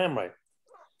 then I am right.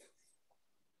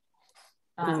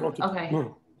 Okay.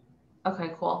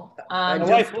 Okay, cool.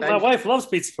 My wife loves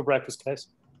pizza for breakfast, guys.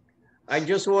 I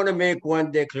just want to make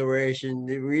one declaration.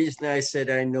 The reason I said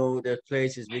I know that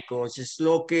place is because it's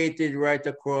located right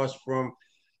across from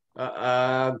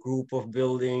a group of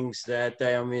buildings that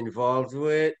I am involved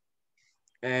with.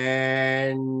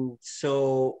 And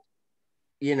so,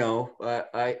 you know,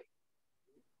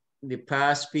 the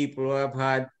past people have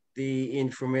had the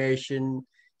information,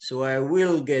 so I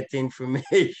will get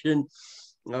information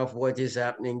of what is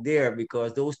happening there,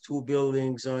 because those two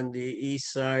buildings on the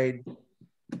east side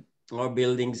are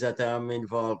buildings that I'm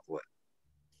involved with.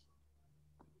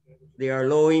 They are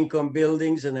low-income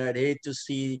buildings, and I'd hate to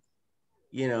see,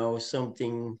 you know,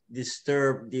 something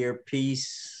disturb their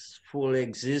peaceful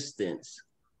existence.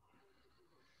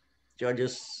 So I'll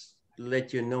just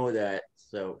let you know that.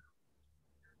 So.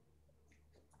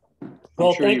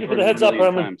 Well, thank you for the heads up,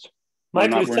 Herman.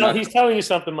 Michael, he's telling you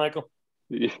something, Michael.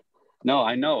 Yeah. No,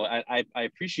 I know. I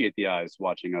appreciate the eyes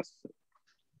watching us.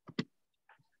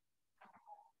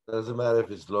 Doesn't matter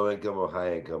if it's low income or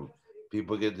high income.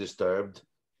 People get disturbed.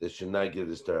 They should not get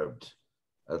disturbed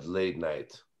at late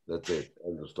night. That's it.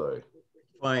 End of story.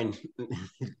 Fine.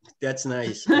 That's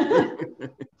nice.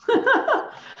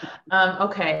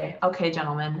 Okay,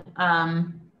 gentlemen.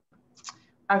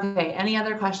 Okay, any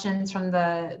other questions from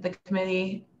the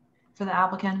committee for the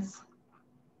applicants?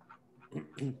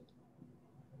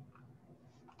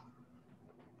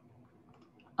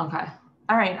 Okay.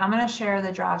 All right. I'm going to share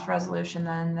the draft resolution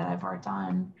then that I've worked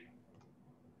on.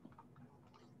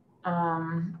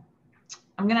 I'm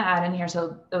going to add in here,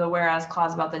 so the whereas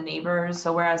clause about the neighbors.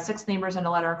 So whereas 6 neighbors sent a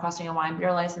letter requesting a wine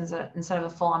beer license instead of a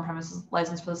full on-premises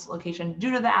license for this location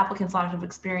due to the applicant's lack of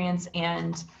experience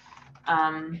and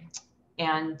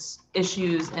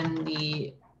issues in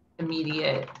the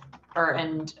immediate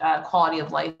quality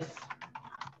of life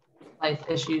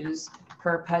issues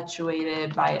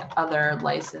perpetuated by other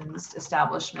licensed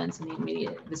establishments in the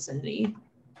immediate vicinity.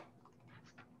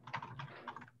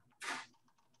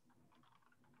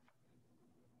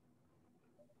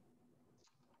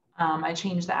 I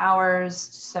changed the hours,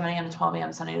 7 a.m. to 12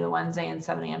 a.m. Sunday to Wednesday and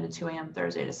 7 a.m. to 2 a.m.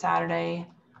 Thursday to Saturday.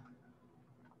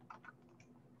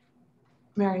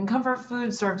 American Comfort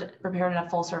Food prepared in a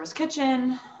full service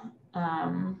kitchen.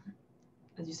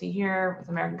 As you see here, with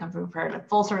American Comfort prepared in a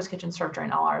full service kitchen served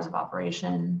during all hours of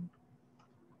operation.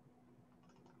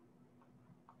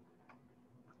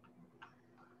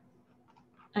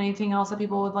 Anything else that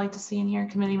people would like to see in here?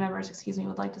 Committee members, excuse me,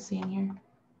 would like to see in here?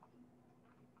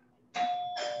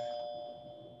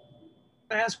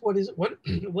 I ask what is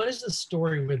the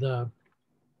story with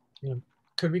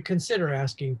could we consider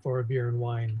asking for a beer and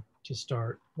wine to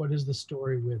start? What is the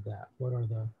story with that? What are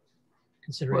the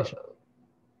considerations?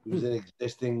 It was an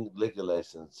existing liquor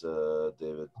license,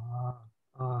 David.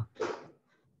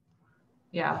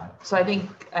 Yeah, so I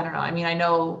think, I don't know, I mean, I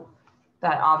know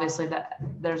that obviously that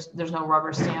there's no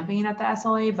rubber stamping at the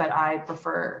SLA, but I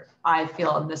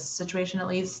feel in this situation at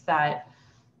least that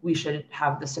we should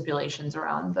have the stipulations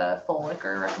around the full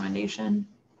liquor recommendation.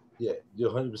 Yeah,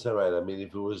 you're 100% right. I mean,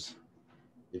 if it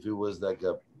was like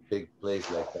a big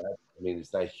place like that, I mean,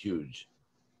 it's not huge,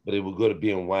 but it would go to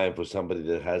beer and wine for somebody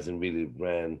that hasn't really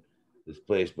ran this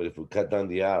place. But if we cut down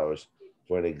the hours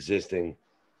for an existing,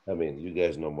 I mean, you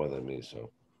guys know more than me, so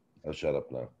I'll shut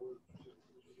up now.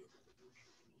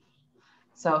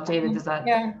 So David, does that?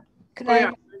 Yeah.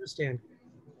 I understand.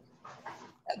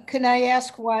 Can I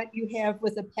ask what you have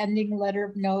with a pending letter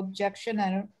of no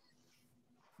objection?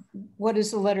 What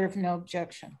is the letter of no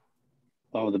objection?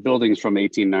 Oh, the building's from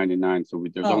 1899, so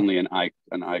there's only an I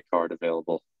card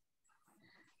available.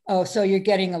 Oh, so you're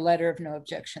getting a letter of no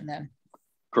objection then?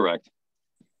 Correct.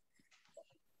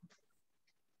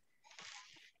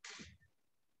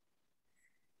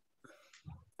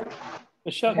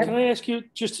 Michelle, can I ask you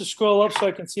just to scroll up so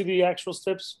I can see the actual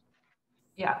steps?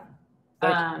 Yeah.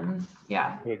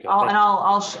 Yeah. Okay,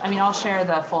 I'll share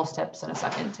the full steps in a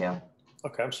second too.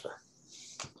 Okay, I'm sorry.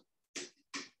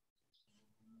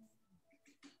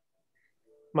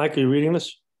 Mike, are you reading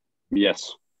this?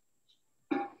 Yes.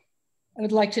 I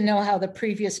would like to know how the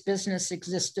previous business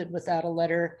existed without a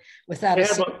letter, without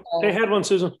they had one,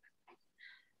 Susan.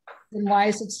 Then why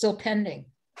is it still pending?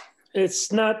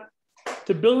 It's not,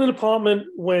 the building department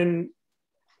will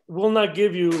not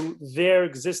give you their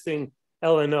existing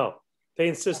LNO. They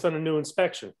insist on a new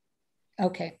inspection.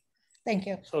 Okay, thank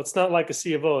you. So it's not like a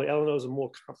C of O. LNOs are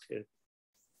more complicated.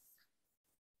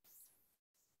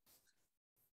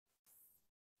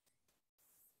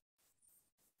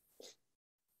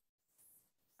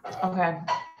 Okay.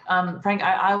 Frank,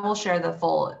 I will share the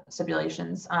full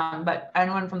stipulations, but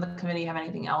anyone from the committee have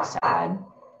anything else to add?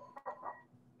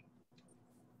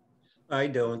 I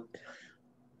don't.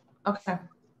 Okay.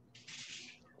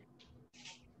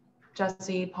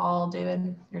 Jesse, Paul,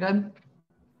 David, you're good?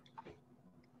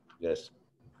 Yes.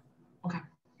 Okay.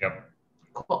 Yep.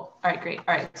 Cool. All right, great.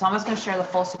 All right, so I'm just going to share the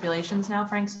full stipulations now,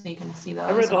 Frank, so you can see those.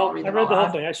 I read the whole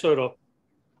thing. I saw it all.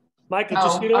 Mike, did you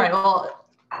see it all? All right, well,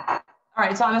 all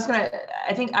right, so I'm just going to,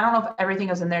 I don't know if everything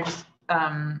is in there, just,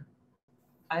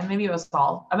 maybe it was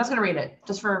all. I'm just going to read it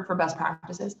just for best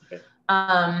practices. Okay.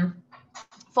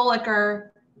 Full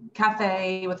liquor,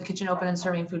 cafe with the kitchen open and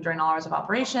serving food during all hours of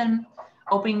operation.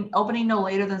 Opening no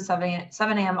later than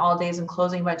 7 a.m. all days and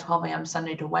closing by 12 a.m.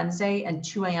 Sunday to Wednesday and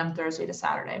 2 a.m. Thursday to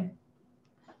Saturday.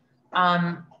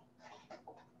 Will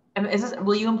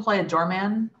you employ a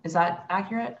doorman? Is that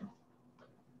accurate?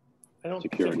 I don't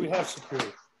think we have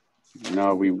security.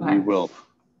 No, we will.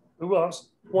 We will.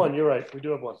 One, you're right. We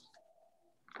do have one.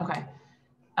 Okay.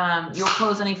 You'll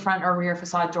close any front or rear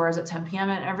facade doors at 10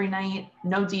 p.m. every night.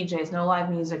 No DJs, no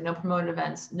live music, no promoted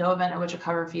events, no event at which a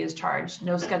cover fee is charged,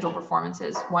 no scheduled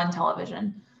performances, one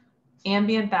television.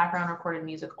 Ambient background recorded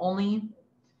music only.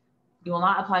 You will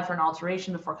not apply for an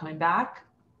alteration before coming back.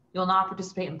 You will not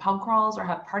participate in pub crawls or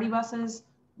have party buses.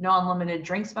 No unlimited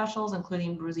drink specials,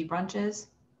 including boozy brunches.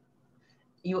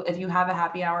 If you have a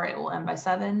happy hour, it will end by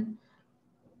 7.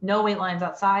 No wait lines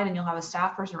outside, and you'll have a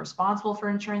staff person responsible for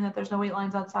ensuring that there's no wait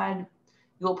lines outside.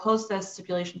 You will post this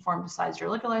stipulation form besides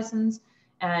your liquor license,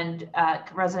 and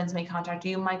residents may contact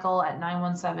you, Michael, at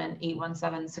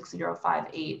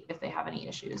 917-817-6058 if they have any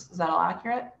issues. Is that all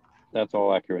accurate? That's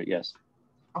all accurate, yes.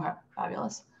 Okay,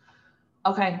 fabulous.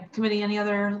 Okay, committee, any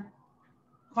other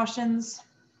questions?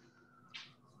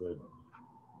 Good.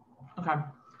 Okay.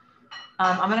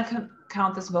 I'm going to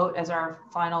count this vote as our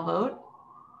final vote.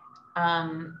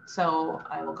 So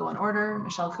I will go in order.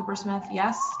 Michelle Cooper-Smith,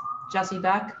 yes. Jesse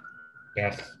Beck?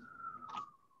 Yes.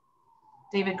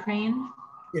 David Crane?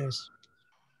 Yes.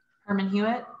 Herman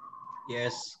Hewitt?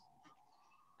 Yes.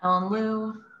 Ellen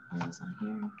Liu? Ellen's not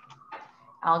here.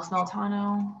 Alex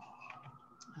Meltano?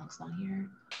 Alex not here.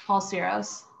 Paul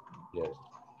Steros? Yes.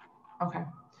 Okay.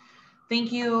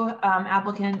 Thank you,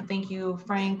 applicant. Thank you,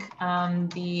 Frank.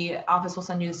 The office will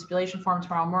send you the stipulation form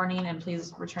tomorrow morning, and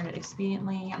please return it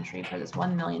expediently. I'm sure you've heard this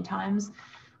 1 million times.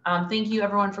 Thank you,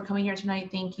 everyone, for coming here tonight.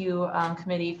 Thank you,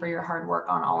 committee, for your hard work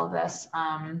on all of this.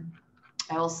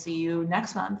 I will see you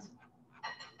next month.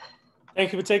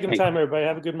 Thank you for taking time, everybody.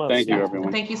 Have a good month. Thank you,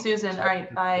 everyone. Thank you, Susan. All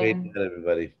right, bye. Great night,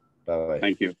 everybody. Bye-bye.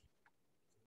 Thank you.